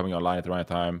Assassin coming online at the right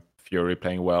time, Fury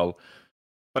playing well.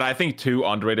 But I think two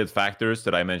underrated factors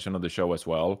that I mentioned on the show as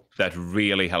well that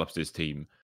really helps this team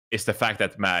is the fact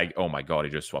that Mag, oh my God,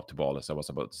 he just swapped the ball, as I was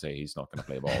about to say. He's not going to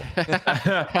play ball.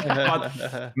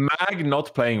 But Mag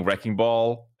not playing Wrecking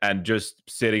Ball and just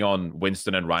sitting on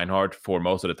Winston and Reinhardt for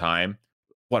most of the time.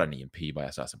 What an EMP by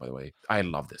Assassin, by the way. I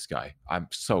love this guy. I'm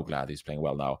so glad he's playing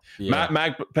well now. Yeah.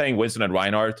 Mag playing Winston and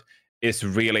Reinhardt is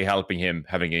really helping him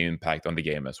having an impact on the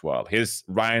game as well. His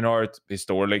Reinhardt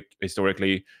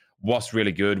historically was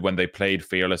really good when they played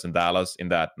Fearless in Dallas in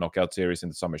that knockout series in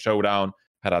the Summer Showdown.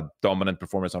 Had a dominant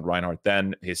performance on Reinhardt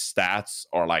then. His stats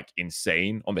are like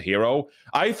insane on the hero.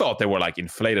 I thought they were like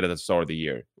inflated at the start of the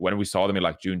year. When we saw them in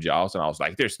like June Joust, and I was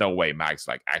like, there's no way Mag's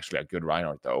like actually a good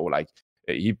Reinhardt though. Like,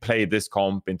 he played this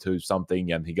comp into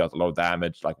something and he got a lot of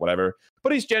damage, like whatever.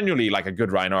 But he's genuinely like a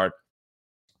good Reinhardt.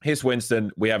 His Winston,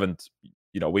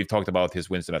 we've talked about his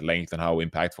Winston at length and how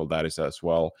impactful that is as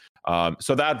well.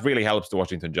 So that really helps the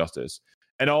Washington Justice.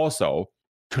 And also,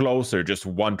 Closer just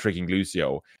one-tricking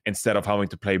Lucio instead of having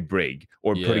to play Brig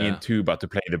or putting in Tuba to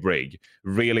play the Brig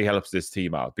really helps this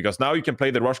team out. Because now you can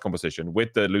play the rush composition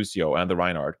with the Lucio and the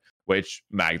Reinhardt, which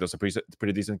Mag does a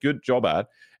pretty decent good job at.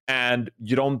 And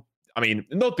you don't I mean,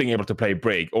 not being able to play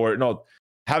Brig or not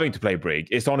having to play Brig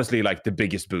is honestly like the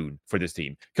biggest boon for this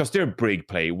team, because their Brig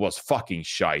play was fucking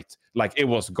shite. Like, it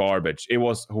was garbage. It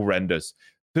was horrendous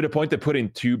to the point they put in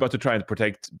Tuba to try and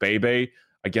protect Bebe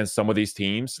against some of these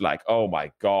teams. Like, oh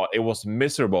my God, it was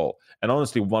miserable. And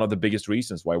honestly, one of the biggest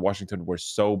reasons why Washington were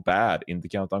so bad in the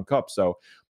Countdown Cup. So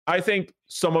I think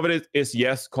some of it is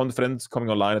yes, confidence coming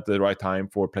online at the right time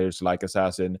for players like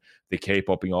Assassin, Decay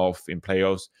popping off in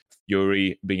playoffs,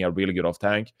 Fury being a really good off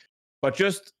tank, but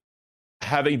just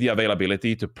having the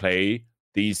availability to play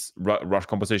these rush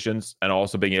compositions and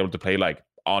also being able to play like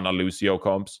Ana Lucio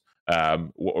comps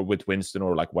or with Winston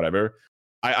or like whatever.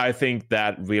 I think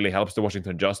that really helps the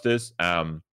Washington Justice.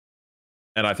 And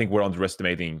I think we're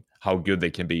underestimating how good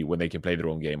they can be when they can play their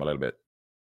own game a little bit.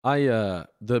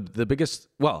 The biggest,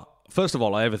 well, first of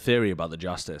all, I have a theory about the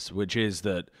Justice, which is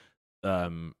that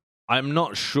I'm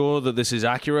not sure that this is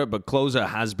accurate, but Closer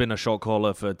has been a shot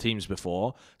caller for teams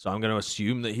before, so I'm going to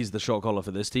assume that he's the shot caller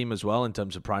for this team as well in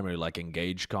terms of primary like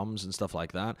engage comms and stuff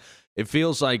like that. It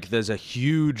feels like there's a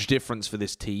huge difference for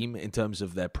this team in terms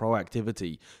of their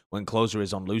proactivity when Closer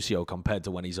is on Lucio compared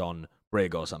to when he's on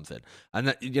Brig or something. And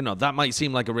that, you know, that might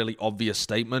seem like a really obvious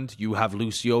statement. You have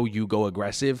Lucio, you go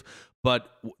aggressive. But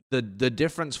the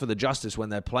difference for the Justice when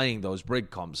they're playing those Brig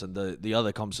comps and the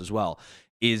other comps as well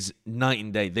is night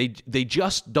and day. They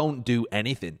just don't do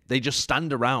anything. They just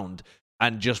stand around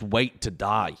and just wait to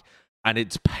die. And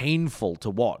it's painful to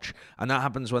watch. And that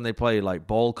happens when they play like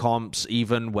ball comps,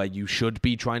 even where you should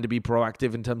be trying to be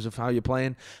proactive in terms of how you're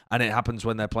playing. And it happens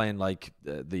when they're playing like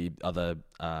the other,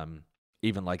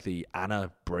 even like the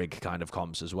Ana Brig kind of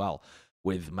comps as well,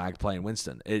 with Mag playing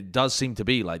Winston. It does seem to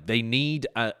be like they need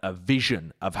a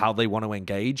vision of how they want to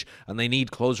engage, and they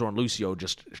need Closer on Lucio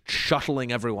just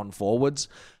shuttling everyone forwards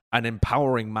and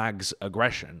empowering Mag's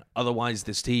aggression. Otherwise,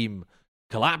 this team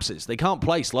collapses. They can't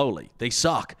play slowly. They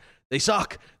suck.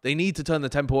 They need to turn the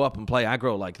tempo up and play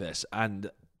aggro like this, and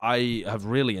I have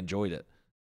really enjoyed it.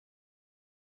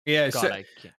 Yeah,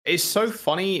 it's so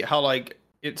funny how like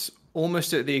it's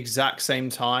almost at the exact same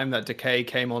time that Decay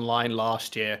came online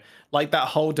last year. Like that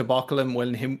whole debacle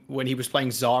when he was playing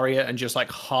Zarya and just like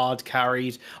hard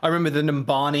carried. I remember the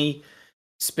Numbani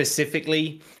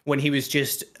specifically when he was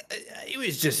just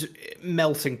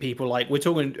melting people. Like we're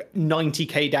talking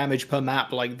 90k damage per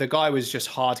map. Like the guy was just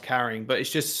hard carrying. But it's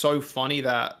just so funny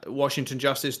that Washington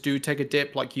Justice do take a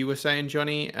dip, like you were saying,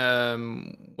 Johnny,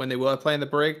 when they were playing the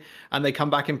Brig, and they come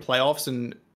back in playoffs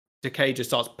and Decay just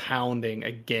starts pounding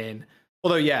again.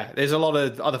 Although, yeah, there's a lot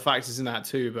of other factors in that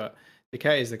too, but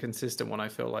Decay is the consistent one, I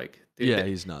feel like. Yeah,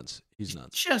 he's nuts.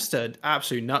 Just an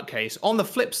absolute nutcase. On the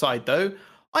flip side, though,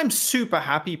 I'm super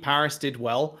happy Paris did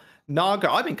well.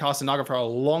 Naga, I've been casting Naga for a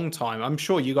long time. I'm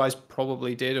sure you guys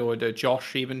probably did, or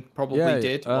Josh even probably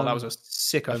did. Well, that was a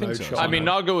sicko mode shot. I mean,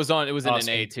 Naga was in an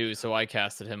A too, so I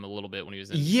casted him a little bit when he was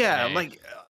in NA. Like...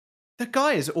 The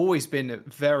guy has always been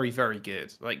very, very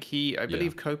good. Like I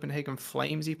believe Copenhagen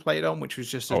Flames he played on, which was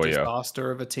just a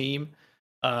disaster of a team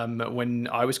when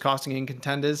I was casting in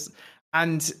contenders.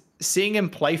 And seeing him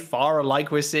play Pharah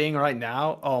like we're seeing right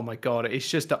now, oh my God, it's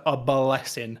just a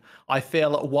blessing. I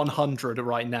feel at 100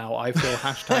 right now. I feel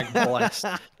hashtag blessed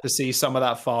to see some of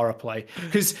that Pharah play.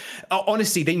 Because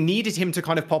honestly, they needed him to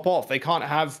kind of pop off. They can't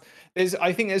have...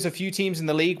 I think there's a few teams in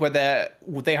the league where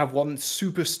they have one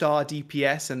superstar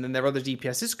DPS and then their other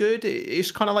DPS is good.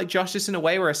 It's kind of like Justice in a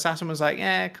way where Assassin was like,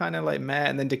 kind of like meh,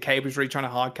 and then Decay was really trying to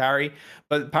hard carry.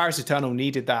 But Paris Eternal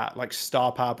needed that like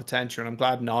star power potential, and I'm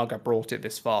glad Naga brought it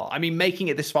this far. I mean, making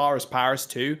it this far as Paris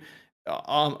too,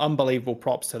 unbelievable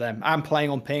props to them. And playing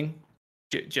on ping,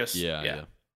 just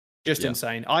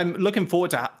insane. I'm looking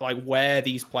forward to like where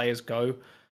these players go.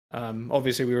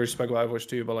 Obviously, we already spoke about Overwatch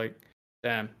 2, but like,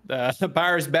 damn,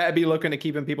 Paris better be looking at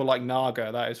keeping people like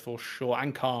Naga. That is for sure.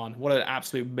 And Khan, what an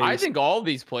absolute beast. I think all of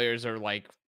these players are like,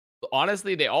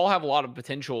 honestly, they all have a lot of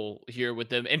potential here with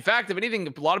them. In fact, if anything,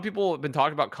 a lot of people have been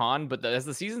talking about Khan, but as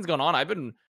the season's gone on, I've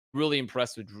been really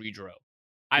impressed with Dredro.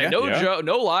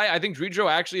 No lie, I think Dredro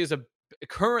actually is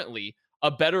currently a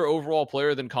better overall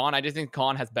player than Khan. I just think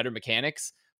Khan has better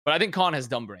mechanics, but I think Khan has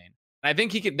dumb brain. And I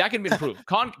think that can be improved.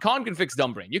 Khan can fix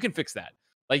dumb brain. You can fix that.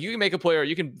 Like you can make a player,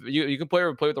 you can play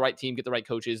with the right team, get the right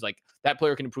coaches. Like that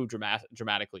player can improve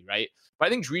dramatically, right? But I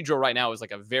think Dredro right now is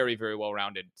like a very, very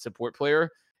well-rounded support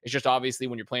player. It's just obviously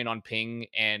when you're playing on ping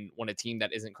and when a team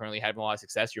that isn't currently having a lot of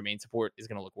success, your main support is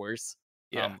going to look worse.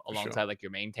 Alongside like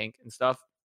your main tank and stuff.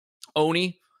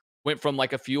 Oni went from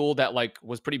like a fuel that like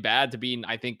was pretty bad to being,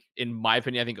 I think, in my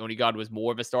opinion, I think Onigod was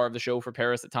more of a star of the show for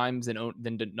Paris at times than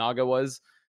Naga was.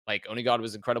 Like Onigod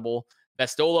was incredible.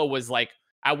 Vestola was like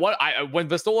when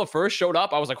Vistola first showed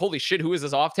up, I was like, holy shit, who is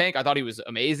this off tank? I thought he was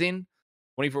amazing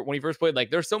when he first played.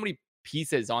 Like, there's so many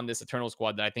pieces on this Eternal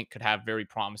squad that I think could have very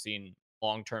promising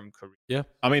long-term career. Yeah,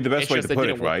 I mean, the best way to put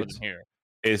it, right,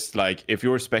 is like if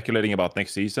you're speculating about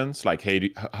next seasons, like,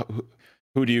 hey,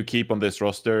 who do you keep on this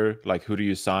roster? Like, who do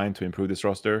you sign to improve this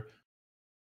roster?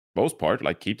 Most part,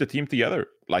 like, keep the team together.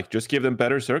 Like, just give them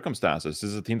better circumstances. This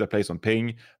is a team that plays on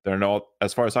ping. They're not,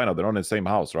 as far as I know, they're not in the same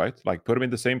house, right? Like, put them in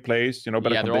the same place, better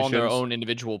conditions. They're all in their own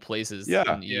individual places.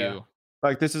 Yeah.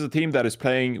 Like, this is a team that is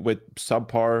playing with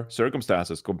subpar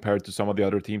circumstances compared to some of the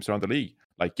other teams around the league.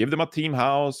 Like, give them a team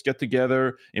house, get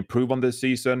together, improve on this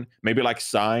season. Maybe, like,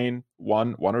 sign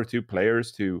one or two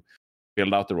players to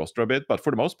build out the roster a bit. But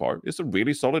for the most part, it's a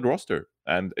really solid roster.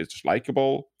 And it's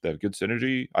likable. They have good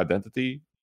synergy, identity.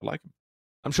 I like them.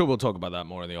 I'm sure we'll talk about that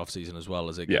more in the offseason as well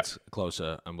as it gets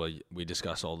closer and we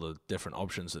discuss all the different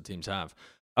options that teams have.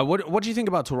 What do you think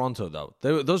about Toronto, though?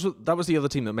 That was the other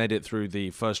team that made it through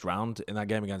the first round in that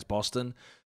game against Boston.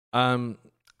 I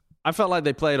felt like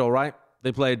they played all right.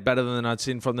 They played better than I'd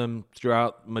seen from them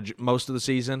throughout most of the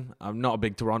season. I'm not a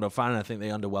big Toronto fan. I think they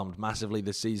underwhelmed massively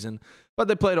this season. But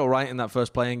they played all right in that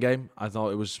first playing game. I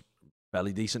thought it was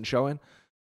fairly decent showing.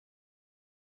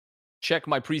 Check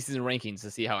my preseason rankings to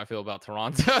see how I feel about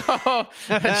Toronto.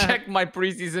 Check my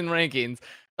preseason rankings.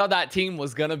 Thought that team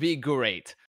was going to be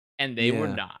great. And they were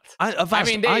not. I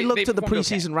looked at the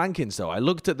preseason rankings, though. I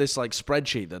looked at this like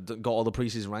spreadsheet that got all the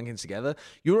preseason rankings together.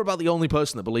 You were about the only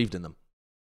person that believed in them.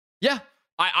 Yeah.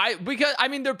 Because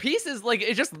their pieces, like,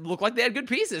 it just looked like they had good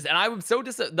pieces. And I was so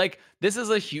this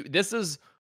is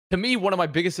to me, one of my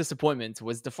biggest disappointments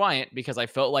was Defiant, because I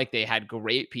felt like they had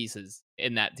great pieces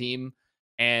in that team.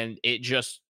 And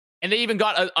they even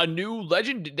got a new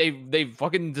legend. They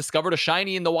fucking discovered a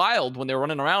shiny in the wild when they were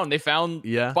running around. They found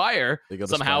Fire.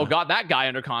 Somehow got that guy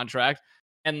under contract.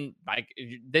 And like,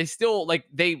 they still, like,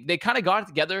 they kind of got it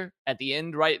together at the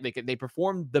end, right? They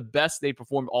performed the best they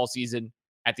performed all season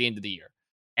at the end of the year.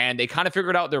 And they kind of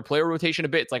figured out their player rotation a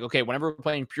bit. It's like, okay, whenever we're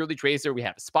playing purely Tracer, we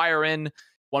have Aspire in.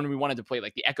 When we wanted to play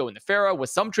like the Echo and the Pharah with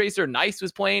some Tracer, Nice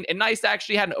was playing. And Nice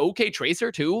actually had an okay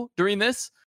Tracer too during this.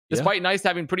 Despite Nice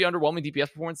having pretty underwhelming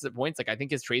DPS performances at points, like, I think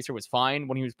his Tracer was fine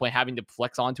when he was having to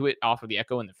flex onto it off of the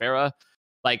Echo and the Pharah.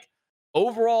 Like,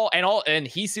 overall, and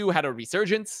Hisu had a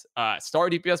resurgence. Star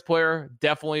DPS player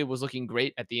definitely was looking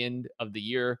great at the end of the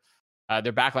year.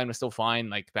 Their backline was still fine.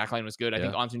 Like, the backline was good. I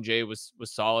think Antoon J was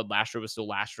solid. Lastro was still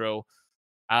Lastro.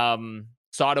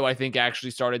 Sato, I think,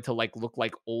 actually started to like look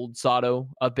like old Sato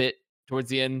a bit towards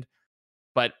the end.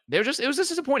 But it was just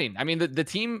disappointing. I mean, the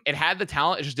team, it had the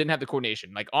talent, it just didn't have the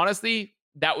coordination. Like, honestly,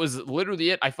 that was literally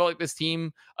it. I felt like this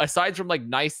team, aside from like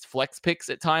Nice flex picks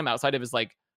at time, outside of his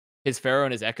Pharah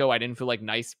and his Echo, I didn't feel like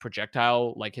Nice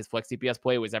projectile, like his flex DPS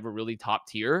play was ever really top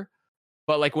tier.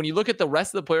 But like, when you look at the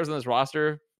rest of the players on this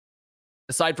roster,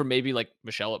 aside from maybe like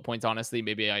Michelle at points, honestly,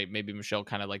 maybe Michelle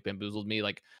kind of like bamboozled me.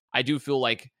 Like, I do feel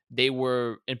like they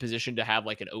were in position to have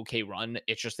like an okay run.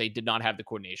 It's just they did not have the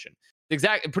coordination.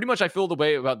 Pretty much I feel the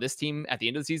way about this team at the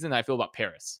end of the season that I feel about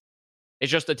Paris. It's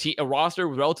just a roster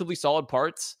with relatively solid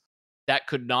parts that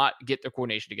could not get their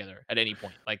coordination together at any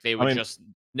point. Like, they would just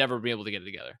never be able to get it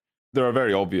together. There are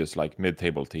very obvious like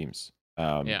mid-table teams.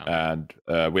 And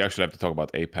we actually have to talk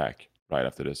about APAC right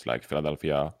after this, like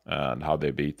Philadelphia and how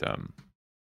they beat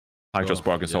Hangzhou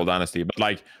Spark and Seoul Dynasty. But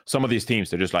like, some of these teams,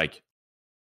 they're just like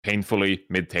painfully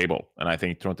mid-table, and I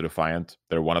think Toronto Defiant,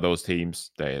 they're one of those teams.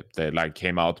 They like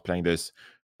came out playing this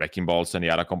Wrecking Ball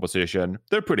Zenyatta composition.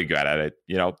 They're pretty good at it,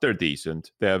 they're decent.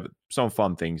 They have some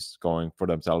fun things going for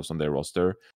themselves on their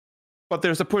roster, but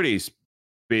there's a pretty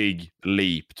big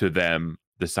leap to them,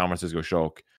 the San Francisco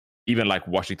Shock, even like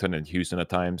Washington and Houston at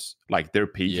times. Like, their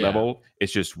peak level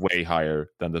is just way higher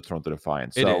than the Toronto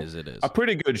Defiant. So it is a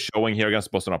pretty good showing here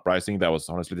against Boston Uprising. That was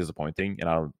honestly disappointing, and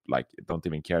I don't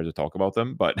even care to talk about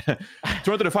them. But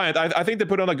Toronto Defiant, I think they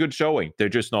put on a good showing. They're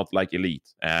just not like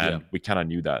elite, and we kind of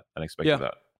knew that and expected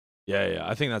that. Yeah,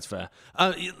 I think that's fair.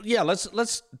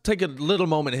 Let's take a little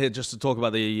moment here just to talk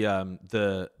about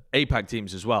the APAC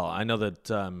teams as well. I know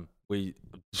that we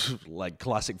like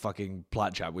classic fucking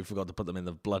Plat Chat. We forgot to put them in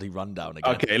the bloody rundown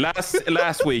again. Okay,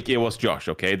 last week it was Josh.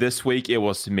 Okay, this week it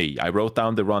was me. I wrote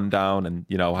down the rundown and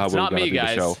how we're going to do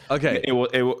the show. Okay,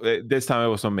 this time it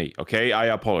was on me. Okay, I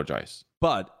apologize.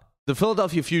 But the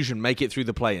Philadelphia Fusion make it through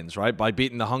the play-ins, right, by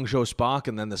beating the Hangzhou Spark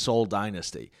and then the Seoul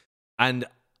Dynasty, and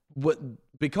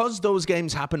because those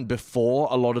games happened before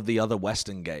a lot of the other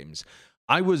Western games,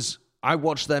 I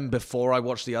watched them before I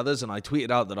watched the others, and I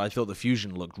tweeted out that I thought the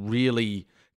Fusion looked really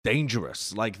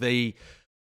dangerous. Like, they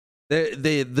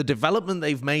The development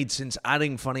they've made since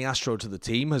adding Funny Astro to the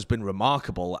team has been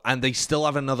remarkable, and they still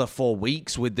have another 4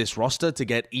 weeks with this roster to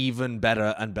get even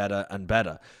better and better and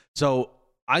better. So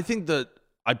I think that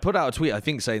I put out a tweet, I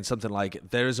think, saying something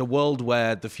like, there is a world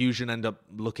where the Fusion end up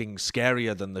looking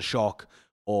scarier than the Shock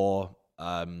or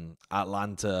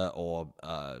Atlanta or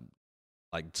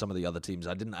like some of the other teams.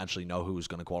 I didn't actually know who was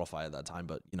going to qualify at that time,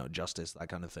 but, Justice, that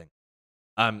kind of thing.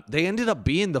 They ended up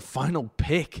being the final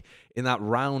pick in that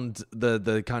round,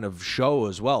 the kind of show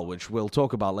as well, which we'll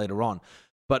talk about later on.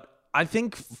 But I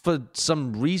think for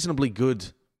some reasonably good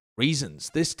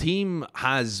reasons, this team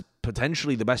has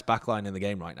potentially the best backline in the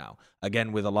game right now.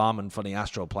 Again, with Alarm and Funny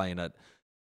Astro playing at...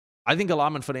 I think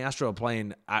Alarm and Funny Astro are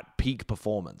playing at peak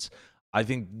performance. I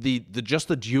think the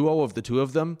duo of the two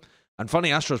of them, and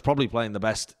Funny Astro is probably playing the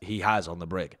best he has on the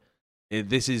Brig.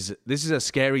 This is a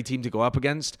scary team to go up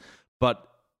against, but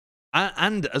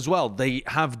and as well, they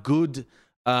have good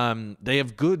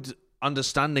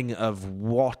understanding of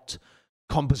what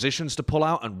compositions to pull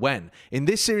out and when. In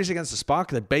this series against the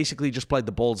Spark, they basically just played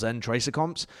the Ball's End Tracer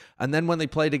comps, and then when they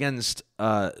played against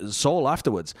Seoul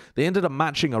afterwards, they ended up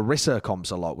matching Orisa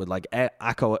comps a lot with like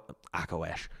Echo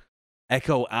Ash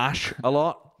a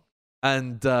lot,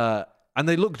 and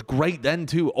they looked great then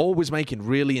too, always making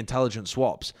really intelligent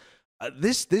swaps.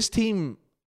 This team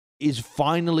is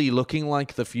finally looking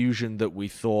like the Fusion that we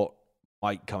thought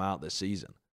might come out this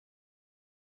season.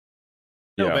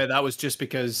 No, but that was just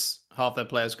because half their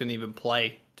players couldn't even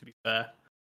play, to be fair.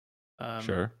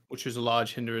 Sure. Which was a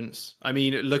large hindrance. I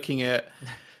mean, looking at...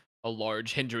 A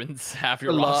large hindrance, half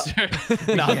your roster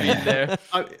not being there.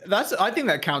 I think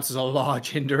that counts as a large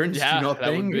hindrance, do you not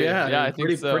think? Yeah, I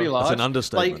think so. Pretty large. That's an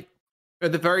understatement. Like,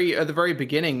 at the very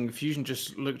beginning, Fusion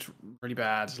just looked really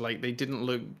bad. Like, they didn't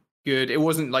look good. It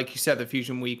wasn't, like you said, the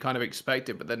Fusion we kind of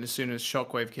expected, but then as soon as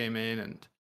Shockwave came in and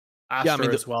Astro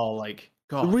as well, like,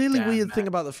 God, the really weird thing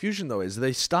about the Fusion, though, is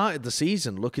they started the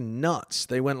season looking nuts.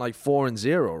 They went like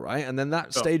 4-0, right? And then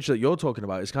that stage that you're talking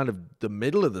about is kind of the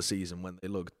middle of the season when they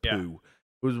looked poo.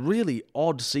 It was a really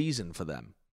odd season for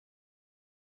them.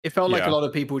 It felt like a lot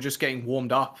of people were just getting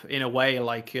warmed up in a way,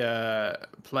 like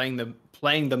playing the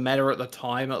meta at the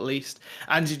time at least,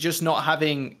 and just not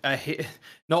having a hit,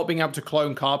 not being able to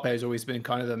clone Carpe has always been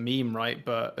kind of the meme, right?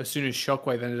 But as soon as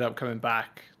Shockwave ended up coming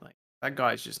back, like that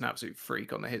guy's just an absolute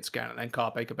freak on the hit scan, and then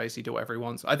Carpe could basically do whatever he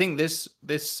wants. I think this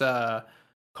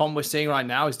comp we're seeing right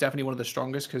now is definitely one of the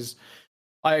strongest because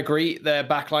I agree their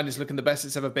backline is looking the best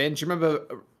it's ever been. Do you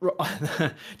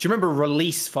remember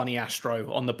release Funny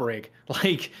Astro on the Brig?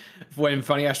 Like when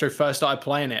Funny Astro first started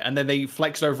playing it, and then they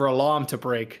flexed over Alarm to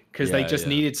Brig because they just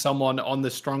needed someone on the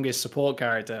strongest support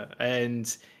character,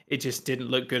 and it just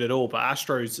didn't look good at all. But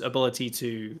Astro's ability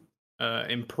to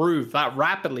improve that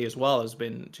rapidly as well has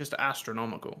been just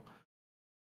astronomical.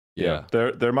 Yeah,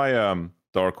 they're my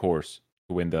dark horse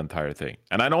to win the entire thing,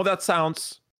 and I know that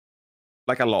sounds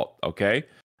like a lot, okay?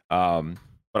 But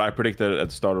I predicted at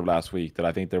the start of last week that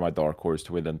I think they're my dark horse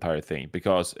to win the entire thing,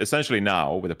 because essentially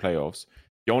now with the playoffs,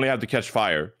 you only have to catch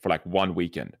fire for like 1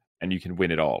 weekend and you can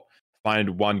win it all.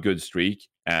 Find one good streak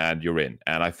and you're in.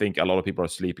 And I think a lot of people are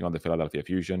sleeping on the Philadelphia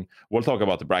Fusion. We'll talk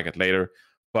about the bracket later,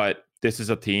 but this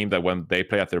is a team that when they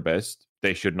play at their best,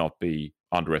 they should not be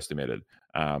underestimated.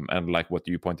 And like what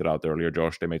you pointed out earlier,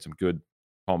 Josh, they made some good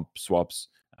comp swaps.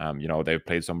 They've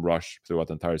played some Rush throughout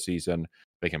the entire season.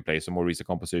 They can play some more recent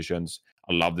compositions.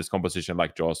 I love this composition,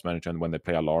 like Josh mentioned, when they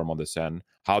play Alarm on the Sen.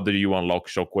 How do you unlock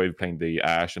Shockwave playing the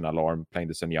Ash and Alarm playing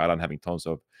the Zenyatta and having tons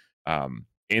of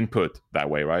input that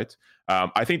way, right?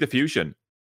 I think the Fusion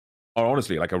are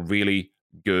honestly like a really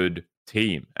good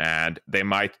team, and they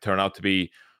might turn out to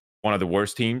be one of the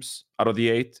worst teams out of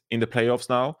the 8 in the playoffs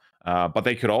now. But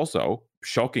they could also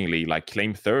shockingly like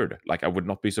claim third. Like I would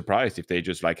not be surprised if they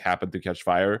just like happen to catch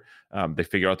fire. They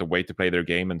figure out a way to play their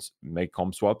game and make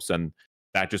comp swaps, and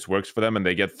that just works for them, and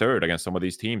they get third against some of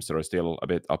these teams that are still a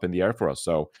bit up in the air for us.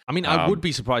 So I mean, I would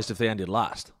be surprised if they ended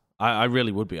last. I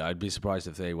really would be. I'd be surprised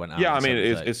if they went out. Yeah, I mean,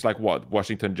 it's like what?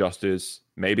 Washington Justice,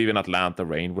 maybe even Atlanta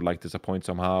Reign would like disappoint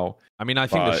somehow. I mean, I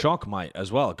think the Shock might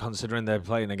as well, considering they're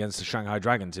playing against the Shanghai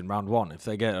Dragons in round 1. If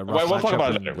they get a rough we'll talk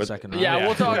about it in the second round. Yeah,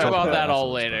 we'll talk about that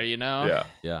all later, you know?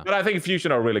 Yeah. But I think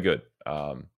Fusion are really good.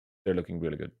 They're looking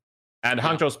really good. And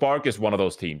Hangzhou Spark is one of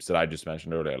those teams that I just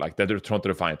mentioned earlier. Like, they're Toronto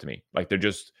Defiant to me. Like, they're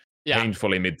just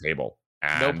painfully mid-table.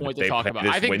 No point to talk about.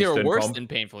 I think they were worse than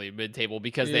painfully mid-table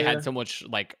because they had so much,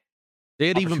 like, they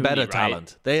had even better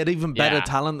talent. They had even better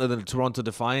talent than the Toronto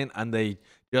Defiant, and they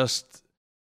just...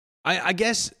 I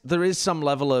guess there is some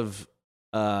level of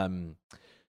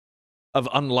of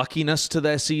unluckiness to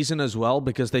their season as well,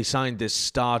 because they signed this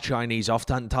star Chinese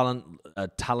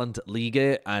talent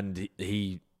Liga, and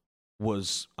he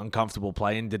was uncomfortable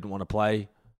playing, didn't want to play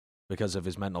because of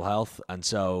his mental health, and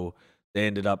so they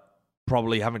ended up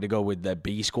probably having to go with their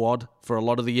B squad for a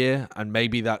lot of the year, and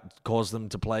maybe that caused them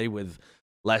to play with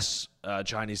less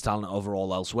Chinese talent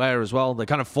overall elsewhere as well. They're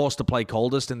kind of forced to play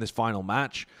coldest in this final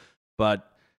match, but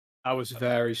that was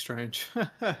very strange.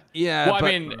 Yeah. Well,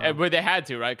 I mean, but they had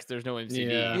to, right? Because there's no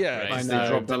MCD. Yeah, right? I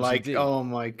know. But like, oh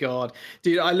my god,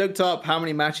 dude! I looked up how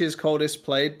many matches Coldest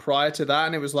played prior to that,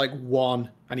 and it was like 1,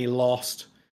 and he lost.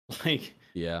 Like,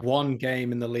 1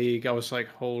 game in the league. I was like,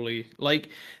 holy! Like,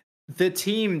 the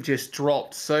team just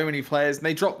dropped so many players, and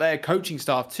they dropped their coaching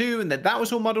staff too, and that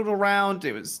was all muddled around.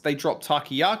 They dropped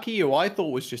Takayaki, who I thought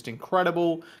was just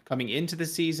incredible coming into the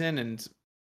season, and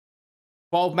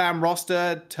 12-man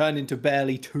roster turned into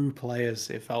barely 2 players.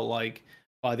 It felt like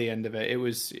by the end of it. It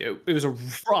was a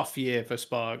rough year for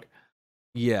Sparg.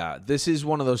 Yeah, this is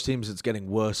one of those teams that's getting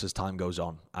worse as time goes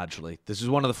on, actually. This is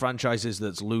one of the franchises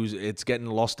that's it's getting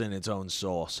lost in its own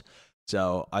sauce.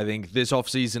 So I think this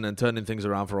offseason and turning things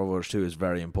around for Overwatch 2 is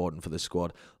very important for this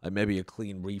squad. Like maybe a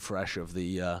clean refresh of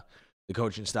the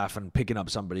coaching staff and picking up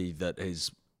somebody that has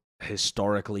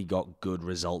historically got good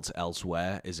results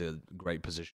elsewhere is a great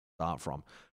position to start from,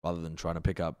 rather than trying to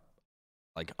pick up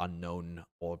like unknown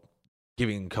or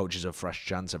giving coaches a fresh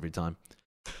chance every time.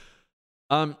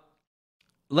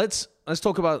 Let's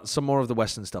talk about some more of the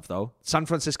Western stuff, though. San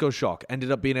Francisco Shock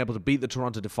ended up being able to beat the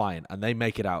Toronto Defiant, and they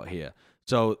make it out here.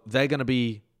 So they're going to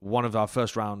be one of our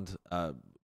first round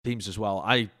teams as well.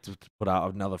 I put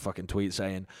out another fucking tweet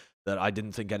saying that I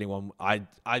didn't think anyone... I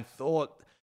thought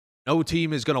no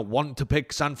team is going to want to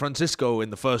pick San Francisco in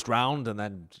the first round, and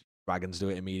then Dragons do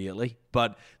it immediately.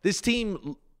 But this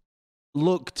team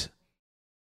looked...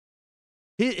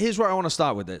 Here's where I want to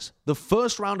start with this. The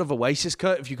first round of Oasis,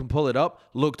 Kurt, if you can pull it up,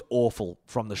 looked awful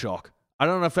from the Shock. I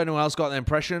don't know if anyone else got the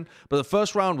impression, but the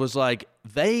first round was like,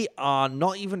 they are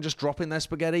not even just dropping their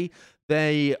spaghetti,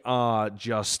 they are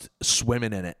just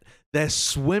swimming in it. They're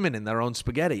swimming in their own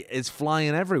spaghetti. It's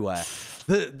flying everywhere.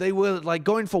 They were like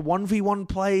going for 1v1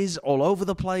 plays all over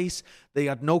the place. They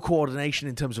had no coordination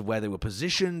in terms of where they were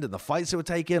positioned and the fights they were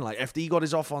taking. Like FD got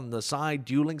his off on the side,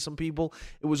 dueling some people.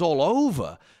 It was all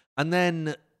over. And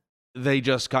then they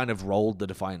just kind of rolled the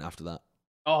Defiant after that.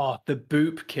 Oh, the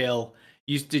boop kill.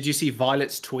 Did you see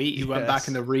Violet's tweet? He went back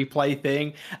in the replay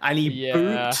thing and he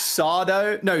booped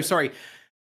Sado. No, sorry.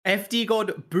 FD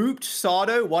God booped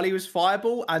Sado while he was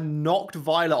fireball and knocked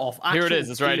Violet off. Here it is.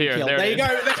 It's right here. There you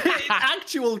go.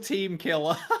 Actual team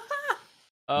killer.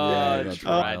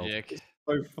 Tragic.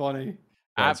 So funny.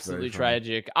 Absolutely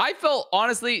tragic. I felt,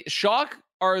 honestly, Shock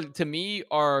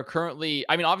are currently,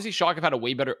 I mean, obviously Shock have had a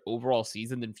way better overall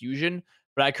season than Fusion,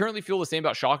 but I currently feel the same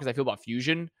about Shock as I feel about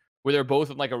Fusion, where they're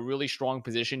both in like a really strong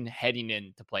position heading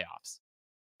into playoffs.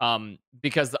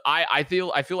 Because I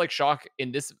feel like Shock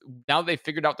in this, now that they've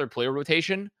figured out their player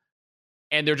rotation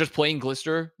and they're just playing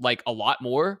Glister like a lot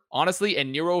more, honestly,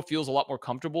 and Nero feels a lot more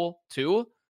comfortable too.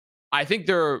 I think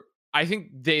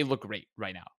they look great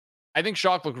right now. I think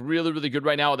Shock look really, really good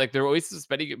right now. Like they're always a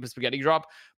spaghetti drop,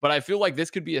 but I feel like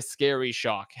this could be a scary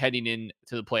Shock heading into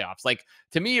the playoffs. Like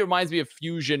to me, it reminds me of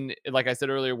Fusion, like I said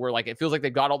earlier, where like it feels like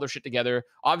they've got all their shit together.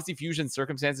 Obviously, Fusion's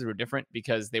circumstances were different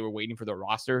because they were waiting for their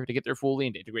roster to get there fully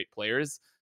and to integrate players.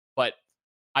 But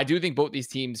I do think both these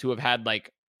teams who have had like,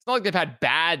 it's not like they've had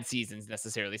bad seasons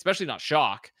necessarily, especially not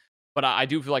Shock, but I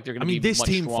do feel like they're going to be much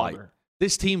stronger.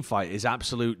 This team fight is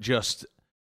absolute just...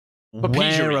 But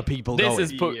where are people going?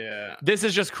 This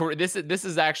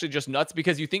is actually just nuts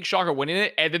because you think Shock are winning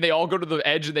it, and then they all go to the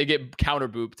edge and they get counter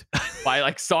booped by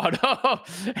like Sado,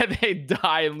 and they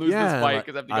die and lose this fight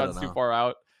because FD God's too far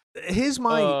out. Here's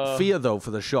my fear though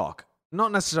for the Shock,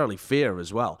 not necessarily fear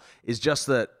as well, is just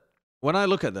that when I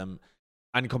look at them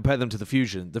and compare them to the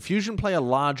Fusion play a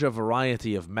larger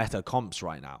variety of meta comps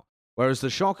right now, whereas the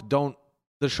Shock don't.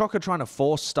 The Shock are trying to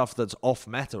force stuff that's off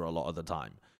meta a lot of the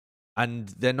time. And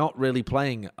they're not really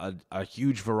playing a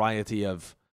huge variety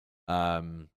of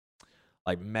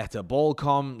like meta ball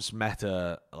comps,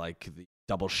 meta like the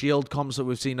double shield comps that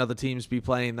we've seen other teams be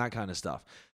playing, that kind of stuff.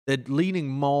 They're leaning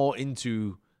more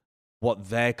into what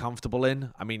they're comfortable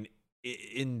in. I mean,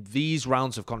 in these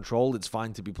rounds of Control, it's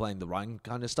fine to be playing the Rhine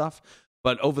kind of stuff.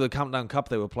 But over the Countdown Cup,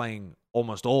 they were playing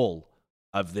almost all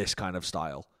of this kind of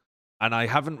style. And I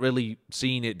haven't really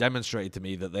seen it demonstrated to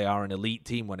me that they are an elite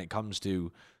team when it comes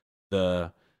to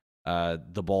the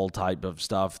ball type of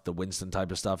stuff, the Winston type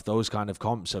of stuff. Those kind of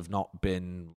comps have not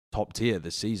been top tier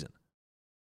this season.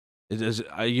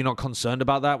 Are you not concerned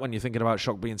about that when you're thinking about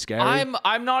Shock being scary?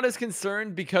 I'm not as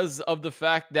concerned because of the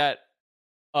fact that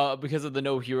because of the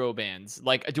no hero bans.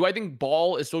 Like, do I think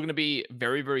Ball is still going to be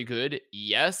very, very good?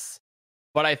 Yes.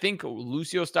 But I think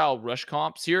Lucio style rush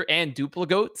comps here and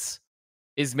Dupligotes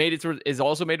is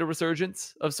also made a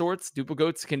resurgence of sorts.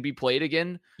 Dupligotes can be played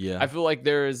again. Yeah. I feel like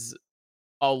there's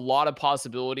a lot of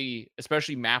possibility,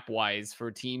 especially map wise, for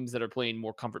teams that are playing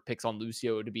more comfort picks on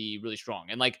Lucio to be really strong.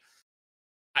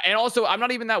 And also, I'm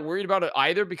not even that worried about it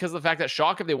either because of the fact that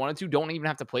Shock, if they wanted to, don't even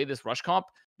have to play this rush comp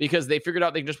because they figured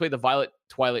out they can just play the Violet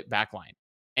Twilight backline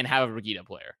and have a Brigida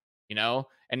player,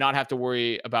 and not have to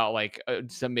worry about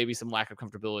maybe some lack of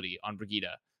comfortability on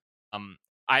Brigida.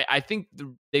 I think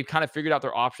they've kind of figured out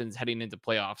their options heading into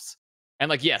playoffs.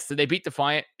 And yes, did they beat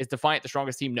Defiant? Is Defiant the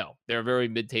strongest team? No, they're a very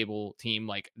mid-table team,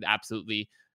 absolutely.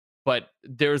 But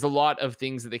there's a lot of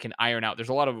things that they can iron out. There's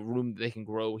a lot of room that they can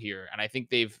grow here, and I think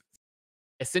they've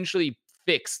essentially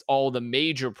fixed all the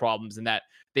major problems in that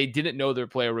they didn't know their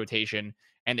player rotation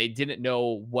and they didn't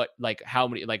know how are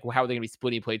they going to be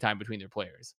splitting playtime between their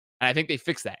players. And I think they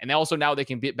fixed that. And also now they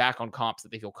can get back on comps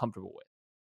that they feel comfortable with.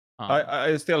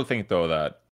 I still think though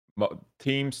that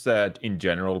teams that in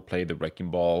general play the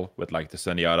Wrecking Ball with the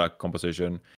Zenyatta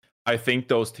composition, I think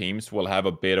those teams will have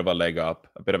a bit of a leg up,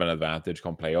 a bit of an advantage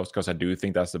come playoffs, because I do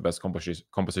think that's the best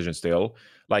composition still.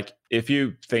 If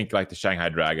you think the Shanghai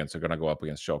Dragons are going to go up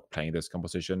against Shock playing this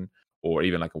composition, or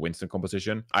even a Winston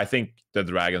composition, I think the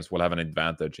Dragons will have an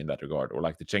advantage in that regard, or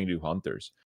the Chengdu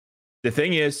Hunters. The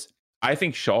thing is, I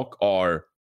think Shock are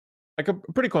a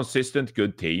pretty consistent,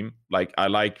 good team. I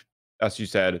like, as you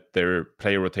said, their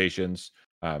player rotations,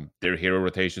 their hero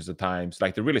rotations at times.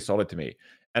 They're really solid to me.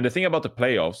 And the thing about the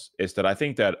playoffs is that I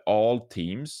think that all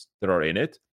teams that are in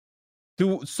it,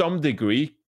 to some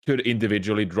degree, could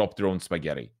individually drop their own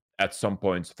spaghetti at some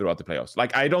points throughout the playoffs.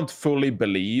 I don't fully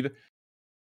believe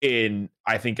in,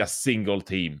 I think, a single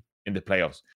team in the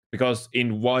playoffs. Because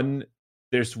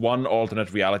there's one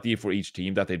alternate reality for each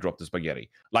team that they drop the spaghetti.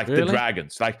 Really? The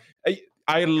Dragons.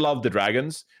 I love the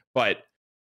Dragons, but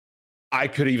I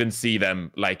could even see them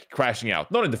crashing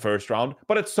out. Not in the first round,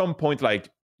 but at some point,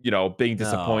 being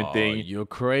disappointing. No, you're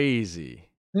crazy.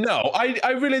 No,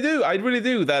 I really do. I really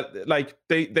do. That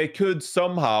they could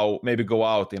somehow maybe go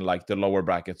out in the lower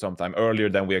bracket sometime earlier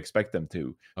than we expect them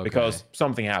to, because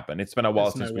something happened. It's been a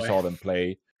while since we saw them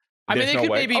play. I mean,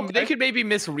 they could maybe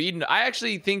misread. I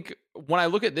actually think when I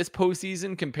look at this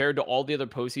postseason compared to all the other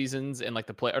postseasons and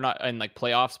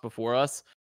playoffs before us,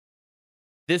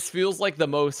 this feels like the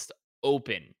most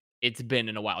open it's been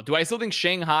in a while. Do I still think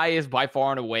Shanghai is by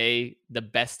far and away the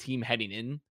best team heading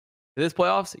in to this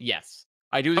playoffs? Yes,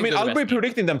 I do. I'll be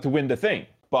predicting them to win the thing,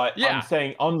 but yeah. I'm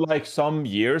saying, unlike some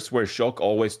years where Shock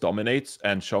always dominates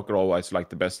and Shock are always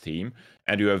the best team,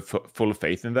 and you have full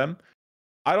faith in them,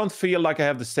 I don't feel like I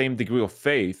have the same degree of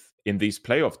faith in these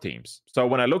playoff teams. So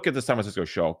when I look at the San Francisco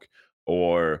Shock,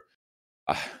 or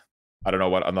I don't know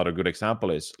what another good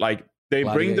example is, they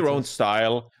bring their own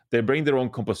style, they bring their own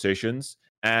compositions.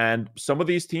 And some of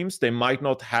these teams, they might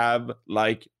not have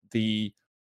the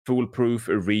foolproof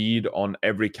read on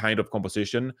every kind of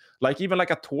composition. Even a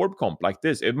Torb comp like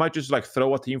this, it might just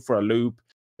throw a team for a loop.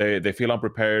 They feel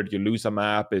unprepared. You lose a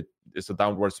map. It's a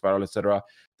downward spiral, etc.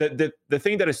 The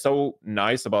thing that is so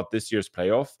nice about this year's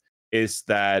playoff is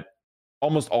that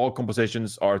almost all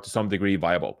compositions are to some degree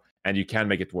viable, and you can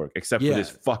make it work, except for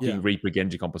this fucking Reaper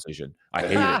Genji composition. I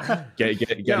hate it.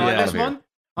 Get it out of here.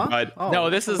 Huh? But, no,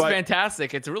 this is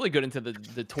fantastic. It's really good into the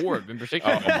Torb in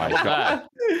particular. Oh my god!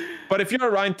 But if you're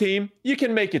a Rhine team, you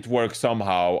can make it work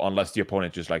somehow, unless the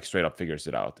opponent just straight up figures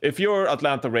it out. If you're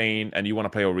Atlanta Reign and you want to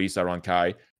play Orisa around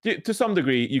Kai, to some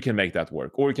degree you can make that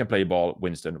work, or you can play Ball,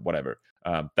 Winston, whatever.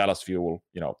 Dallas Fuel,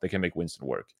 they can make Winston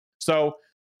work. So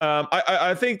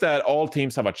I think that all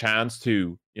teams have a chance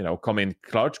to come in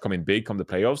clutch, come in big, come to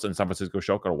playoffs, and San Francisco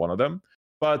Shock are one of them.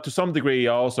 But to some degree,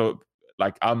 also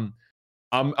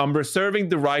I'm reserving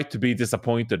the right to be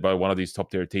disappointed by one of these top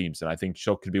tier teams, and I think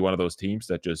Shock could be one of those teams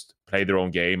that just play their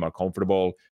own game, are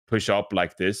comfortable, push up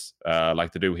like this,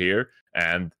 like they do here,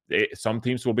 and some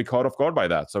teams will be caught off guard by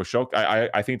that. So Shock,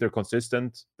 I think they're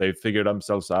consistent. They've figured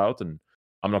themselves out, and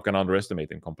I'm not going to underestimate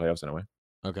them come playoffs anyway.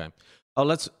 Okay. Oh,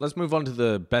 let's move on to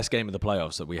the best game of the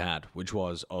playoffs that we had, which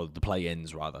was the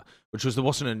play-ins rather, which was the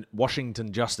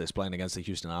Washington Justice playing against the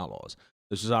Houston Outlaws.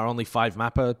 This was our only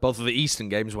 5-mapper. Both of the Eastern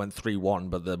games went 3-1,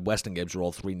 but the Western games were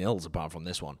all 3-0 apart from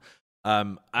this one.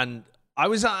 And I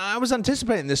was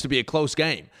anticipating this to be a close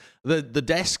game. The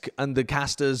desk and the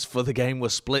casters for the game were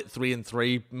split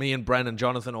 3-3. Me and Bren and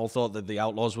Jonathan all thought that the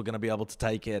Outlaws were going to be able to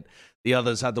take it. The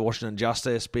others had the Washington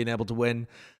Justice being able to win.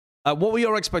 What were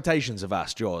your expectations of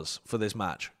Ask Jaws for this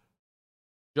match?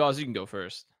 Jaws, you can go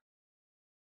first.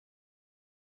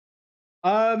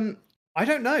 I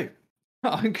don't know.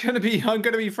 I'm gonna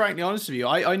be frankly honest with you.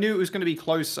 I knew it was gonna be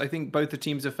close. I think both the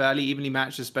teams are fairly evenly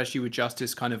matched, especially with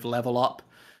Justice kind of level up.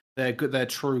 Their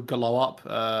true glow up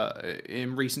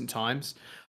in recent times.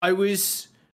 I guess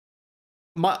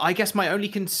my only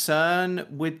concern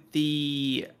with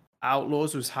the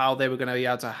Outlaws was how they were going to be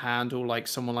able to handle like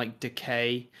someone like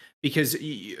Decay, because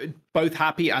both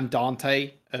Happy and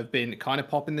Dante have been kind of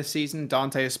popping this season,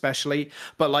 Dante especially,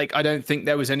 but like I don't think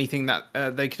there was anything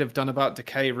that they could have done about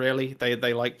Decay really.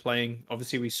 They like playing,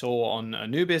 obviously we saw on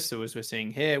Anubis, as we're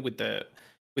seeing here with the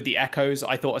echoes.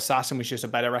 I thought Assassin was just a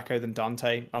better echo than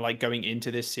Dante. I like going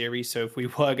into this series, so if we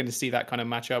were going to see that kind of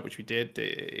matchup, which we did,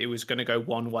 it was going to go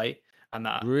one way, and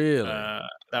that really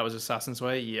that was Assassin's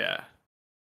way. Yeah.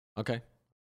 Okay.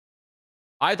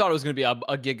 I thought it was going to be a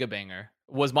Giga Banger.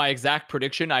 Was my exact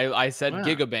prediction. I said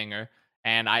Giga Banger,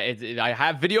 and I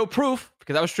have video proof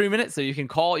because I was streaming it. So you can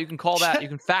call that. You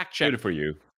can fact check. Good for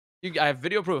you. I have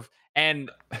video proof,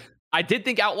 and I did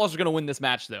think Outlaws were going to win this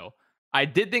match, though. I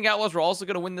did think Outlaws were also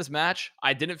going to win this match.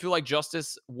 I didn't feel like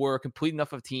Justice were complete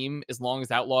enough of a team as long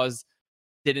as Outlaws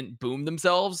didn't boom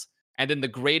themselves. And then the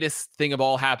greatest thing of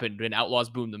all happened when Outlaws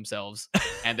boomed themselves,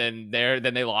 and then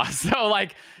they lost. So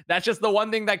like that's just the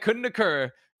one thing that couldn't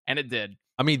occur, and it did.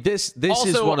 I mean, this also,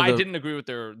 is one of the... I didn't agree with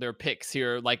their picks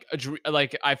here. Like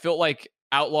I felt like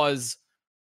Outlaws.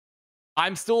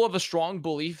 I'm still of a strong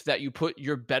belief that you put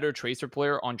your better Tracer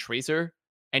player on Tracer,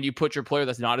 and you put your player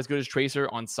that's not as good as Tracer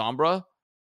on Sombra.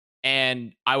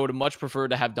 And I would have much preferred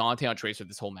to have Dante on Tracer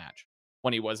this whole match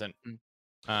when he wasn't.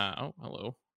 Oh,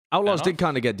 hello. Outlaws did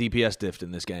kind of get DPS diffed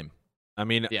in this game. I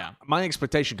mean, yeah. My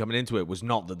expectation coming into it was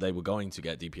not that they were going to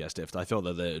get DPS diffed. I thought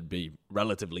that it would be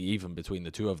relatively even between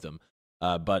the two of them.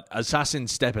 But Assassin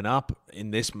stepping up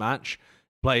in this match,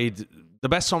 played the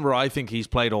best Sombra I think he's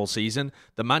played all season.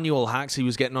 The manual hacks he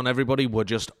was getting on everybody were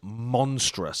just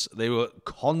monstrous. They were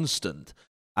constant.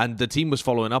 And the team was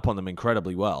following up on them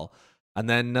incredibly well. And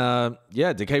then,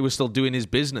 Decay was still doing his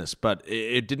business, but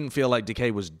it didn't feel like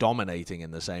Decay was dominating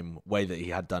in the same way that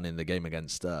he had done in the game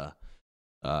against, who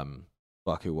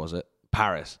was it?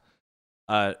 Paris.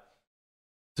 To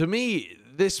me,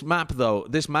 this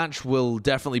match will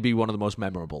definitely be one of the most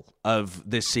memorable of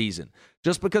this season.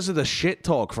 Just because of the shit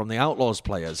talk from the Outlaws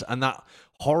players and that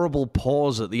horrible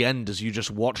pause at the end as you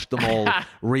just watched them all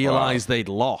realize they'd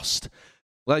lost.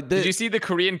 Like did you see the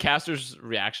Korean caster's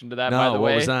reaction to that? No, by the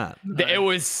way, what was that? It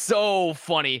was so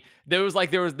funny. There was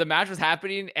the match was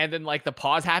happening, and then like the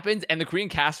pause happens, and the Korean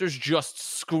casters just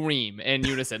scream in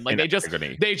unison, like they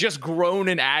just groan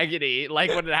in agony,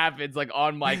 like when it happens, like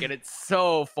on mic, and it's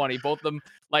so funny. Both of them,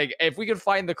 like if we could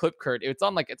find the clip, Kurt, it's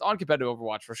on competitive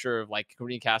Overwatch for sure, of like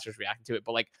Korean casters reacting to it,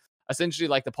 but like essentially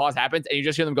like the pause happens, and you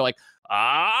just hear them go like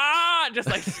just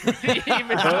like scream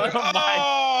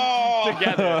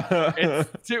together.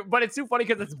 It's too funny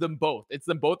because it's them both. It's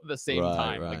them both at the same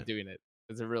time, like doing it.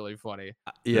 It's really funny.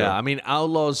 Yeah, I mean,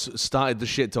 Outlaws started the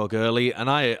shit talk early, and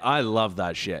I love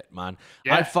that shit, man.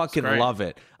 Yeah, I fucking love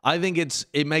it. I think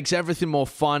it makes everything more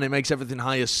fun. It makes everything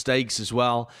higher stakes as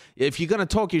well. If you're going to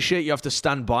talk your shit, you have to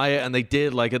stand by it, and they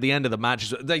did, like, at the end of the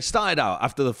match. They started out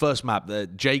after the first map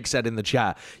that Jake said in the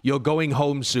chat, "You're going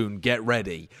home soon, get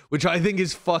ready," which I think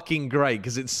is fucking great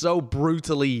because it's so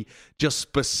brutally just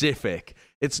specific.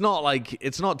 It's not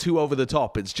too over the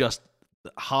top. It's just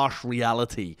harsh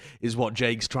reality is what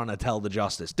Jake's trying to tell the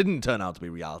Justice. Didn't turn out to be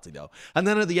reality though. And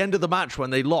then at the end of the match when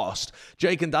they lost,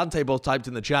 Jake and Dante both typed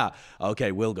in the chat,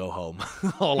 "Okay, we'll go home."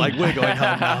 Or like, "We're going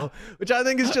home now," which I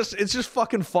think is just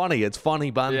fucking funny. It's funny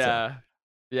banter.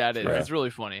 Yeah, it is. Right. It's really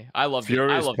funny. I love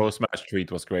Fury's post-match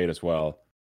tweet was great as well.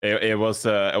 It was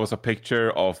a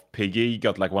picture of Piggy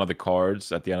got like one of the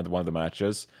cards at the end of one of the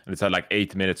matches, and it said like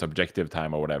 8 minutes objective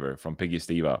time or whatever from Piggy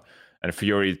Steva. And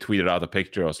Fury tweeted out a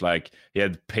picture. It was like he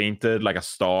had painted like a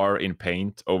star in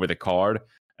paint over the card,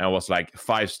 and it was like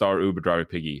 5-star Uber driver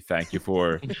Piggy. Thank you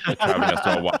for traveling us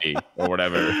to Hawaii or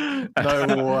whatever.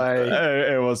 No way.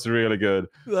 It was really good.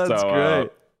 That's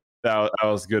great. That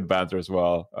was good banter as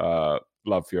well.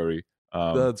 Love Fury.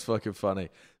 That's fucking funny.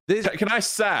 Can I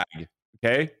sag?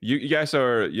 Okay, you guys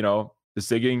are the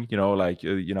zigging,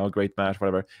 great match,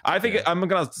 whatever. I think I'm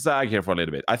gonna sag here for a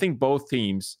little bit. I think both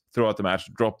teams throughout the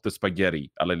match dropped the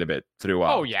spaghetti a little bit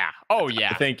throughout. Oh yeah.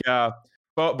 I think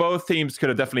both teams could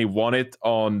have definitely won it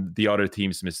on the other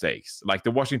team's mistakes. Like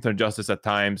the Washington Justice at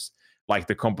times, like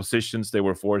the compositions they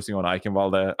were forcing on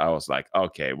Eichenwalde, I was like,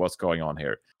 okay, what's going on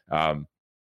here?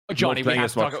 Johnny, we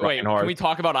have to talk. Wait, can we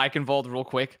talk about Eichenwalde real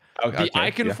quick? Okay, the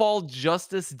Eichenwalde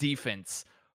Justice defense,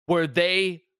 where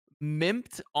they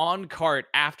mimped on cart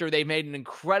after they made an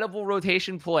incredible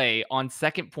rotation play on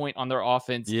second point on their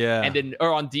offense, and then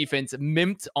or on defense,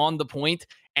 mimped on the point,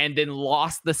 and then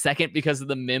lost the second because of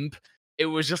the mimp. It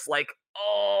was just like,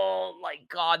 oh my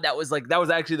god, that was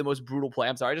actually the most brutal play.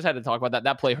 I'm sorry, I just had to talk about that.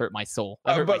 That play hurt my soul.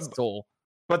 That hurt my soul.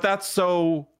 But that's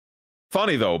so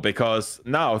funny though, because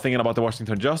now thinking about the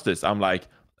Washington Justice, I'm like,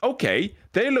 okay,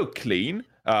 they look clean.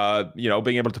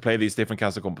 Being able to play these different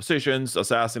kinds of compositions.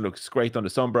 Assassin looks great on the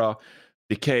Sombra,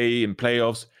 Decay in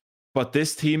playoffs. But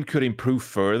this team could improve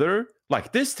further.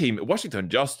 Like this team, Washington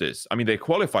Justice, I mean, they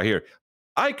qualify here.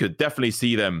 I could definitely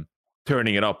see them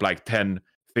turning it up like 10,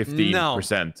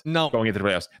 15% going into the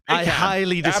playoffs. I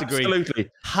highly disagree. Absolutely.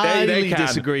 Highly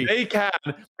disagree. They can.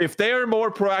 If they are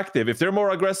more proactive, if they're more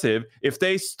aggressive, if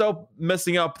they stop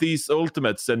messing up these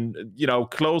ultimates and,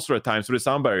 closer at times to the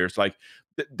sound barriers, like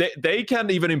they can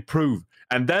even improve.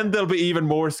 And then they'll be even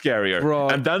more scarier. Bro,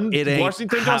 and then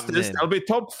Washington Justice, they'll be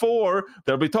top 4.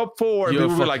 They'll be top 4. You're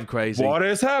fucking like, crazy. What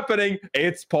is happening?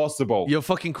 It's possible. You're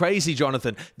fucking crazy,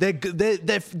 Jonathan.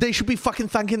 They should be fucking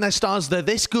thanking their stars. They're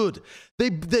this good.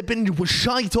 They've been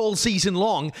shite all season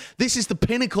long. This is the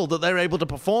pinnacle that they're able to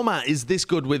perform at, is this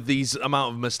good with these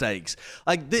amount of mistakes.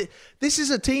 Like, this is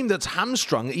a team that's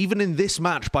hamstrung, even in this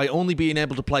match, by only being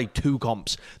able to play 2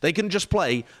 comps. They can just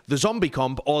play the zombie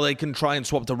comp, or they can try and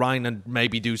swap to Rhine and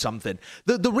maybe do something.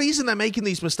 The reason they're making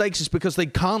these mistakes is because they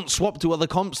can't swap to other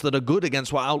comps that are good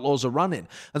against what Outlaws are running.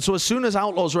 And so as soon as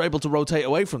Outlaws are able to rotate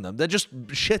away from them, they're just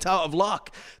shit out of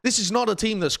luck. This is not a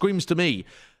team that screams to me,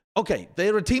 okay,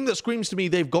 they're a team that screams to me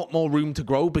they've got more room to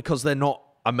grow because they're not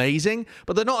amazing,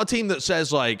 but they're not a team that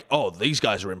says like, oh, these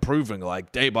guys are improving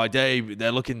like day by day.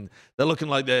 They're looking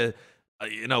like they're,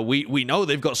 we know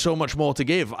they've got so much more to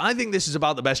give. I think this is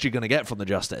about the best you're going to get from the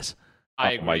Justice.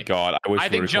 I agree. Oh my god! I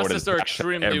think Justice are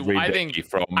extremely. I think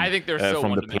they're so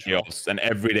from the playoffs, and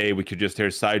every day we could just hear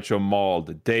Sideshow Maul,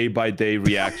 the day-by-day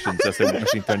reactions as the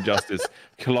Washington Justice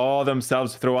claw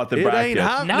themselves throughout the bracket. Ain't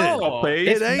happening. No,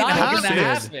 it ain't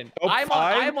happening.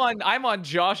 I'm on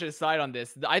Josh's side on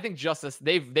this. I think Justice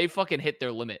they fucking hit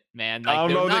their limit, man. Like, I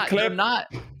don't know the clip.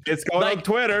 It's going on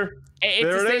Twitter.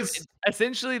 There it is.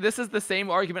 Essentially, this is the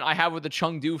same argument I have with the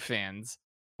Chengdu fans,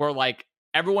 where like.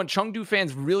 Everyone, Chengdu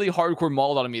fans really hardcore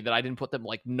mauled on me that I didn't put them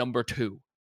like number 2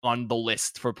 on the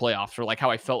list for playoffs, or like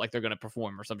how I felt like they're going to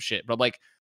perform or some shit. But like,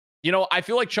 I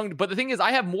feel like Chengdu, but the thing is,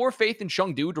 I have more faith in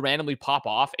Chengdu to randomly pop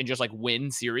off and just like win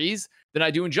series than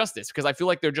I do in Justice, because I feel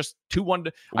like they're just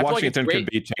 2-1. Washington could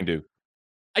beat Chengdu.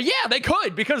 Yeah, they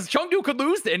could, because Chengdu could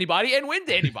lose to anybody and win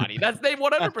to anybody. They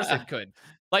 100% could.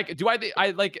 Like, I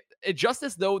like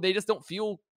Justice though? They just don't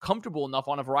feel comfortable enough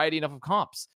on a variety enough of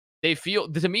comps. They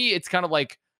feel, to me, it's kind of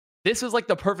like this is like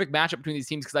the perfect matchup between these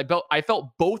teams, because I felt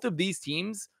both of these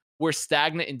teams were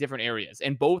stagnant in different areas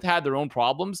and both had their own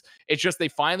problems. It's just they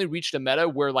finally reached a meta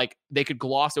where like they could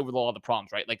gloss over all the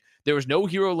problems, right? Like there was no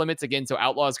hero limits again, so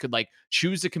Outlaws could like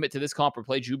choose to commit to this comp or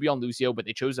play Juby on Lucio, but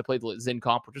they chose to play the Zen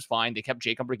comp, which was fine. They kept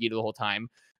Jake on Brigida the whole time.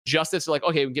 Justice are like,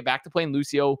 okay, we can get back to playing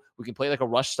Lucio. We can play like a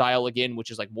rush style again, which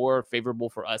is like more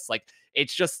favorable for us. Like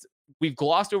it's just we've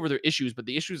glossed over their issues, but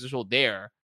the issues are still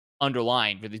there.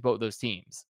 Underlined for both those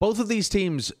teams. Both of these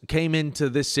teams came into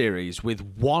this series with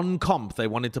one comp they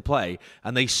wanted to play,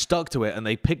 and they stuck to it, and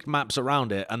they picked maps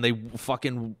around it, and they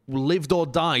fucking lived or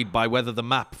died by whether the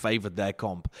map favored their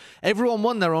comp. Everyone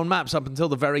won their own maps up until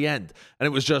the very end, and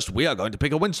it was just, we are going to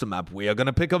pick a Winston map, we are going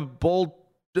to pick a Ball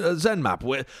Zen map.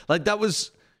 Like that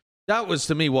was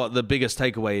to me what the biggest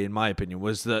takeaway, in my opinion,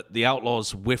 was that the Outlaws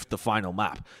whiffed the final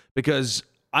map, because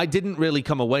I didn't really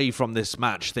come away from this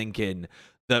match thinking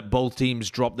that both teams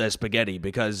dropped their spaghetti,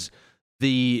 because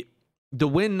the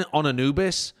win on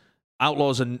Anubis,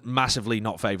 Outlaws are massively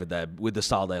not favored there with the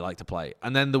style they like to play.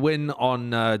 And then the win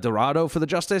on Dorado for the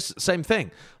Justice, same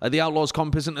thing. Like the Outlaws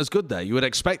comp isn't as good there. You would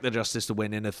expect the Justice to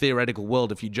win in a theoretical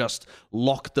world if you just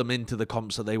locked them into the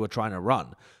comps that they were trying to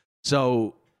run.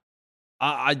 So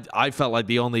I felt like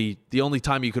the only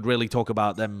time you could really talk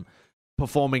about them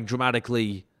performing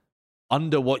dramatically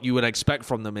under what you would expect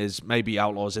from them is maybe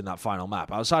Outlaws in that final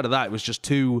map. Outside of that, it was just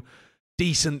 2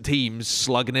 decent teams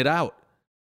slugging it out.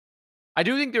 I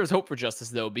do think there's hope for Justice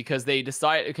though, because they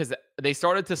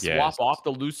started to swap off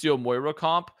the Lucio Moira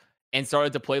comp and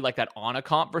started to play like that Ana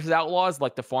comp versus Outlaws,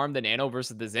 like the farm, the Nano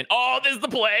versus the Zen. Oh, this is the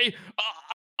play.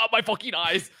 My fucking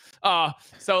eyes.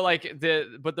 So like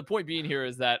but the point being here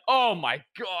is that, oh my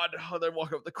god, they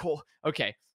walk up the coal.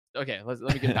 Okay, let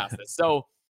me get past this. So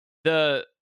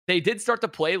they did start to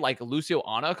play like Lucio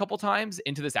Ana a couple times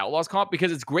into this Outlaws comp,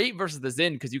 because it's great versus the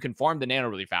Zen, because you can farm the Nano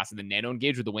really fast and then Nano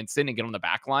engage with the Winston and get on the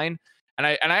back line. And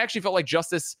I actually felt like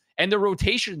Justice And the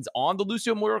rotations on the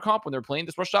Lucio Moira comp when they're playing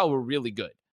this rush style were really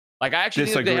good. Like, I actually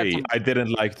disagree. I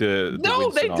didn't like the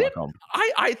they did. Comp.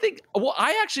 I think. Well,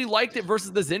 I actually liked it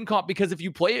versus the Zen comp because if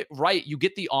you play it right, you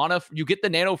get the Ana, you get the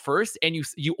Nano first, and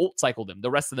you ult cycle them the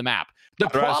rest of the map. The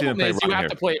problem is you have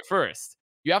to play it first.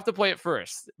 You have to play it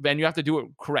first, and you have to do it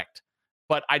correct.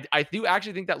 But I do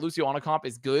actually think that Lucio Ana comp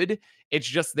is good. It's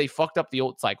just they fucked up the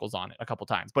ult cycles on it a couple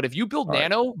times. But if you build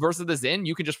Nano versus the Zen,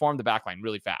 you can just farm the backline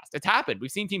really fast. It's happened.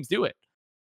 We've seen teams do it.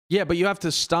 Yeah, but you have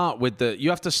to start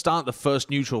the first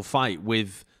neutral fight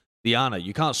with the Ana.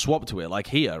 You can't swap to it like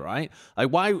here, right? Like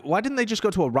why didn't they just go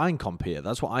to a Rhine comp here?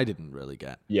 That's what I didn't really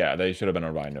get. Yeah, they should have been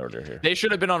on Rhine earlier here. They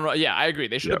should have been on. Yeah, I agree.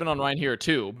 They should have been on Rhine here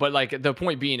too. But like the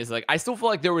point being is like I still feel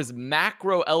like there was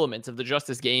macro elements of the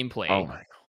Justice gameplay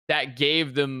that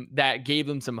gave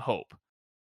them some hope.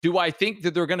 Do I think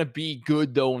that they're going to be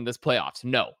good though in this playoffs?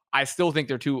 No. I still think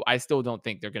I still don't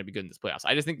think they're going to be good in this playoffs.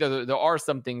 I just think that there are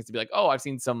some things to be like, oh, I've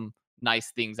seen some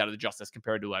nice things out of the Justice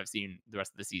compared to what I've seen the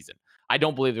rest of the season. I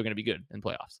don't believe they're going to be good in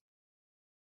playoffs.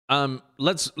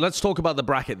 Let's talk about the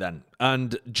bracket then,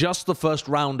 and just the first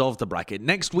round of the bracket.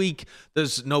 Next week,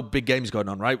 there's no big games going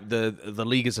on, right? The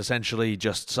league is essentially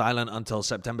just silent until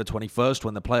September 21st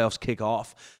when the playoffs kick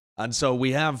off, and so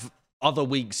we have other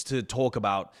weeks to talk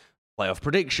about playoff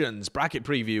predictions, bracket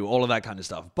preview, all of that kind of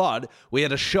stuff. But we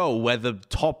had a show where the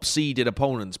top seeded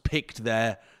opponents picked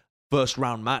their first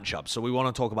round matchup, so we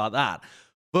want to talk about that.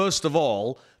 First of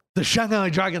all, the Shanghai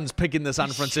Dragons picking the San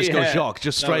Francisco Shock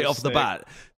just straight off the bat.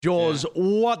 Jaws,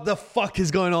 what the fuck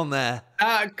is going on there?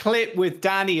 That clip with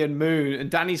Danny and Moon, and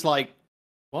Danny's like,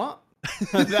 what?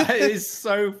 That is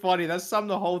so funny. That summed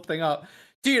the whole thing up.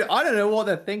 Dude, I don't know what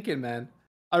they're thinking, man.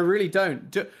 I really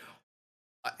don't.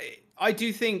 I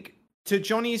do think, to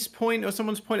Johnny's point or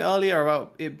someone's point earlier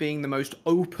about it being the most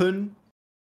open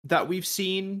that we've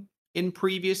seen in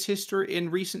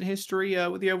recent history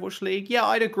with the Overwatch League. Yeah,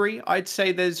 I'd agree. I'd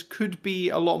say could be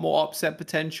a lot more upset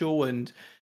potential and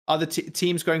other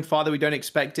teams going farther. We don't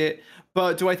expect it.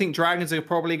 But do I think Dragons are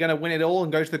probably going to win it all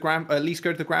and at least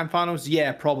go to the grand finals?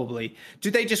 Yeah, probably. Do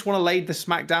they just want to lay the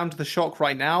smack down to the Shock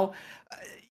right now?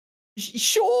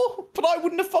 Sure, but I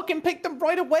wouldn't have fucking picked them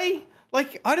right away.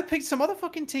 Like, I'd have picked some other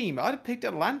fucking team. I'd have picked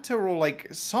Atlanta or, like,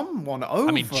 someone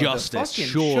over Justice,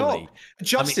 surely. Shock.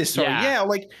 Justice,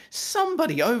 like,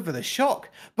 somebody over the Shock.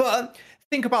 But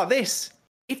think about this.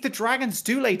 If the Dragons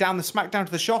do lay down the smackdown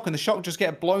to the Shock and the Shock just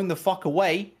get blown the fuck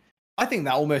away, I think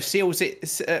that almost seals it.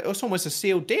 It's almost a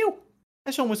sealed deal.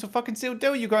 It's almost a fucking sealed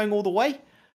deal. You're going all the way.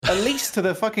 At least to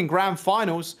the fucking grand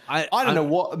finals. I don't know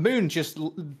what. Moon just...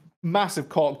 massive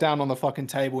cock down on the fucking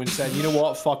table and said, you know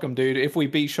what, fuck them, dude. If we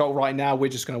beat Shock right now, we're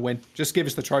just going to win. Just give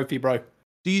us the trophy, bro.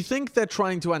 Do you think they're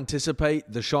trying to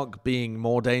anticipate the Shock being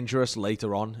more dangerous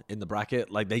later on in the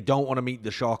bracket? Like, they don't want to meet the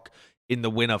Shock in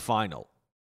the winner final?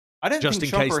 I don't just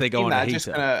think in case they go on a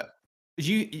heater.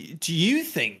 Do you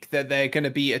think that they're going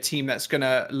to be a team that's going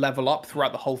to level up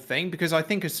throughout the whole thing? Because I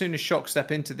think as soon as Shock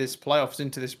step into this playoffs,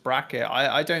 into this bracket,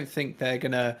 I don't think they're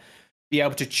going to be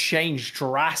able to change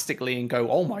drastically and go,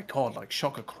 oh my god, like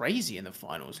Shock are crazy in the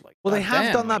finals. Like, well, they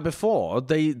have done that before.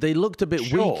 They looked a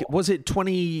bit weak. Was it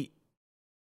 20?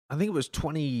 I think it was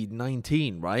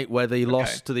 2019, right, where they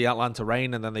lost to the Atlanta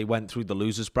Reign and then they went through the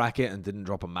losers bracket and didn't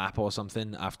drop a map or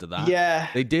something after that. Yeah,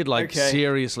 they did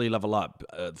seriously level up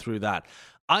through that.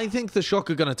 I think the Shock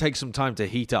are going to take some time to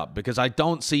heat up because I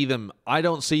don't see them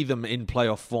in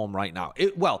playoff form right now.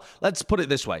 Well, let's put it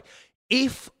this way.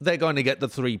 If they're going to get the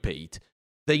three-peat,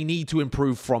 they need to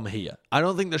improve from here. I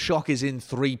don't think the Shock is in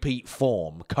three-peat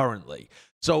form currently.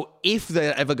 So if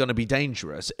they're ever going to be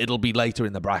dangerous, it'll be later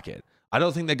in the bracket. I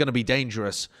don't think they're going to be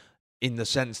dangerous in the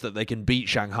sense that they can beat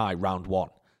Shanghai round one.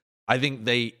 I think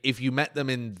if you met them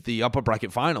in the upper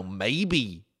bracket final,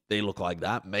 maybe they look like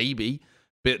that, maybe.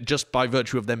 But just by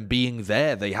virtue of them being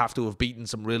there, they have to have beaten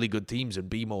some really good teams and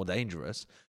be more dangerous.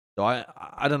 So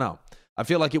I don't know. I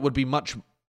feel like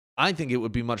I think it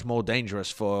would be much more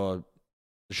dangerous for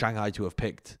Shanghai to have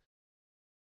picked,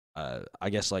 I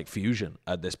guess, like Fusion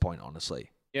at this point,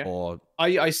 honestly. Yeah. Or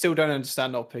I still don't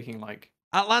understand not picking, like...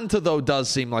 Atlanta, though, does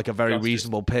seem like a very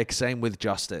reasonable pick. Same with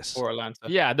Justice. Or Atlanta.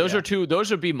 Yeah, those are two. Those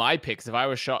would be my picks if I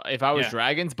was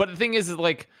Dragons. But the thing is,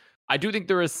 like, I do think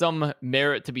there is some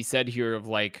merit to be said here of,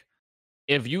 like,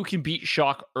 if you can beat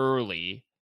Shock early,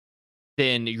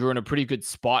 then you're in a pretty good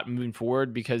spot moving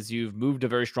forward because you've moved a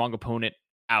very strong opponent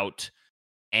out,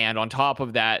 and on top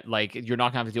of that, like, you're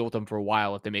not gonna have to deal with them for a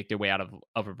while if they make their way out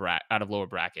of lower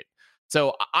bracket.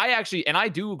 So I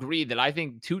do agree that I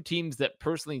think two teams that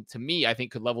personally to me I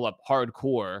think could level up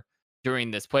hardcore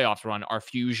during this playoffs run are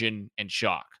Fusion and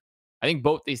Shock. I think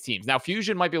both these teams. Now,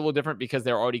 Fusion might be a little different because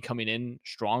they're already coming in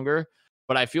stronger.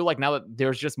 But I feel like now that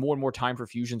there's just more and more time for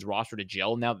Fusion's roster to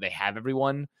gel, now that they have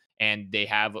everyone and they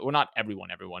have, well, not everyone,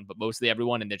 but mostly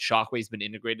everyone, and that Shockwave's been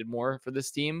integrated more for this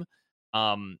team.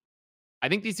 I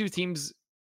think these two teams,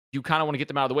 you kind of want to get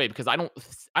them out of the way because I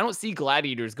don't see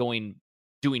Gladiators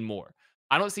doing more.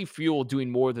 I don't see Fuel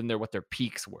doing more than what their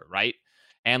peaks were, right?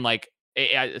 And like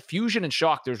Fusion and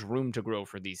Shock, there's room to grow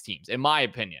for these teams, in my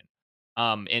opinion.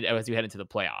 And as you head into the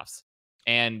playoffs,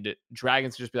 and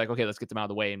Dragons just be like, okay, let's get them out of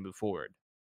the way and move forward.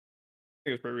 I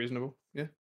think it's pretty reasonable. Yeah.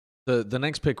 The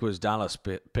next pick was Dallas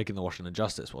picking the Washington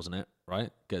Justice, wasn't it?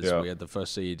 Right? Because we had the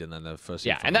first seed and then the first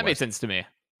seed. Yeah, and that made sense to me.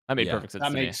 That made perfect sense.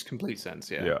 That makes complete sense.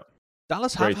 Yeah. Yeah.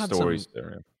 Dallas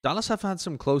have had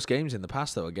some close games in the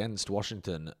past though against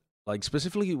Washington. Like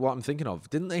specifically, what I'm thinking of,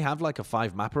 didn't they have like a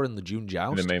 5 mapper in the June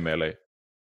Joust? In the main melee.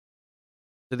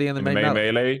 Did they in the main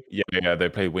melee? Yeah. They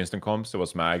played Winston comps. It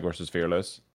was Mag versus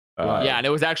Fearless. Yeah, and it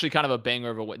was actually kind of a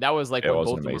banger of a win. That was like when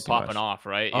both of them were popping off,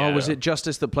 right? Oh, was it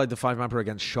Justice that played the 5 mapper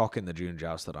against Shock in the June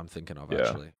Joust that I'm thinking of,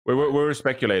 actually? We're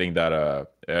speculating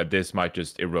that this might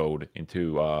just erode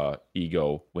into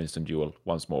Ego Winston duel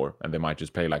once more, and they might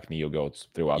just play like Neo Goats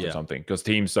throughout or something. Because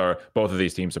both of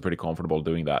these teams are pretty comfortable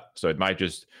doing that. So it might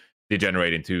just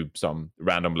degenerate into some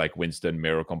random like Winston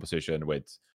mirror composition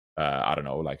with I don't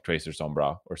know, like Tracer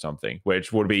Sombra or something,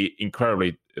 which would be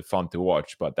incredibly fun to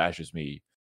watch, but that's just me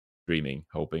dreaming,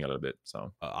 hoping a little bit.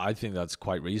 So I think that's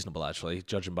quite reasonable, actually,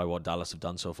 judging by what Dallas have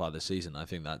done so far this season. I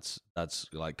think that's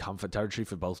like comfort territory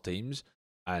for both teams.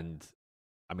 And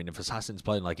I mean, if Assassin's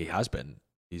playing like he has been,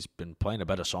 he's been playing a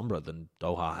better Sombra than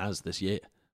Doha has this year.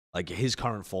 Like his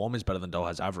current form is better than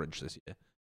Doha's average this year.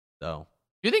 So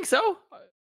you think so?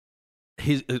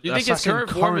 You think his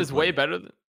current form is way better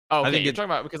than? Oh, okay. I think you're talking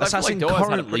about because Assassin I feel like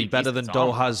currently better than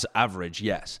Doha's average,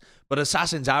 yes. But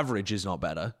Assassin's average is not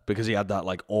better because he had that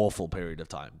like awful period of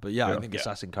time. But I think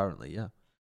Assassin currently,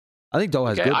 I think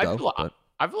Doha's good though.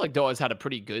 I feel like Doha's had a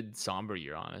pretty good Sombra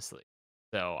year, honestly.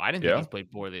 So I didn't think he's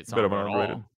played poorly at Sombra at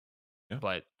all. Yeah.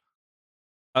 But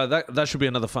that should be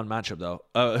another fun matchup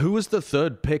though. Who was the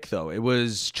third pick though? It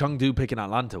was Chengdu picking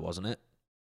Atlanta, wasn't it?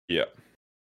 Yeah.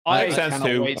 I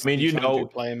mean, you know,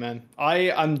 play, man.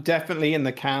 I'm definitely in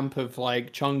the camp of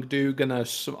like Chengdu gonna.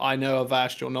 I know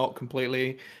Avast, you're not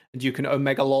completely, and you can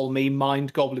Omega lol me,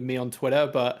 mind goblin me on Twitter,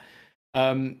 but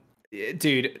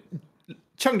dude,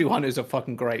 Chengdu Hunters are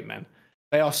fucking great, man.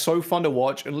 They are so fun to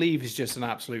watch, and Leave is just an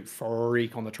absolute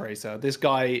freak on the Tracer. This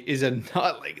guy is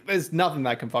there's nothing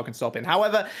that can fucking stop him.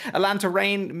 However, Atlanta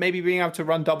Rain maybe being able to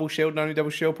run double shield, and only double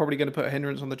shield, probably going to put a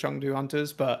hindrance on the Chengdu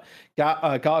Hunters. But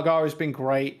Gaga has been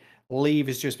great. Leave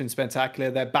has just been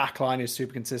spectacular. Their backline is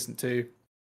super consistent too.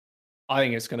 I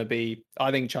think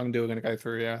Chengdu are going to go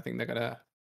through. Yeah, I think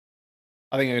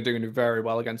they're doing very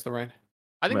well against the Rain.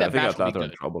 I think Atlanta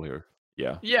in trouble here.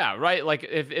 Yeah, right. Like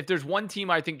if there's one team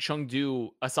I think Chengdu,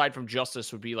 aside from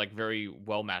Justice, would be like very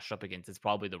well matched up against, it's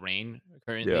probably the Rain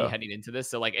currently heading into this.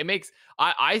 So like it makes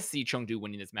I see Chengdu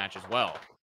winning this match as well.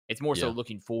 It's more so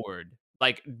looking forward.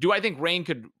 Like, do I think Rain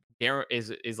could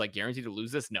is like guaranteed to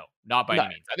lose this? No, not by any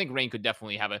means. I think Rain could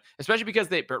definitely have especially because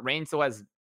but Rain still has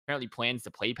apparently plans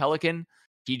to play Pelican.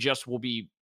 He just will be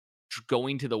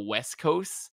going to the West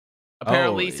Coast.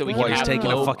 Apparently, so he's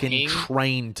taking a fucking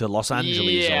train to Los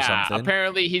Angeles or something.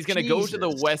 Apparently he's going to go to the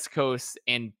West Coast,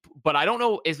 but I don't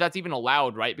know if that's even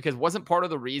allowed, right? Because wasn't part of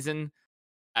the reason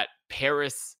at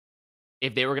Paris,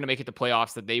 if they were going to make it to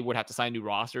playoffs, that they would have to sign a new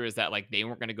roster, is that like they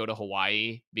weren't going to go to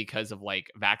Hawaii because of like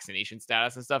vaccination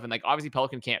status and stuff. And like obviously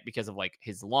Pelican can't because of like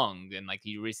his lung, and like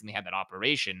he recently had that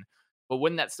operation. But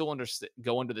wouldn't that still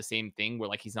go under the same thing where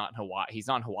like he's not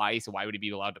in Hawaii, so why would he be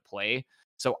allowed to play?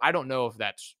 So I don't know if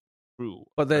that's true.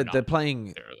 But they're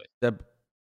playing.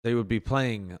 They would be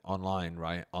playing online,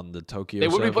 right? On the Tokyo. They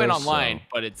would be playing online,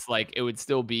 but it's like it would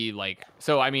still be like.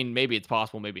 So I mean, maybe it's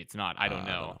possible, maybe it's not. I don't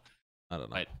know. I don't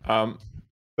know. But,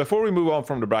 before we move on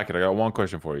from the bracket, I got one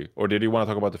question for you. Or did you want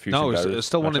to talk about the Fusion? No, I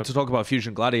still wanted to talk about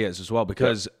Fusion Gladiators as well,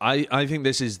 because I think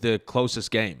this is the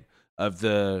closest game of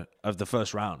the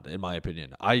first round, in my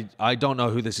opinion. I don't know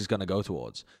who this is going to go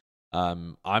towards.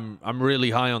 I'm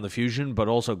really high on the Fusion, but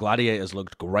also Gladiators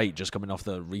looked great just coming off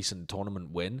the recent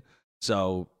tournament win.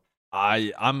 So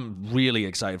I'm really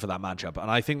excited for that matchup. And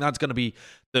I think that's going to be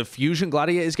the Fusion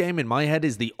Gladiators game, in my head,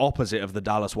 is the opposite of the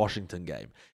Dallas-Washington game.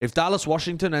 If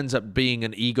Dallas-Washington ends up being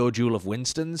an ego duel of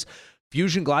Winstons,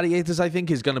 Fusion Gladiators, I think,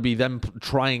 is going to be them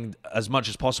trying as much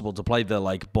as possible to play the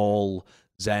like ball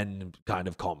Zen kind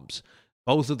of comps.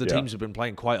 Both of the teams have been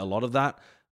playing quite a lot of that.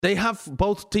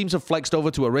 both teams have flexed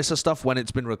over to Orisa stuff when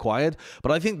it's been required,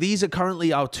 but I think these are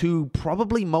currently our two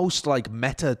probably most like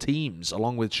meta teams,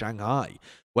 along with Shanghai,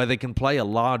 where they can play a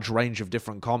large range of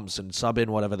different comps and sub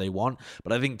in whatever they want.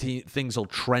 But I think things will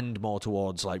trend more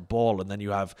towards like Ball, and then you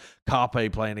have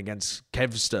Carpe playing against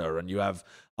Kevster, and you have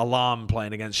Alarm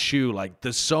playing against Shu. Like,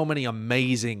 there's so many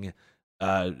amazing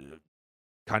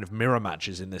kind of mirror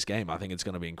matches in this game. I think it's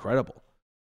going to be incredible.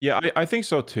 Yeah, I think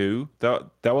so too. That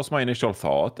was my initial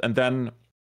thought. And then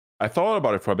I thought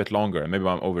about it for a bit longer, and maybe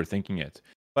I'm overthinking it.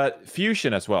 But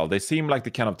Fusion as well, they seem like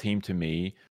the kind of team to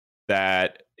me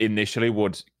that initially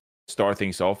would start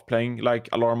things off playing like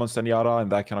Alarm on Zenyatta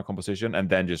and that kind of composition, and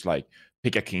then just like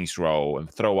pick a King's Row and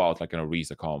throw out like an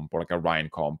Orisa comp or like a Ryan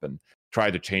comp and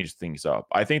try to change things up.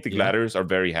 I think the Gladiators are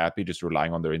very happy just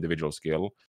relying on their individual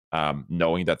skill,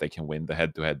 knowing that they can win the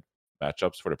head-to-head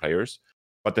matchups for the players.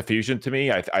 But the Fusion, to me,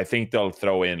 I think they'll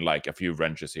throw in like a few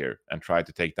wrenches here and try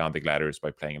to take down the Gladiators by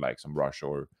playing like some Rush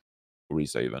or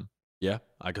Orisa even. Yeah,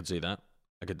 I could see that.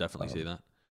 I could definitely see that.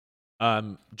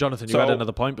 Jonathan, you had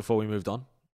another point before we moved on?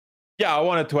 Yeah, I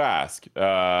wanted to ask,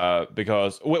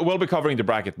 because we'll be covering the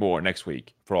bracket more next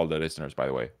week for all the listeners, by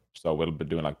the way. So we'll be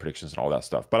doing like predictions and all that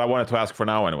stuff. But I wanted to ask for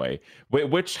now anyway,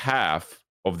 which half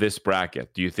of this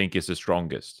bracket do you think is the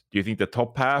strongest? Do you think the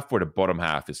top half or the bottom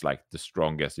half is like the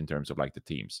strongest in terms of like the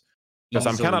teams? Because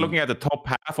I'm kind of looking at the top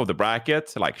half of the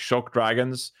bracket, like Shock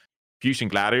Dragons, Fusion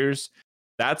Gladiators.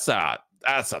 That's a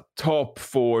top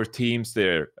 4 teams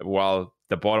there. While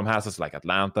the bottom half is like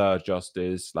Atlanta,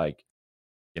 Justice, like,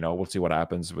 you know, we'll see what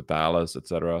happens with Dallas,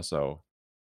 etc. So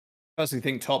I personally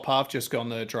think top half just got on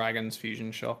the Dragons,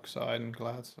 Fusion, Shock side and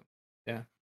Glads. Yeah.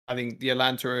 I think the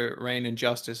Atlanta, Reign, and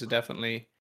Justice are definitely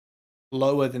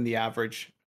lower than the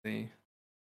average, the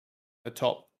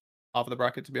top half of the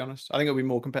bracket, to be honest. I think it'll be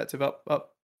more competitive up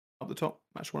the top,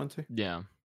 match 1 and 2.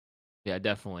 Yeah,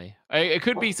 definitely. It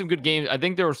could be some good games. I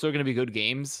think there are still going to be good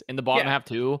games in the bottom half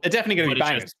too. They're definitely going to be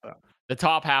bangers. The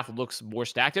top half looks more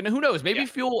stacked, and who knows? Maybe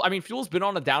Fuel. I mean, Fuel's been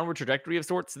on a downward trajectory of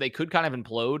sorts, so they could kind of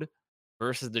implode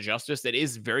versus the Justice. That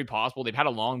is very possible. They've had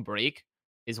a long break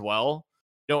as well.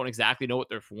 Don't exactly know what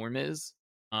their form is,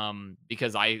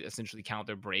 because I essentially count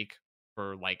their break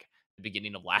for like the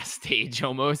beginning of last stage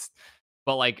almost.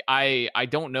 But like I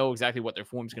don't know exactly what their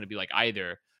form is going to be like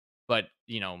either. But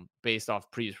you know, based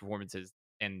off previous performances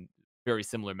and very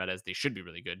similar metas, they should be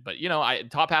really good. But you know,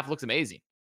 top half looks amazing.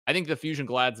 I think the Fusion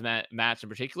Glads match in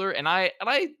particular, and I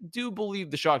do believe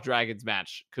the Shock Dragons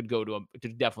match could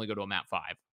definitely go to a map 5.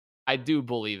 I do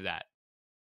believe that.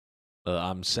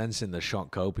 I'm sensing the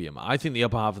Shock copium. I think the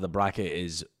upper half of the bracket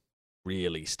is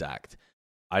really stacked.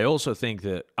 I also think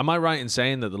that, am I right in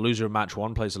saying that the loser of match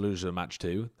 1 plays the loser of match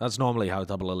 2? That's normally how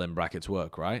double elim brackets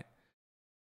work, right?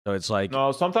 So it's like...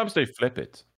 No, sometimes they flip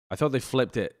it. I thought they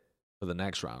flipped it for the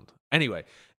next round. Anyway,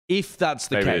 if that's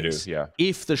the case,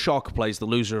 if the Shock plays the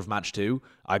loser of match 2,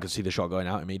 I could see the Shock going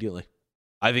out immediately.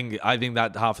 I think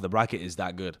that half of the bracket is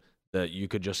that good that you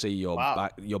could just see your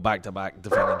back-to-back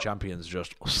defending champions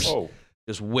just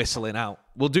whistling out.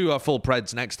 We'll do our full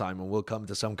preds next time, and we'll come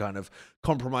to some kind of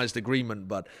compromised agreement.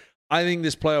 But I think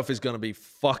this playoff is going to be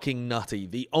fucking nutty.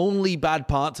 The only bad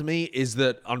part to me is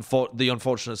that the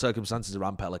unfortunate circumstances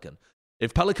around Pelican.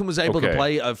 If Pelican was able to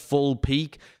play a full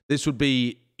peak, this would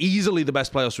be easily the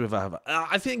best playoffs we've ever had.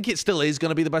 I think it still is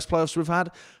going to be the best playoffs we've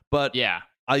had. But yeah,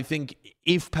 I think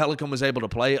if Pelican was able to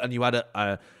play and you had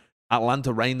a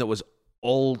Atlanta Reign that was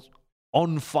all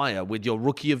on fire with your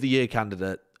Rookie of the Year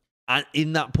candidate and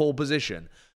in that pole position,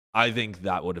 I think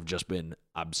that would have just been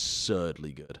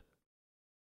absurdly good.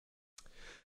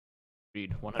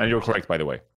 And you're correct, by the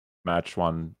way. Match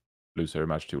 1 loser,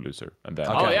 match 2 loser, and then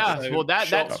well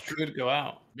that could go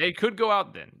out. They could go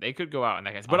out then. They could go out in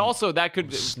that case. But also that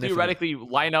could theoretically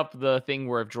line up the thing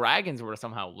where if Dragons were to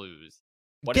somehow lose.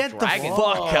 Get the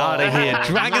fuck out of here!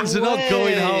 Dragons are not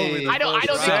going home. I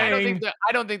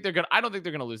don't think they're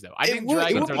gonna lose though. I think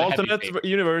Dragons are the alternate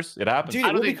universe. It happens. Dude,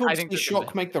 it would be cool to see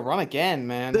Shock make the run again,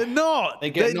 man. They're not.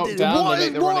 They get knocked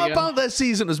down. What about their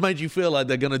season has made you feel like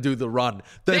they're gonna do the run?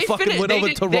 They fucking went over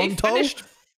Toronto. They finished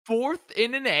 4th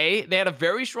in an A. They had a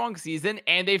very strong season,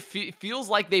 and they feels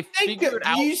like they figured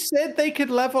out. You said they could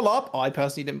level up. I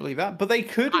personally didn't believe that, but they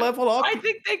could level up. I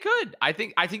think they could. I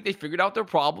think they figured out their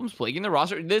problems plaguing the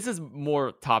roster. This is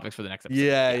more topics for the next episode.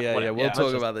 Yeah. We'll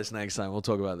talk about this next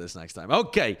time.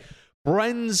 Okay.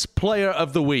 Bren's Player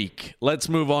of the Week. Let's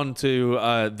move on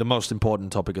to the most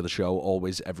important topic of the show,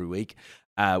 always every week,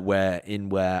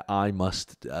 where I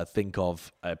must think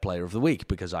of a Player of the Week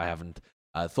because I haven't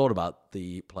thought about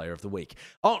the Player of the Week.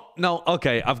 Oh, no,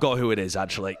 okay, I've got who it is,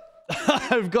 actually.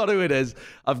 I've got who it is.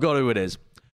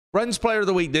 Bren's Player of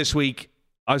the Week this week.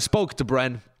 I spoke to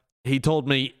Bren. He told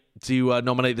me to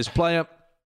nominate this player.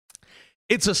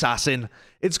 It's Assassin.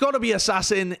 It's got to be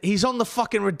Assassin. He's on the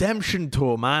fucking redemption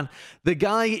tour, man. The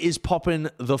guy is popping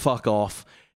the fuck off.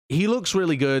 He looks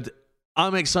really good.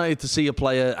 I'm excited to see a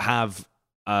player have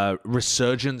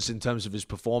resurgence in terms of his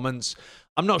performance.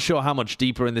 I'm not sure how much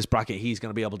deeper in this bracket he's going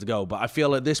to be able to go, but I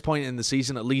feel at this point in the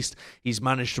season, at least, he's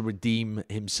managed to redeem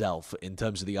himself in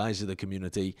terms of the eyes of the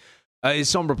community. His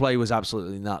Sombra play was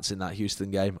absolutely nuts in that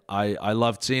Houston game. I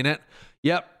loved seeing it.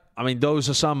 Yep. I mean, those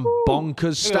are some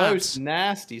bonkers stats. Those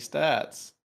nasty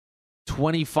stats.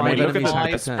 25 I mean, look enemies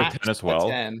at the 10 as well.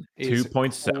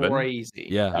 2.7. Crazy.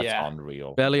 Yeah. That's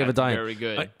unreal. Barely ever dying. Very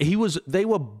good. They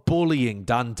were bullying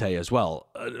Dante as well.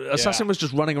 Assassin was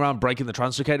just running around breaking the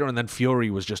translocator, and then Fury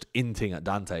was just inting at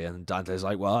Dante, and Dante's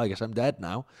like, well, I guess I'm dead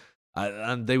now.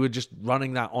 And they were just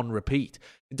running that on repeat.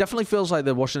 It definitely feels like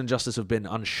the Washington Justice have been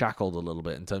unshackled a little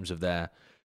bit in terms of their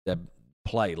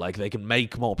play. Like, they can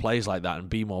make more plays like that and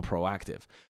be more proactive.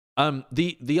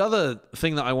 The other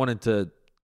thing that I wanted to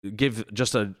give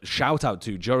just a shout out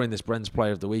to during this Bren's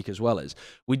Player of the Week as well is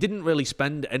we didn't really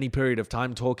spend any period of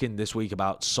time talking this week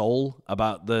about Seoul,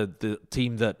 about the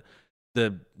team that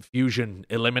the Fusion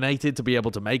eliminated to be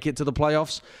able to make it to the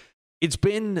playoffs. It's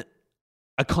been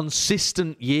a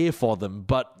consistent year for them,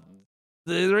 but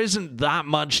there isn't that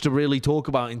much to really talk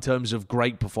about in terms of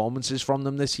great performances from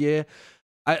them this year.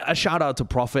 A shout out to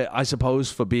Prophet, I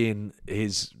suppose, for being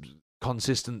his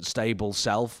consistent, stable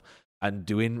self and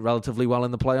doing relatively well in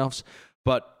the playoffs.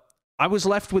 But I was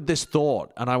left with this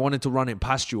thought, and I wanted to run it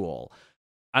past you all.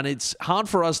 And it's hard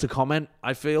for us to comment,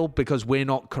 I feel, because we're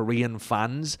not Korean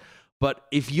fans. But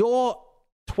if you're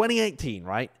 2018,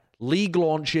 right? League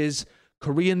launches,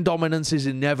 Korean dominance is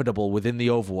inevitable within the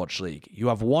Overwatch League. You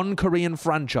have one Korean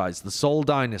franchise, the Seoul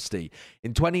Dynasty.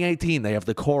 In 2018, they have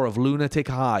the core of Lunatic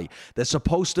High. They're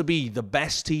supposed to be the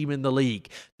best team in the league.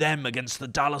 Them against the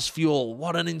Dallas Fuel.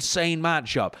 What an insane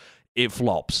matchup. It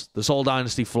flops. The Seoul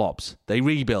Dynasty flops. They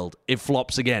rebuild. It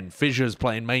flops again. Fissure's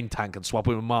playing main tank and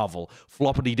swapping with Marvel.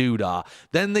 Floppity-doo-dah.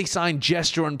 Then they sign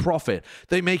Gesture and Profit.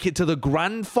 They make it to the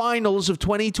grand finals of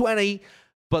 2020,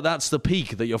 but that's the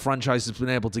peak that your franchise has been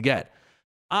able to get.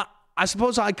 I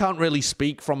suppose I can't really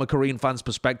speak from a Korean fan's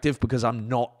perspective because I'm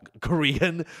not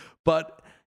Korean, but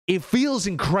it feels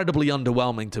incredibly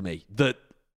underwhelming to me that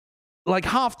like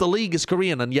half the league is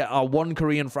Korean, and yet our one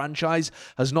Korean franchise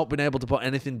has not been able to put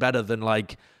anything better than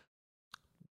like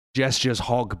Gesture's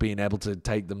Hog being able to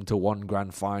take them to one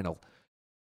grand final.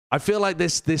 I feel like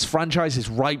this franchise is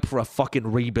ripe for a fucking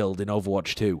rebuild in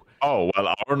Overwatch 2. Oh,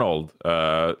 well, Arnold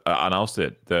announced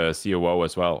it, the COO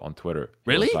as well, on Twitter.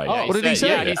 Really? Like, what did he say?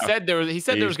 Yeah, he said there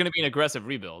was going to be an aggressive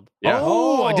rebuild. Yeah.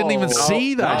 Oh, I didn't even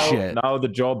see that shit. Now the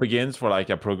job begins for like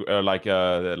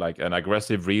an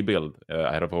aggressive rebuild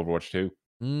ahead of Overwatch 2.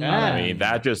 I mean,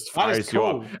 that just fires you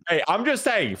up. Hey, I'm just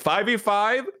saying,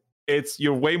 5v5,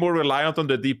 you're way more reliant on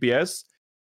the DPS.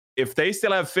 If they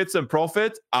still have Fitz and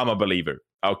Profit, I'm a believer.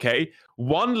 Okay,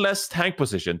 one less tank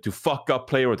position to fuck up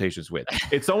player rotations with.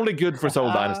 It's only good for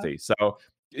Seoul Dynasty. So,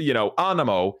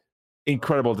 Anamo,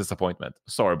 incredible disappointment.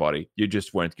 Sorry, buddy, you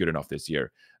just weren't good enough this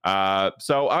year.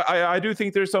 So I do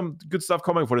think there's some good stuff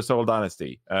coming for the Seoul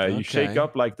Dynasty. You shake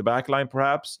up like the backline,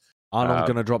 perhaps. Arnold's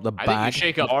gonna drop the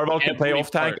bag. Marvel can play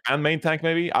off tank and main tank,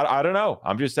 maybe. I don't know.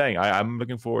 I'm just saying. I'm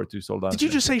looking forward to Seoul Dynasty. Did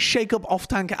you just say shake up off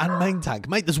tank and main tank,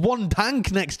 mate? There's one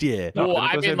tank next year. No,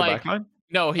 I mean like.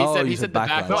 No, he said the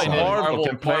backline. Marvel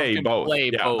can play both.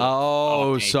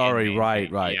 Oh, sorry. Right.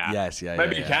 Yeah. Yes.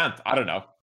 Maybe you can't. I don't know.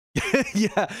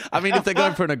 Yeah. I mean, if they're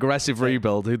going for an aggressive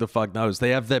rebuild, who the fuck knows?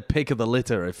 They have their pick of the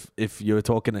litter. If you're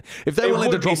talking, if they're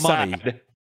willing to drop money,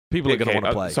 people are going to want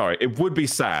to play. Sorry, it would be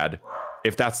sad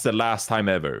if that's the last time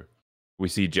ever we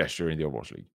see Gesture in the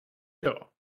Overwatch League. Sure.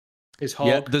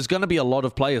 Yeah, there's going to be a lot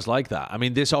of players like that. I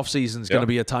mean, this offseason is going to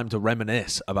be a time to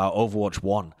reminisce about Overwatch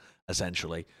 1,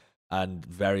 essentially. And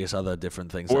various other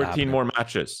different things. 14 more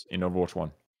matches in Overwatch 1.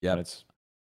 Yeah, it's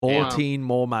 14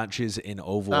 more matches in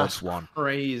Overwatch 1.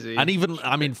 Crazy. And even,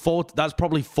 I mean, that's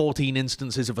probably 14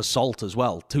 instances of assault as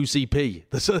well. 2 CP.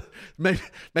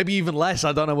 Maybe even less.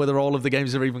 I don't know whether all of the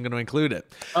games are even going to include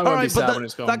it. All right,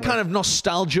 but that kind of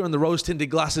nostalgia and the rose-tinted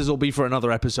glasses will be for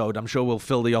another episode. I'm sure we'll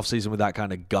fill the off-season with that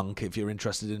kind of gunk if you're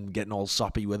interested in getting all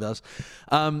soppy with us.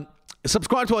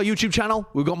 Subscribe to our YouTube channel.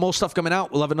 We've got more stuff coming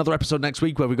out. We'll have another episode next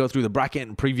week where we go through the bracket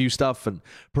and preview stuff and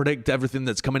predict everything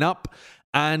that's coming up.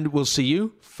 And we'll see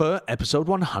you for episode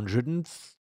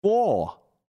 104.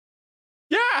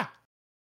 Yeah!